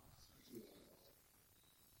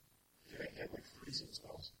 They have like freezing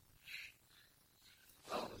spells.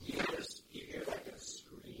 You hear like a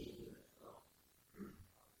scream.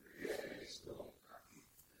 It's still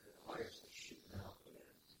fires shooting out.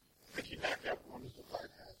 I think he knocked out one of the five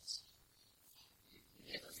heads.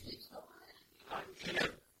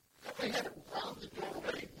 I had him round the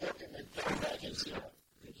doorway looking and come back and see him.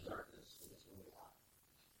 Pitch darkness.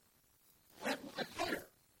 What happened with the fire?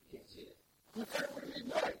 You can't see it. The fire would have been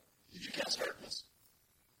light. Did you cast darkness?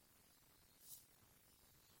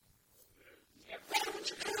 Why would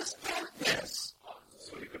you cast darkness?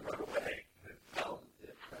 So you can run away. It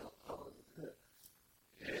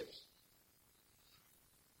It's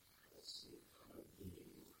Let's see.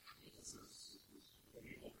 an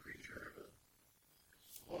evil creature.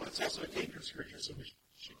 Well, it's also a dangerous creature, so we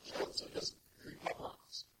should kill it so it doesn't creep up on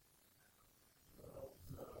us.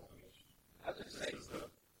 I was just saying, the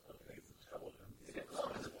things intelligent.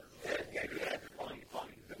 The idea of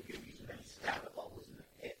finding that we can use any stab if I was in the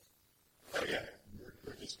pit. Oh, yeah.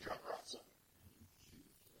 We're just drop rocks up.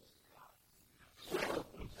 We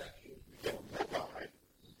get them more behind,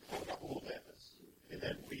 pull it up a little bit, and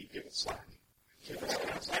then we give it slack. So if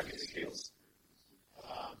it's slack, it heals.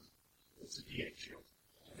 It's a D8 shield.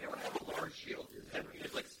 They don't have a large shield. Then we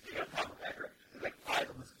just like stick on top of that, and like five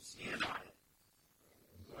of us can stand on it.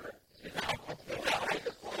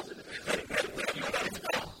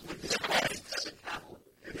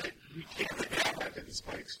 And then we can't get down back in the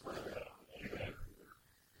spikes for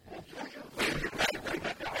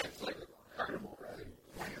It's like a carnival, right?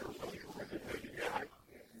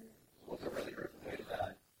 What's a really rough way to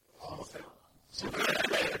die? So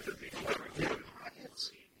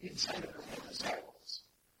pockets inside of the silos.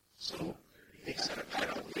 So they set a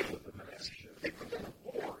pile of wood with them. They put them on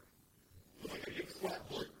a board, like a big flat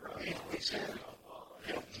board, and they said,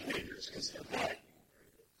 teenagers, because they're white.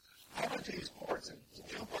 I went to these boards and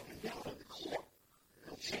jump up and down on the court.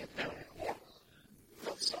 They'll champ down the court.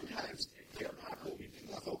 But sometimes they're not moving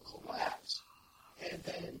because they'll collapse. And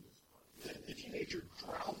then the teenager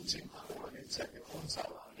drowns in corn inside the corn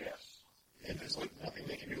silo. Yes. And there's like nothing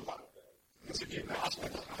they can do about it. Because if you're in the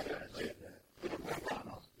hospital, they put a rope on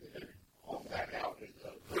them and pull them back out.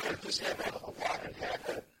 Or they just have a rock attack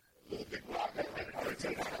with a big rock and a heart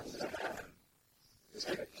attack. It's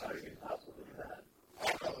like impossible to do that.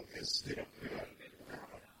 Oh, because they don't do that.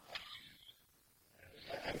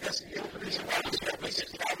 I'm guessing the only reason why we have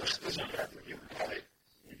 $6 isn't that for you to buy it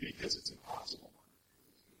because it's impossible.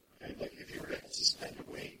 And like if you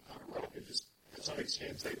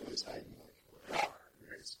stand side and power,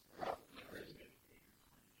 raise power.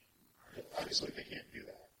 Obviously, they can't do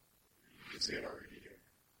that. You can see it already doing.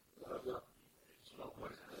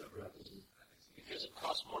 Because it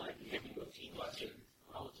costs more than giving you a team budget.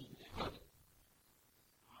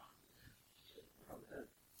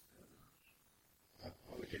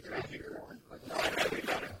 We could try to figure it out. No, I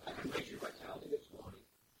can measure vitality this morning,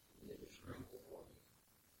 and then your strength this morning.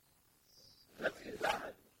 Let's get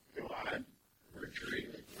that. Go on. Retreat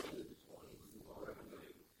this morning.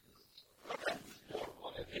 Okay. Well,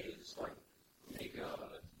 okay, it's like make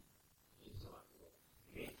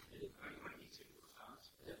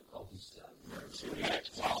difficulty stuff. So we have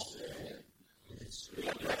 12. It's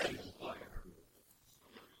really fire.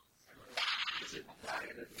 Is it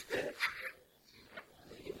diet of the fit?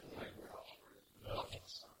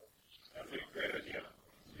 That'd be a great idea.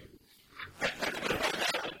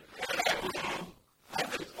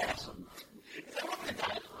 Awesome. Is that what the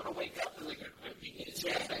guys want to wake up and like a 50 minutes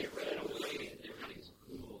after they ran away and everything's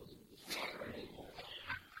cool?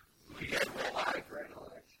 We got real high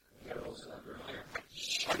adrenaline. We got those other there.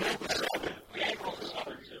 We had those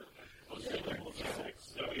other too. Those are level 6.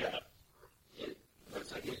 So yeah.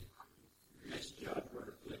 Looks like it misjudged where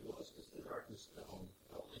the flip was because the darkness fell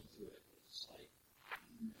into it. It's like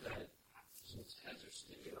that. So its heads are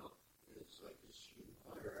sticking up. It's like just shooting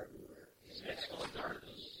fire everywhere. It's all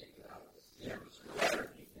darkness. Take it out. Yeah, it's water.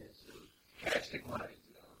 You can't see. Casting light.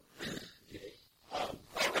 Okay.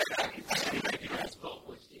 That's both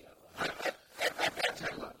ways. Yeah. I've got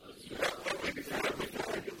time left. You have to wait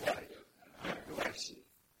before I do light. Do I see?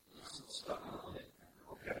 It's stuck on it.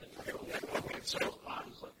 Okay. So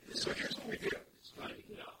bodies like this. So here's what we do. It's trying to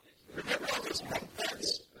get out. Remember all those bunk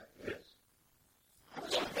beds? How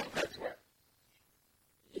much of the bunk beds were?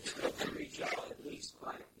 It's still to reach out at least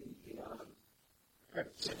 5 feet beyond. Right.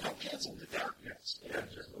 So don't cancel the darkness. Yeah,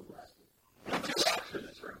 just the rest. Don't just To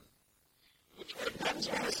this room. which depends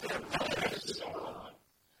on the stand. Is going on.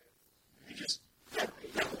 You just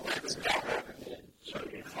don't let us down. So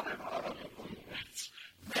you climb out of it.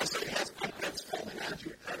 So it has bunk beds falling onto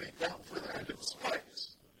it, coming down further into the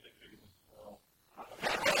spikes.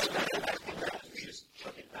 You just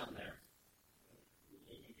chuck it down there.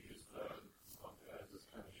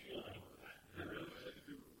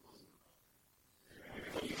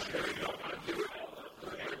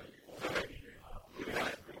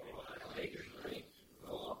 Take your strength,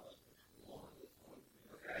 go up.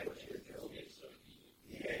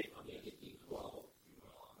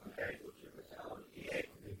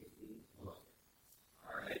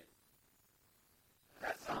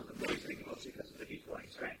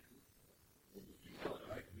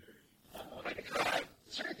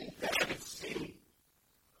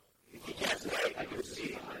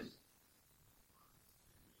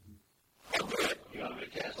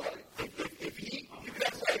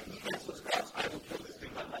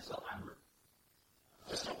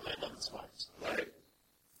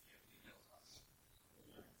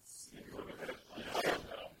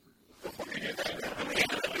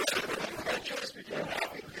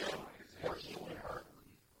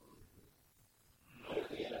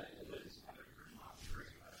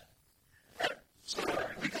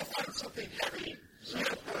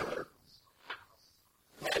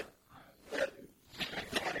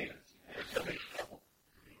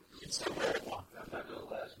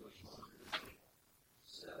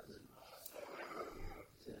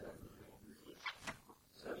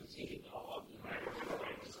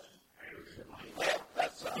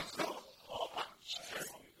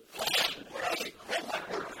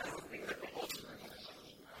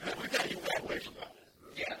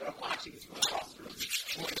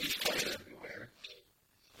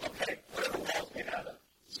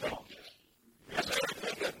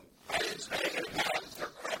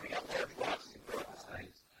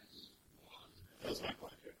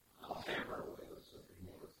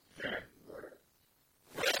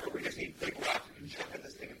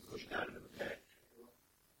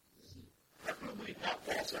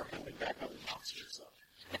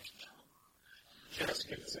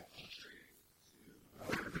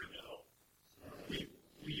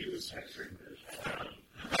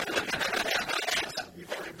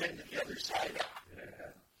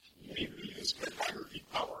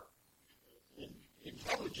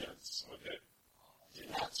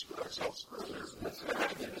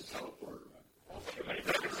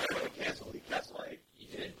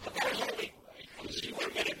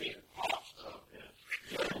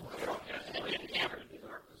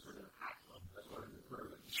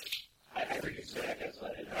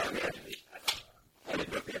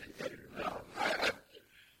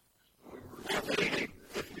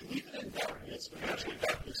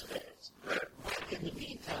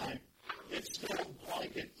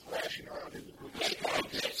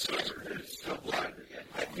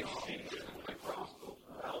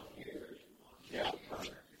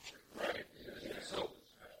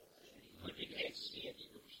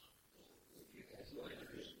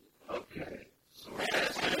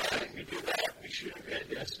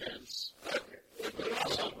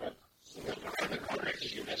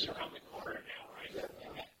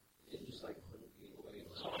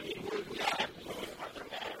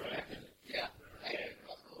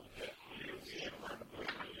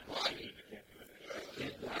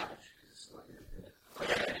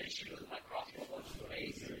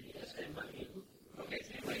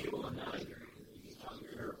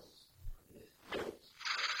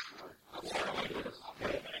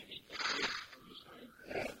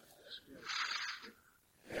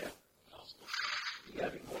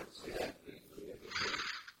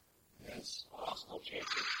 That's possible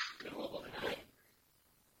chances. Middle of the night.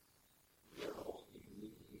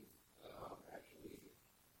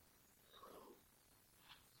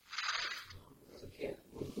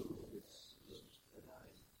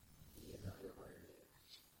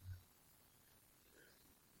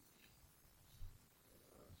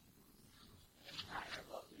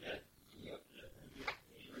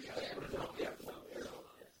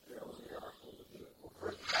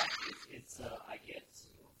 I get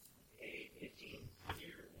a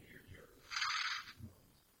 15-year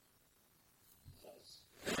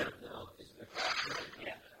no, it's the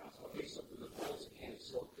yeah. Okay, so for the balls and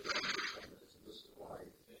so it's listed wide.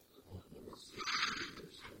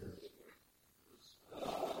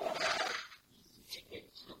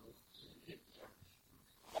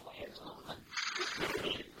 All my hands on.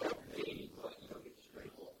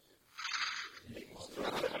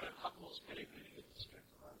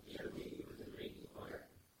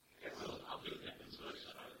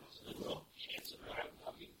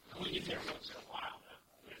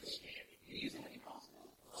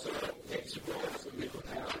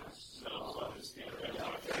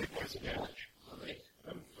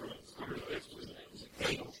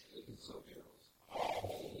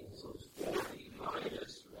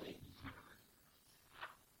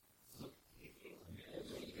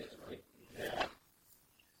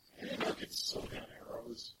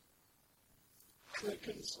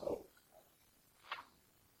 So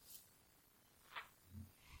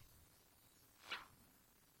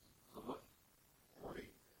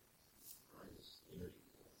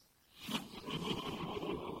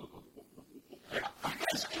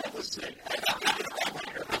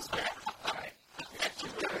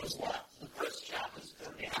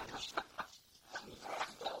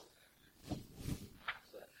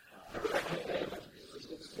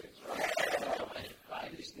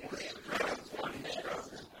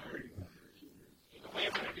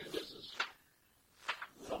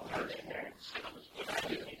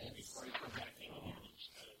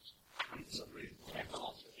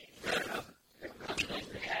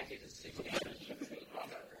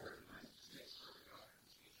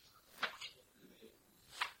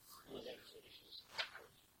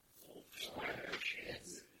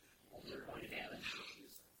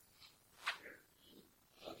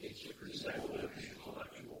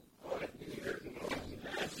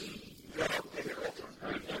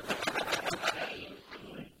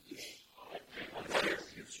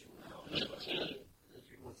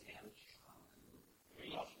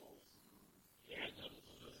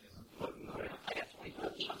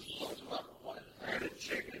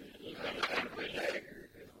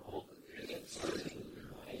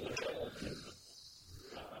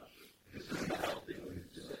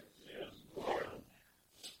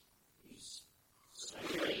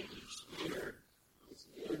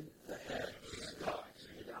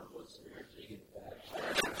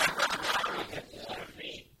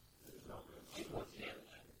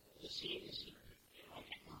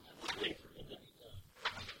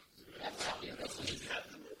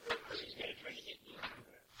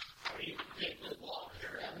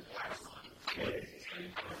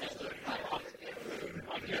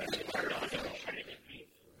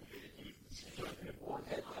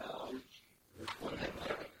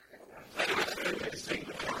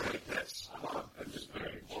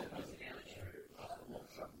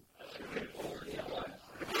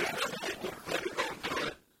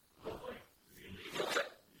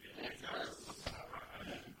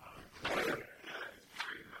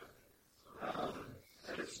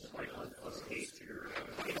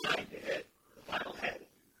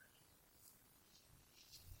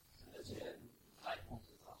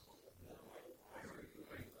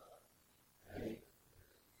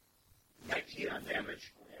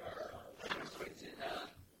damage.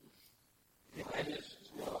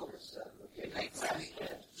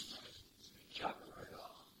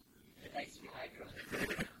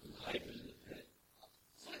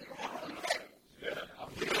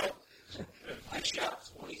 I shot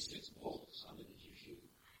 26 bullets. How many did you shoot?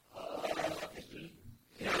 15.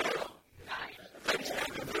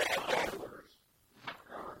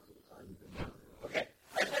 Okay.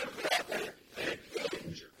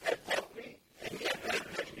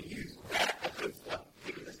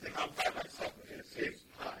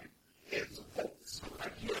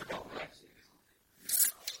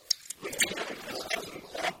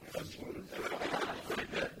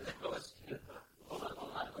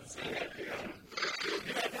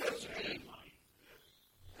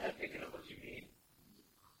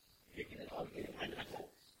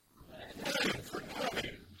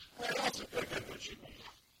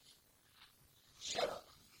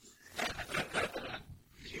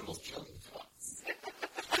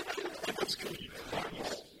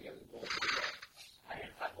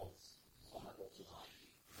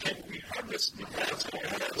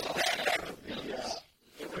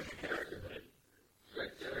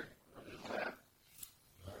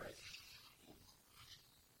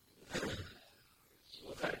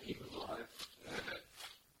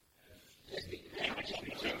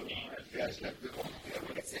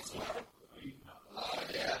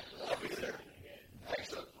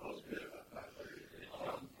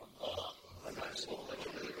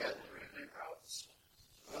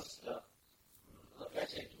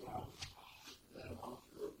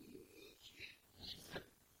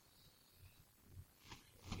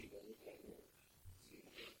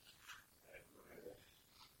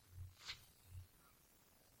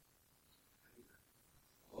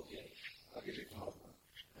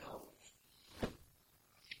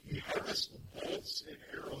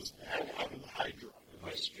 the arrows now out of the Hydra, the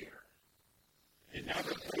Vice Spear. And now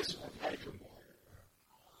they're placing on Hydra more.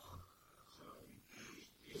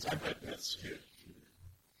 Because I bet that's good.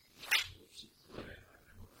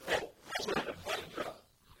 Oh, that's what the Hydra.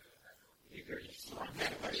 You could just run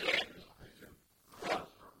that by hand.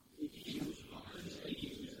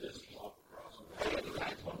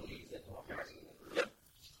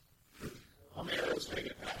 How many arrows did I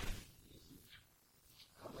get back?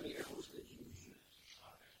 How many arrows did you shoot?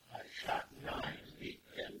 I shot 9, 8,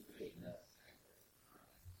 10.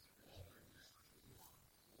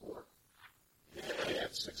 4. Yeah, I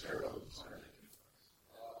had 6 arrows.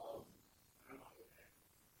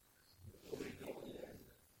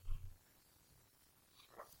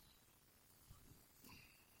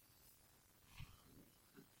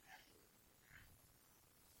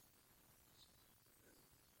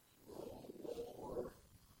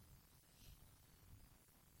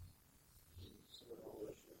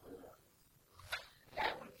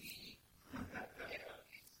 That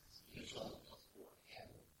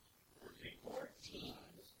would be 14.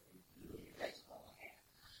 That's all I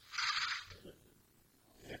have.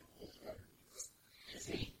 Yeah, that's better.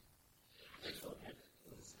 See? I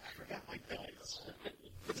forgot my dice.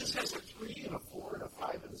 But this has a 3 and a 4 and a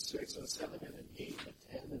 5 and a 6 and a 7 and an 8 and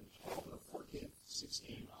a 10 and a 12 and a 14 and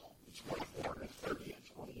 16 and 24 and a 30 and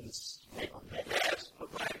 20 and Yes, but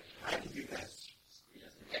I can do that.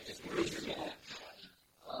 That just gives me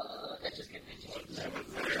that just gives me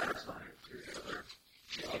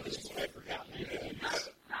I forgot my dice.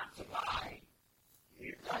 not to buy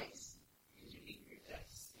your dice. You need your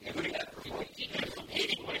dice. And we got 14. I'm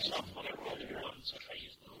hating myself when I roll the ones if I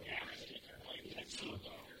use the damage.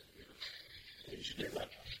 You should do that.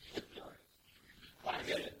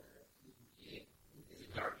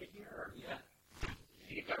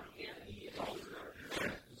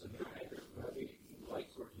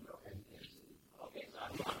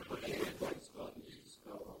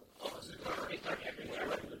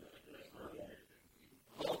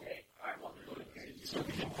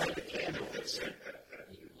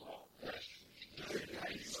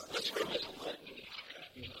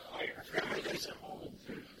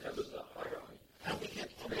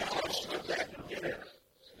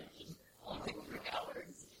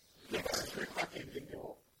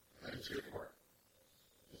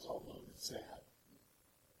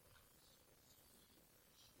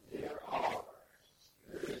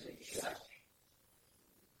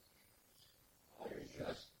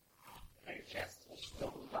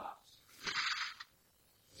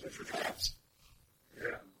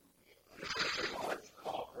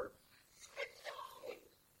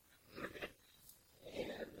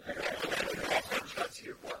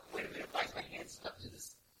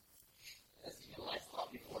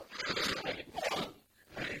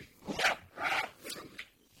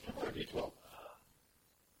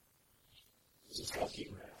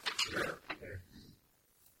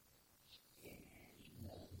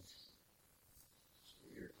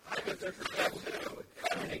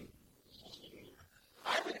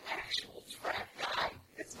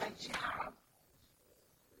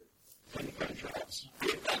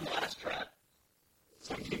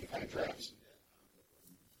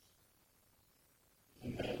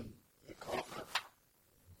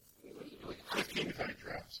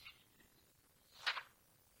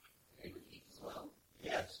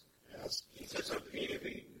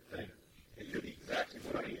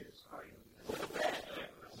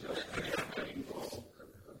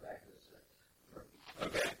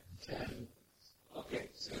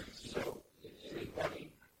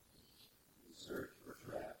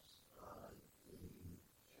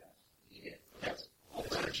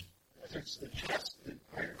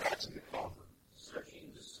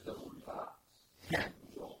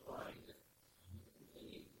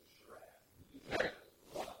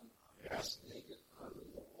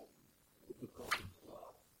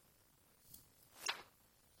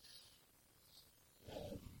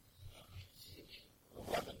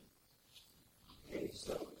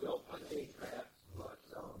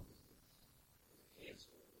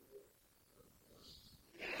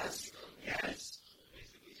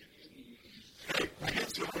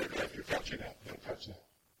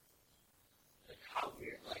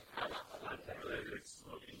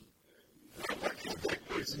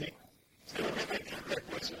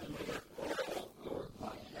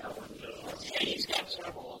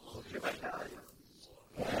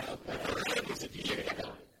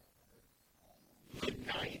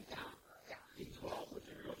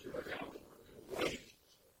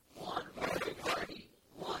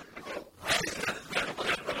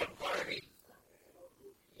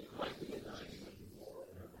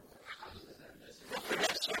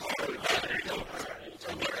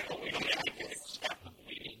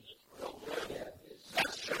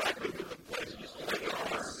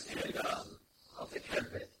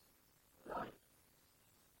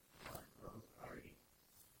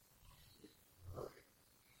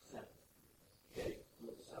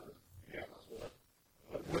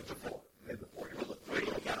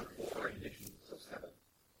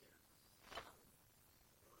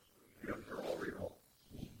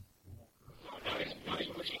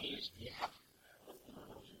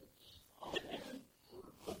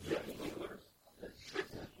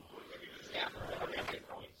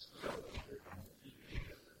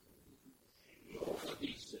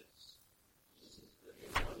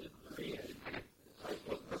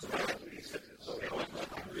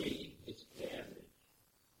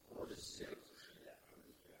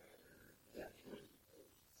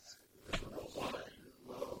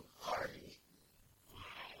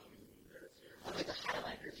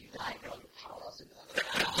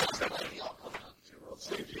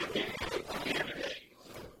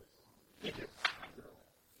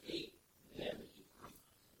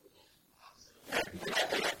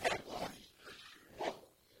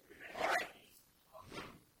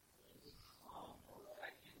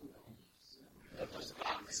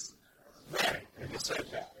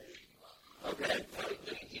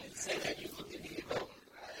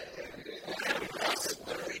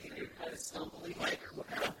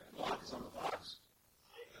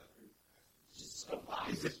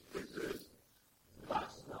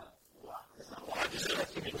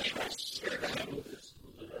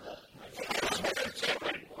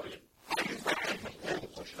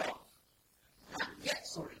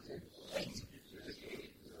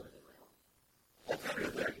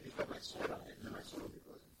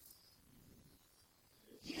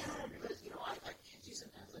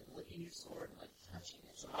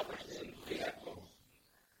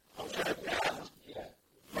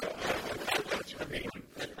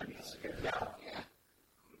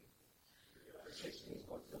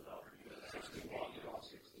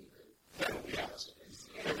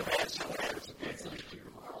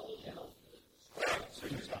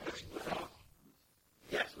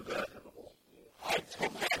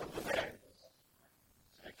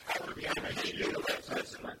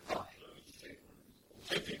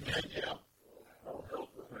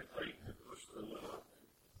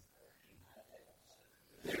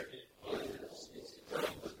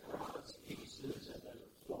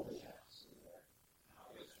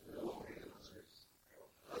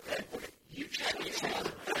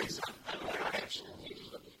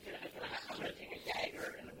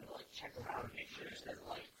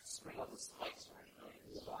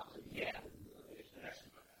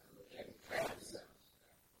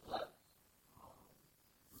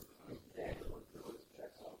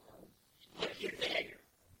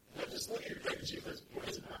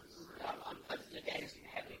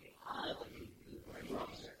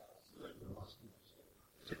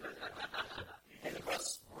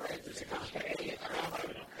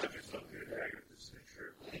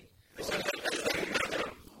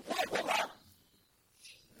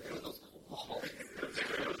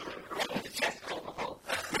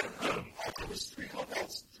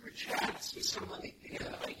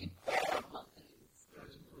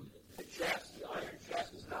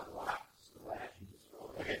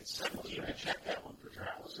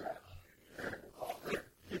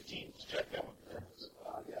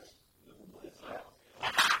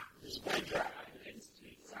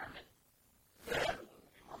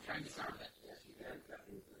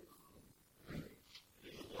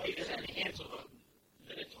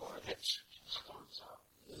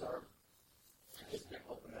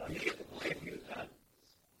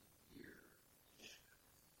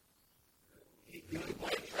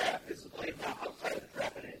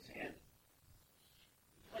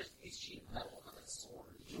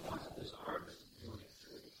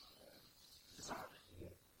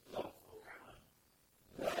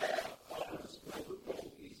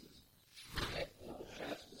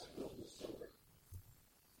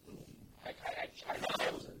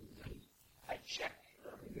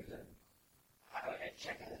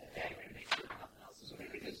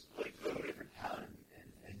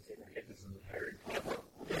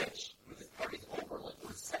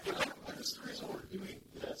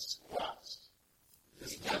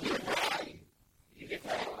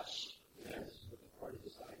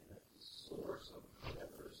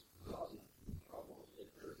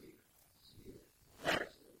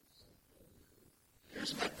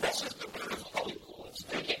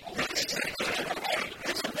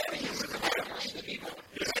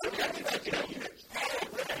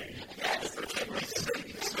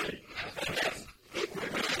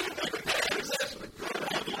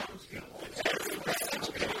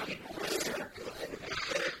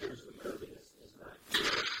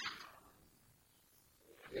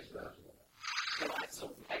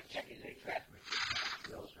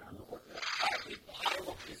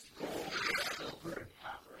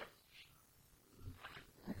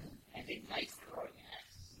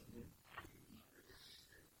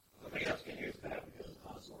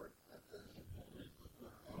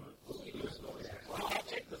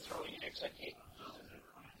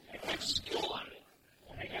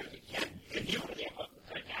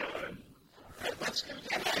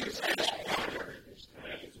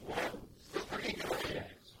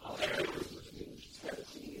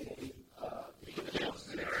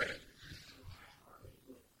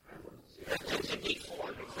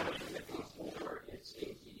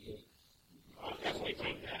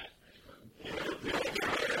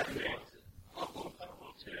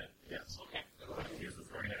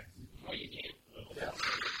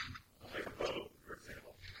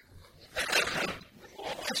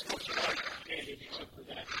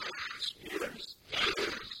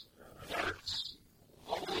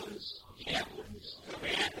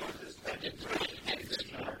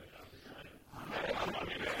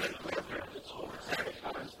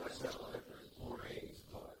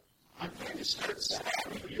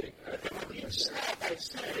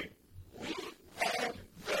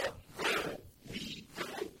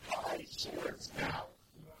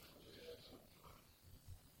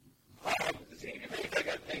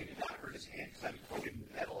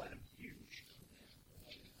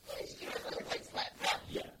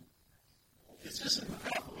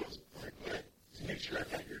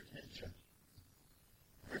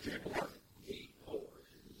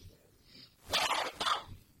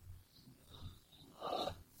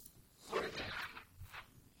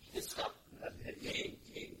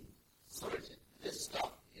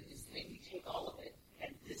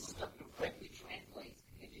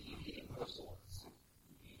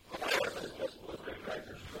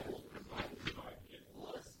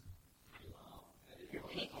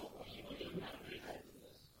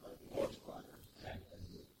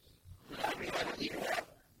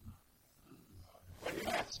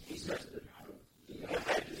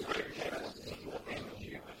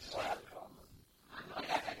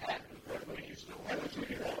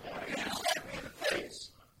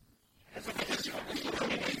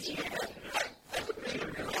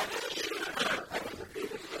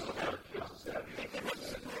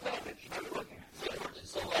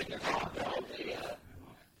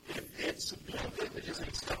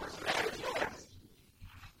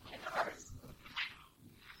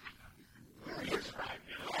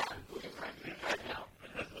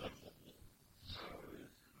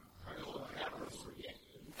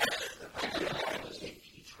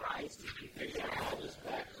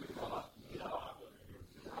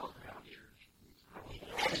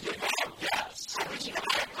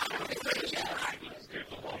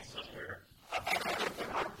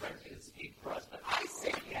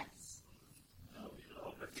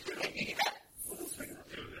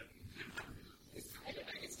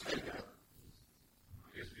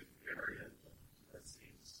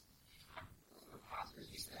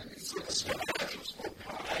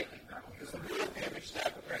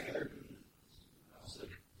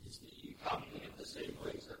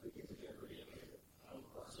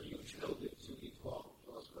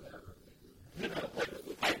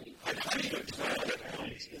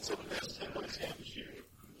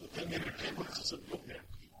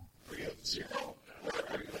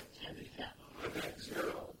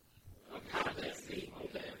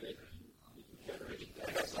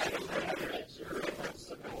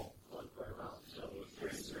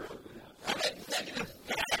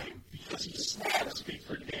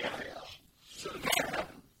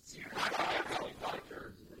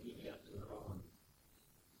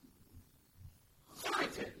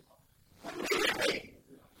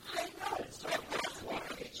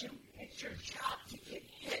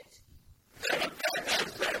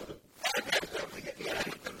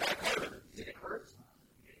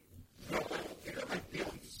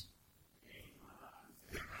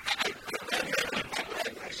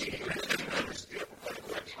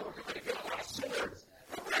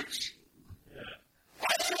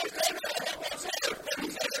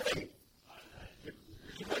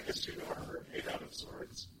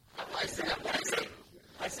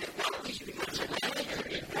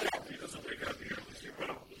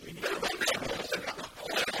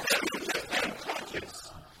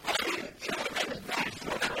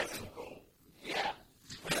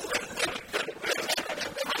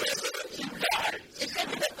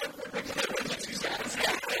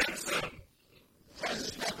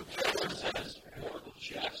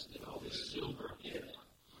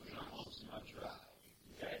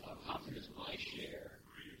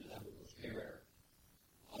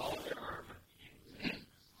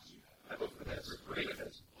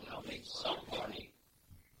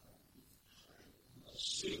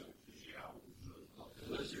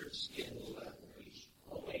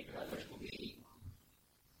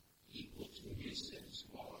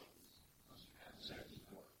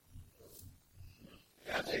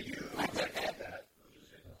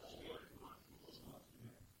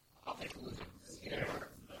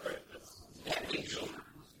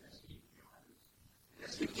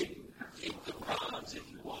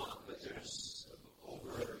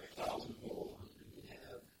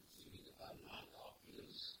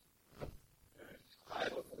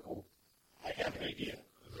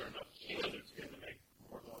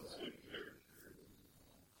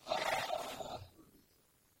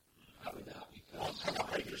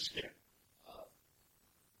 skin?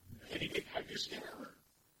 Can he hide your skin?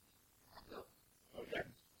 No. Okay.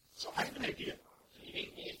 So I have an idea.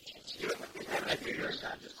 I figure it's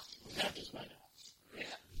not just my house. Yeah.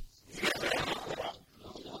 You guys are going to go out.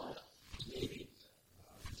 No. Maybe.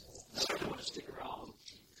 I don't want to stick around.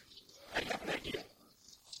 I have an idea.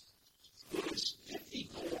 Is 50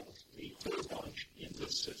 gold the full bunch in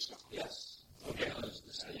this system? Yes. Okay. Because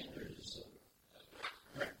the standard is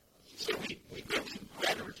Right. So we go to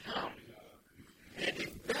Better Town. And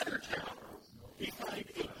in Better Town, we find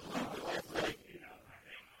a group of like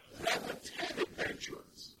 10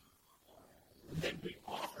 adventurers. And then we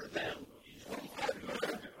offer them 25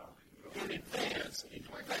 gold in advance, and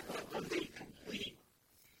 25 gold when they complete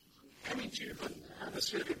coming to the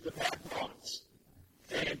circuit of the bad ones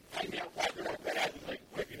and find out why they're all bad and like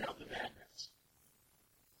wiping out the bad guys.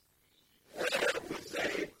 Or we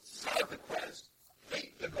say, solve the quest,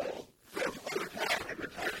 take the gold, go to other town and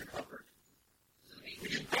retire to comfort. We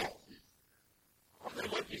should go. There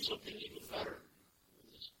might be something even better.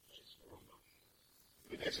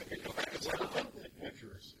 We guys have to go back and settle up the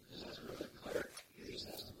adventurers. he just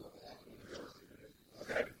has to go back and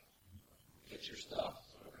Okay. get your stuff.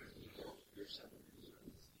 Your stuff.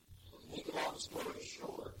 Make a long story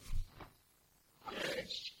short. Okay.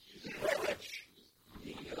 Well, rich.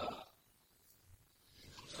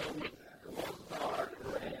 So the one car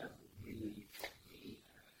ran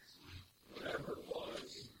whatever it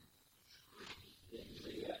was,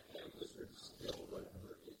 into that wizard still,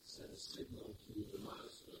 whatever, it sent a signal to the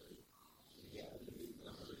monastery to gather the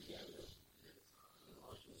number together and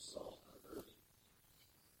launch an assault on Irving.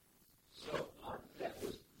 So that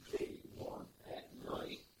was day one. At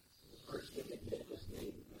night, the first thing they did was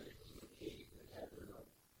they went to the cave that had their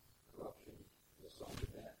corruption, assaulted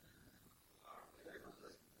that.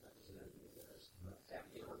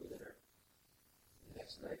 Family army there. The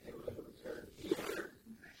next night they were going to return here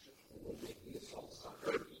and they make the assaults on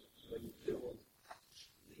Irving. When you killed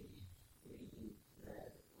the leading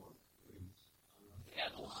mad on Greece,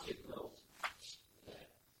 animals get no that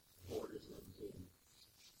borders them to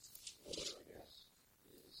whatever I guess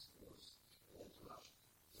is most rough.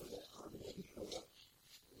 So that army showed up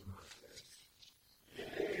in the monastery.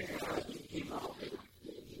 And when he came out, they were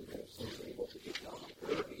able to get down to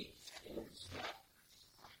Irving and stop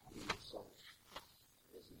the assault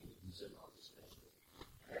as he was in all this family.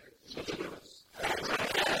 So it was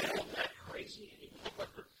not crazy anymore.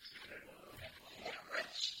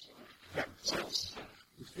 Yeah, so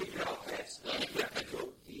We figured out that stuff. You have to go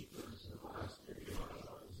deeper into the monastery.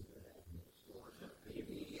 The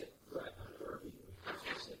immediate threat on Irving was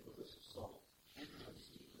the St. Louis assault.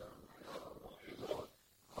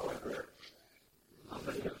 However,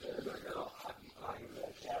 somebody up there is going to occupy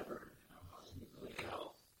that tavern. You clean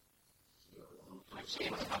out. I'm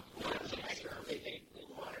saying about they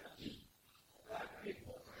wanted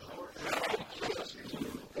to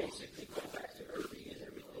basically go back to Irving and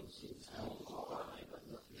everything seems fine, but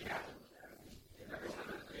nothing happened. And every time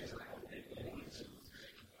I came around,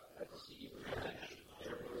 I could see even that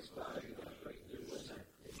everyone was buying a great new winner.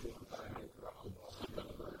 They were buying a problem.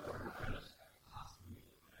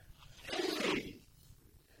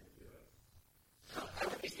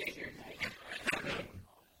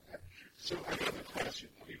 So I have a question.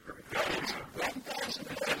 We've heard thousands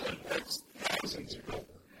that's thousands of gold.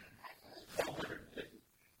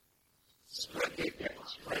 Spread gate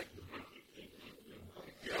panels, right?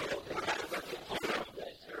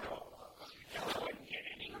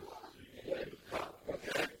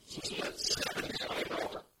 Okay. So that's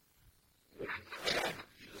 75.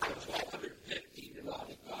 1,250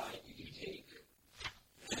 divided by, you can take.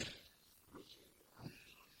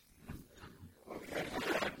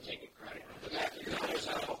 Take a credit. But that is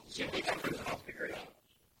how. So we can figure it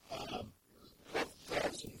out.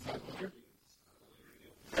 1,500.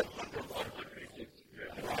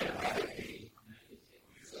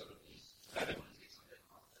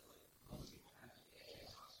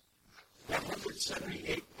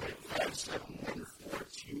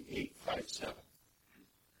 178.57142857.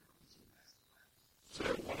 So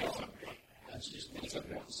 1,000. That's just makes up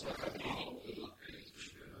 178.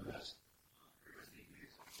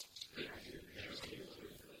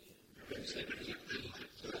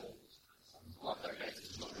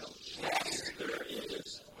 There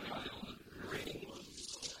is ring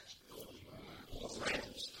of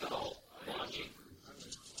rams spell launching.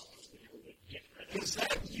 Is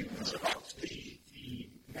that used up the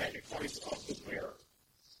magic voice of the bear?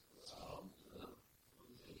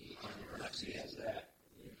 Lexi has that.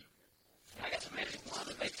 I got the magic wand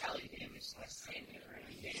of vitality damage, less sanity or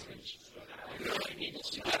any damage. You really need to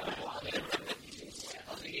see that one.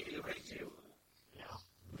 I'll give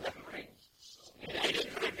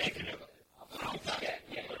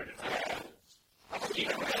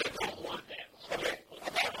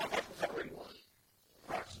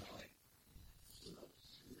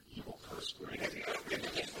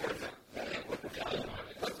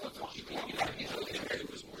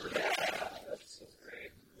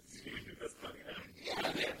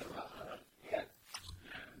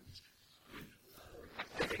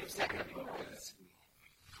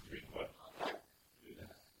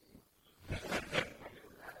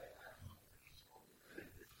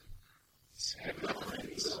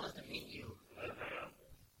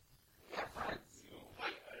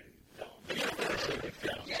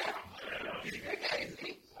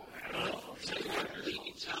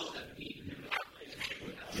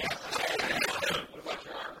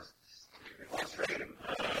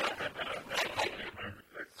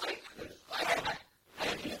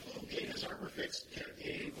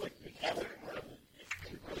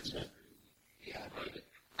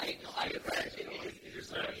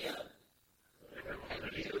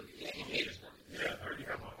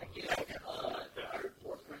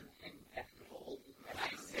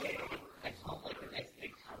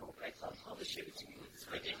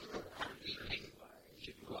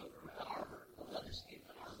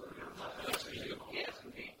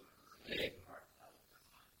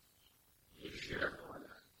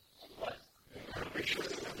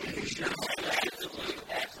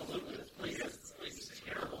Absolutely. This place is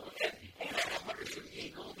terrible. And I have hundreds of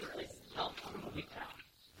vehicles. The place is totally town.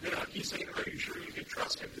 Yeah, he's saying, are you sure you can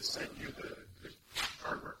trust him to send you the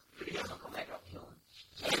armor? If he doesn't come back, I'll kill him.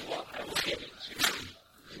 Tell you what, I will give it to you.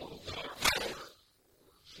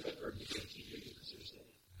 I've heard the 15 years or so.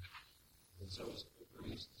 And so is the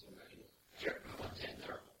priest. Sure, I want 10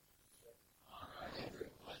 there. All right, Andrew.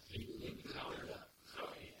 I think we need to counter that.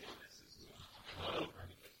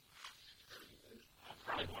 I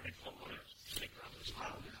probably want to come on and think around this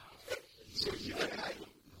round. So you and I,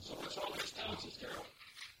 so much all these towns is terrible.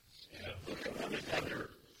 Yeah, look at one another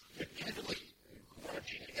with candidly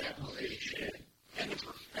grudging admiration and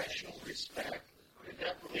professional respect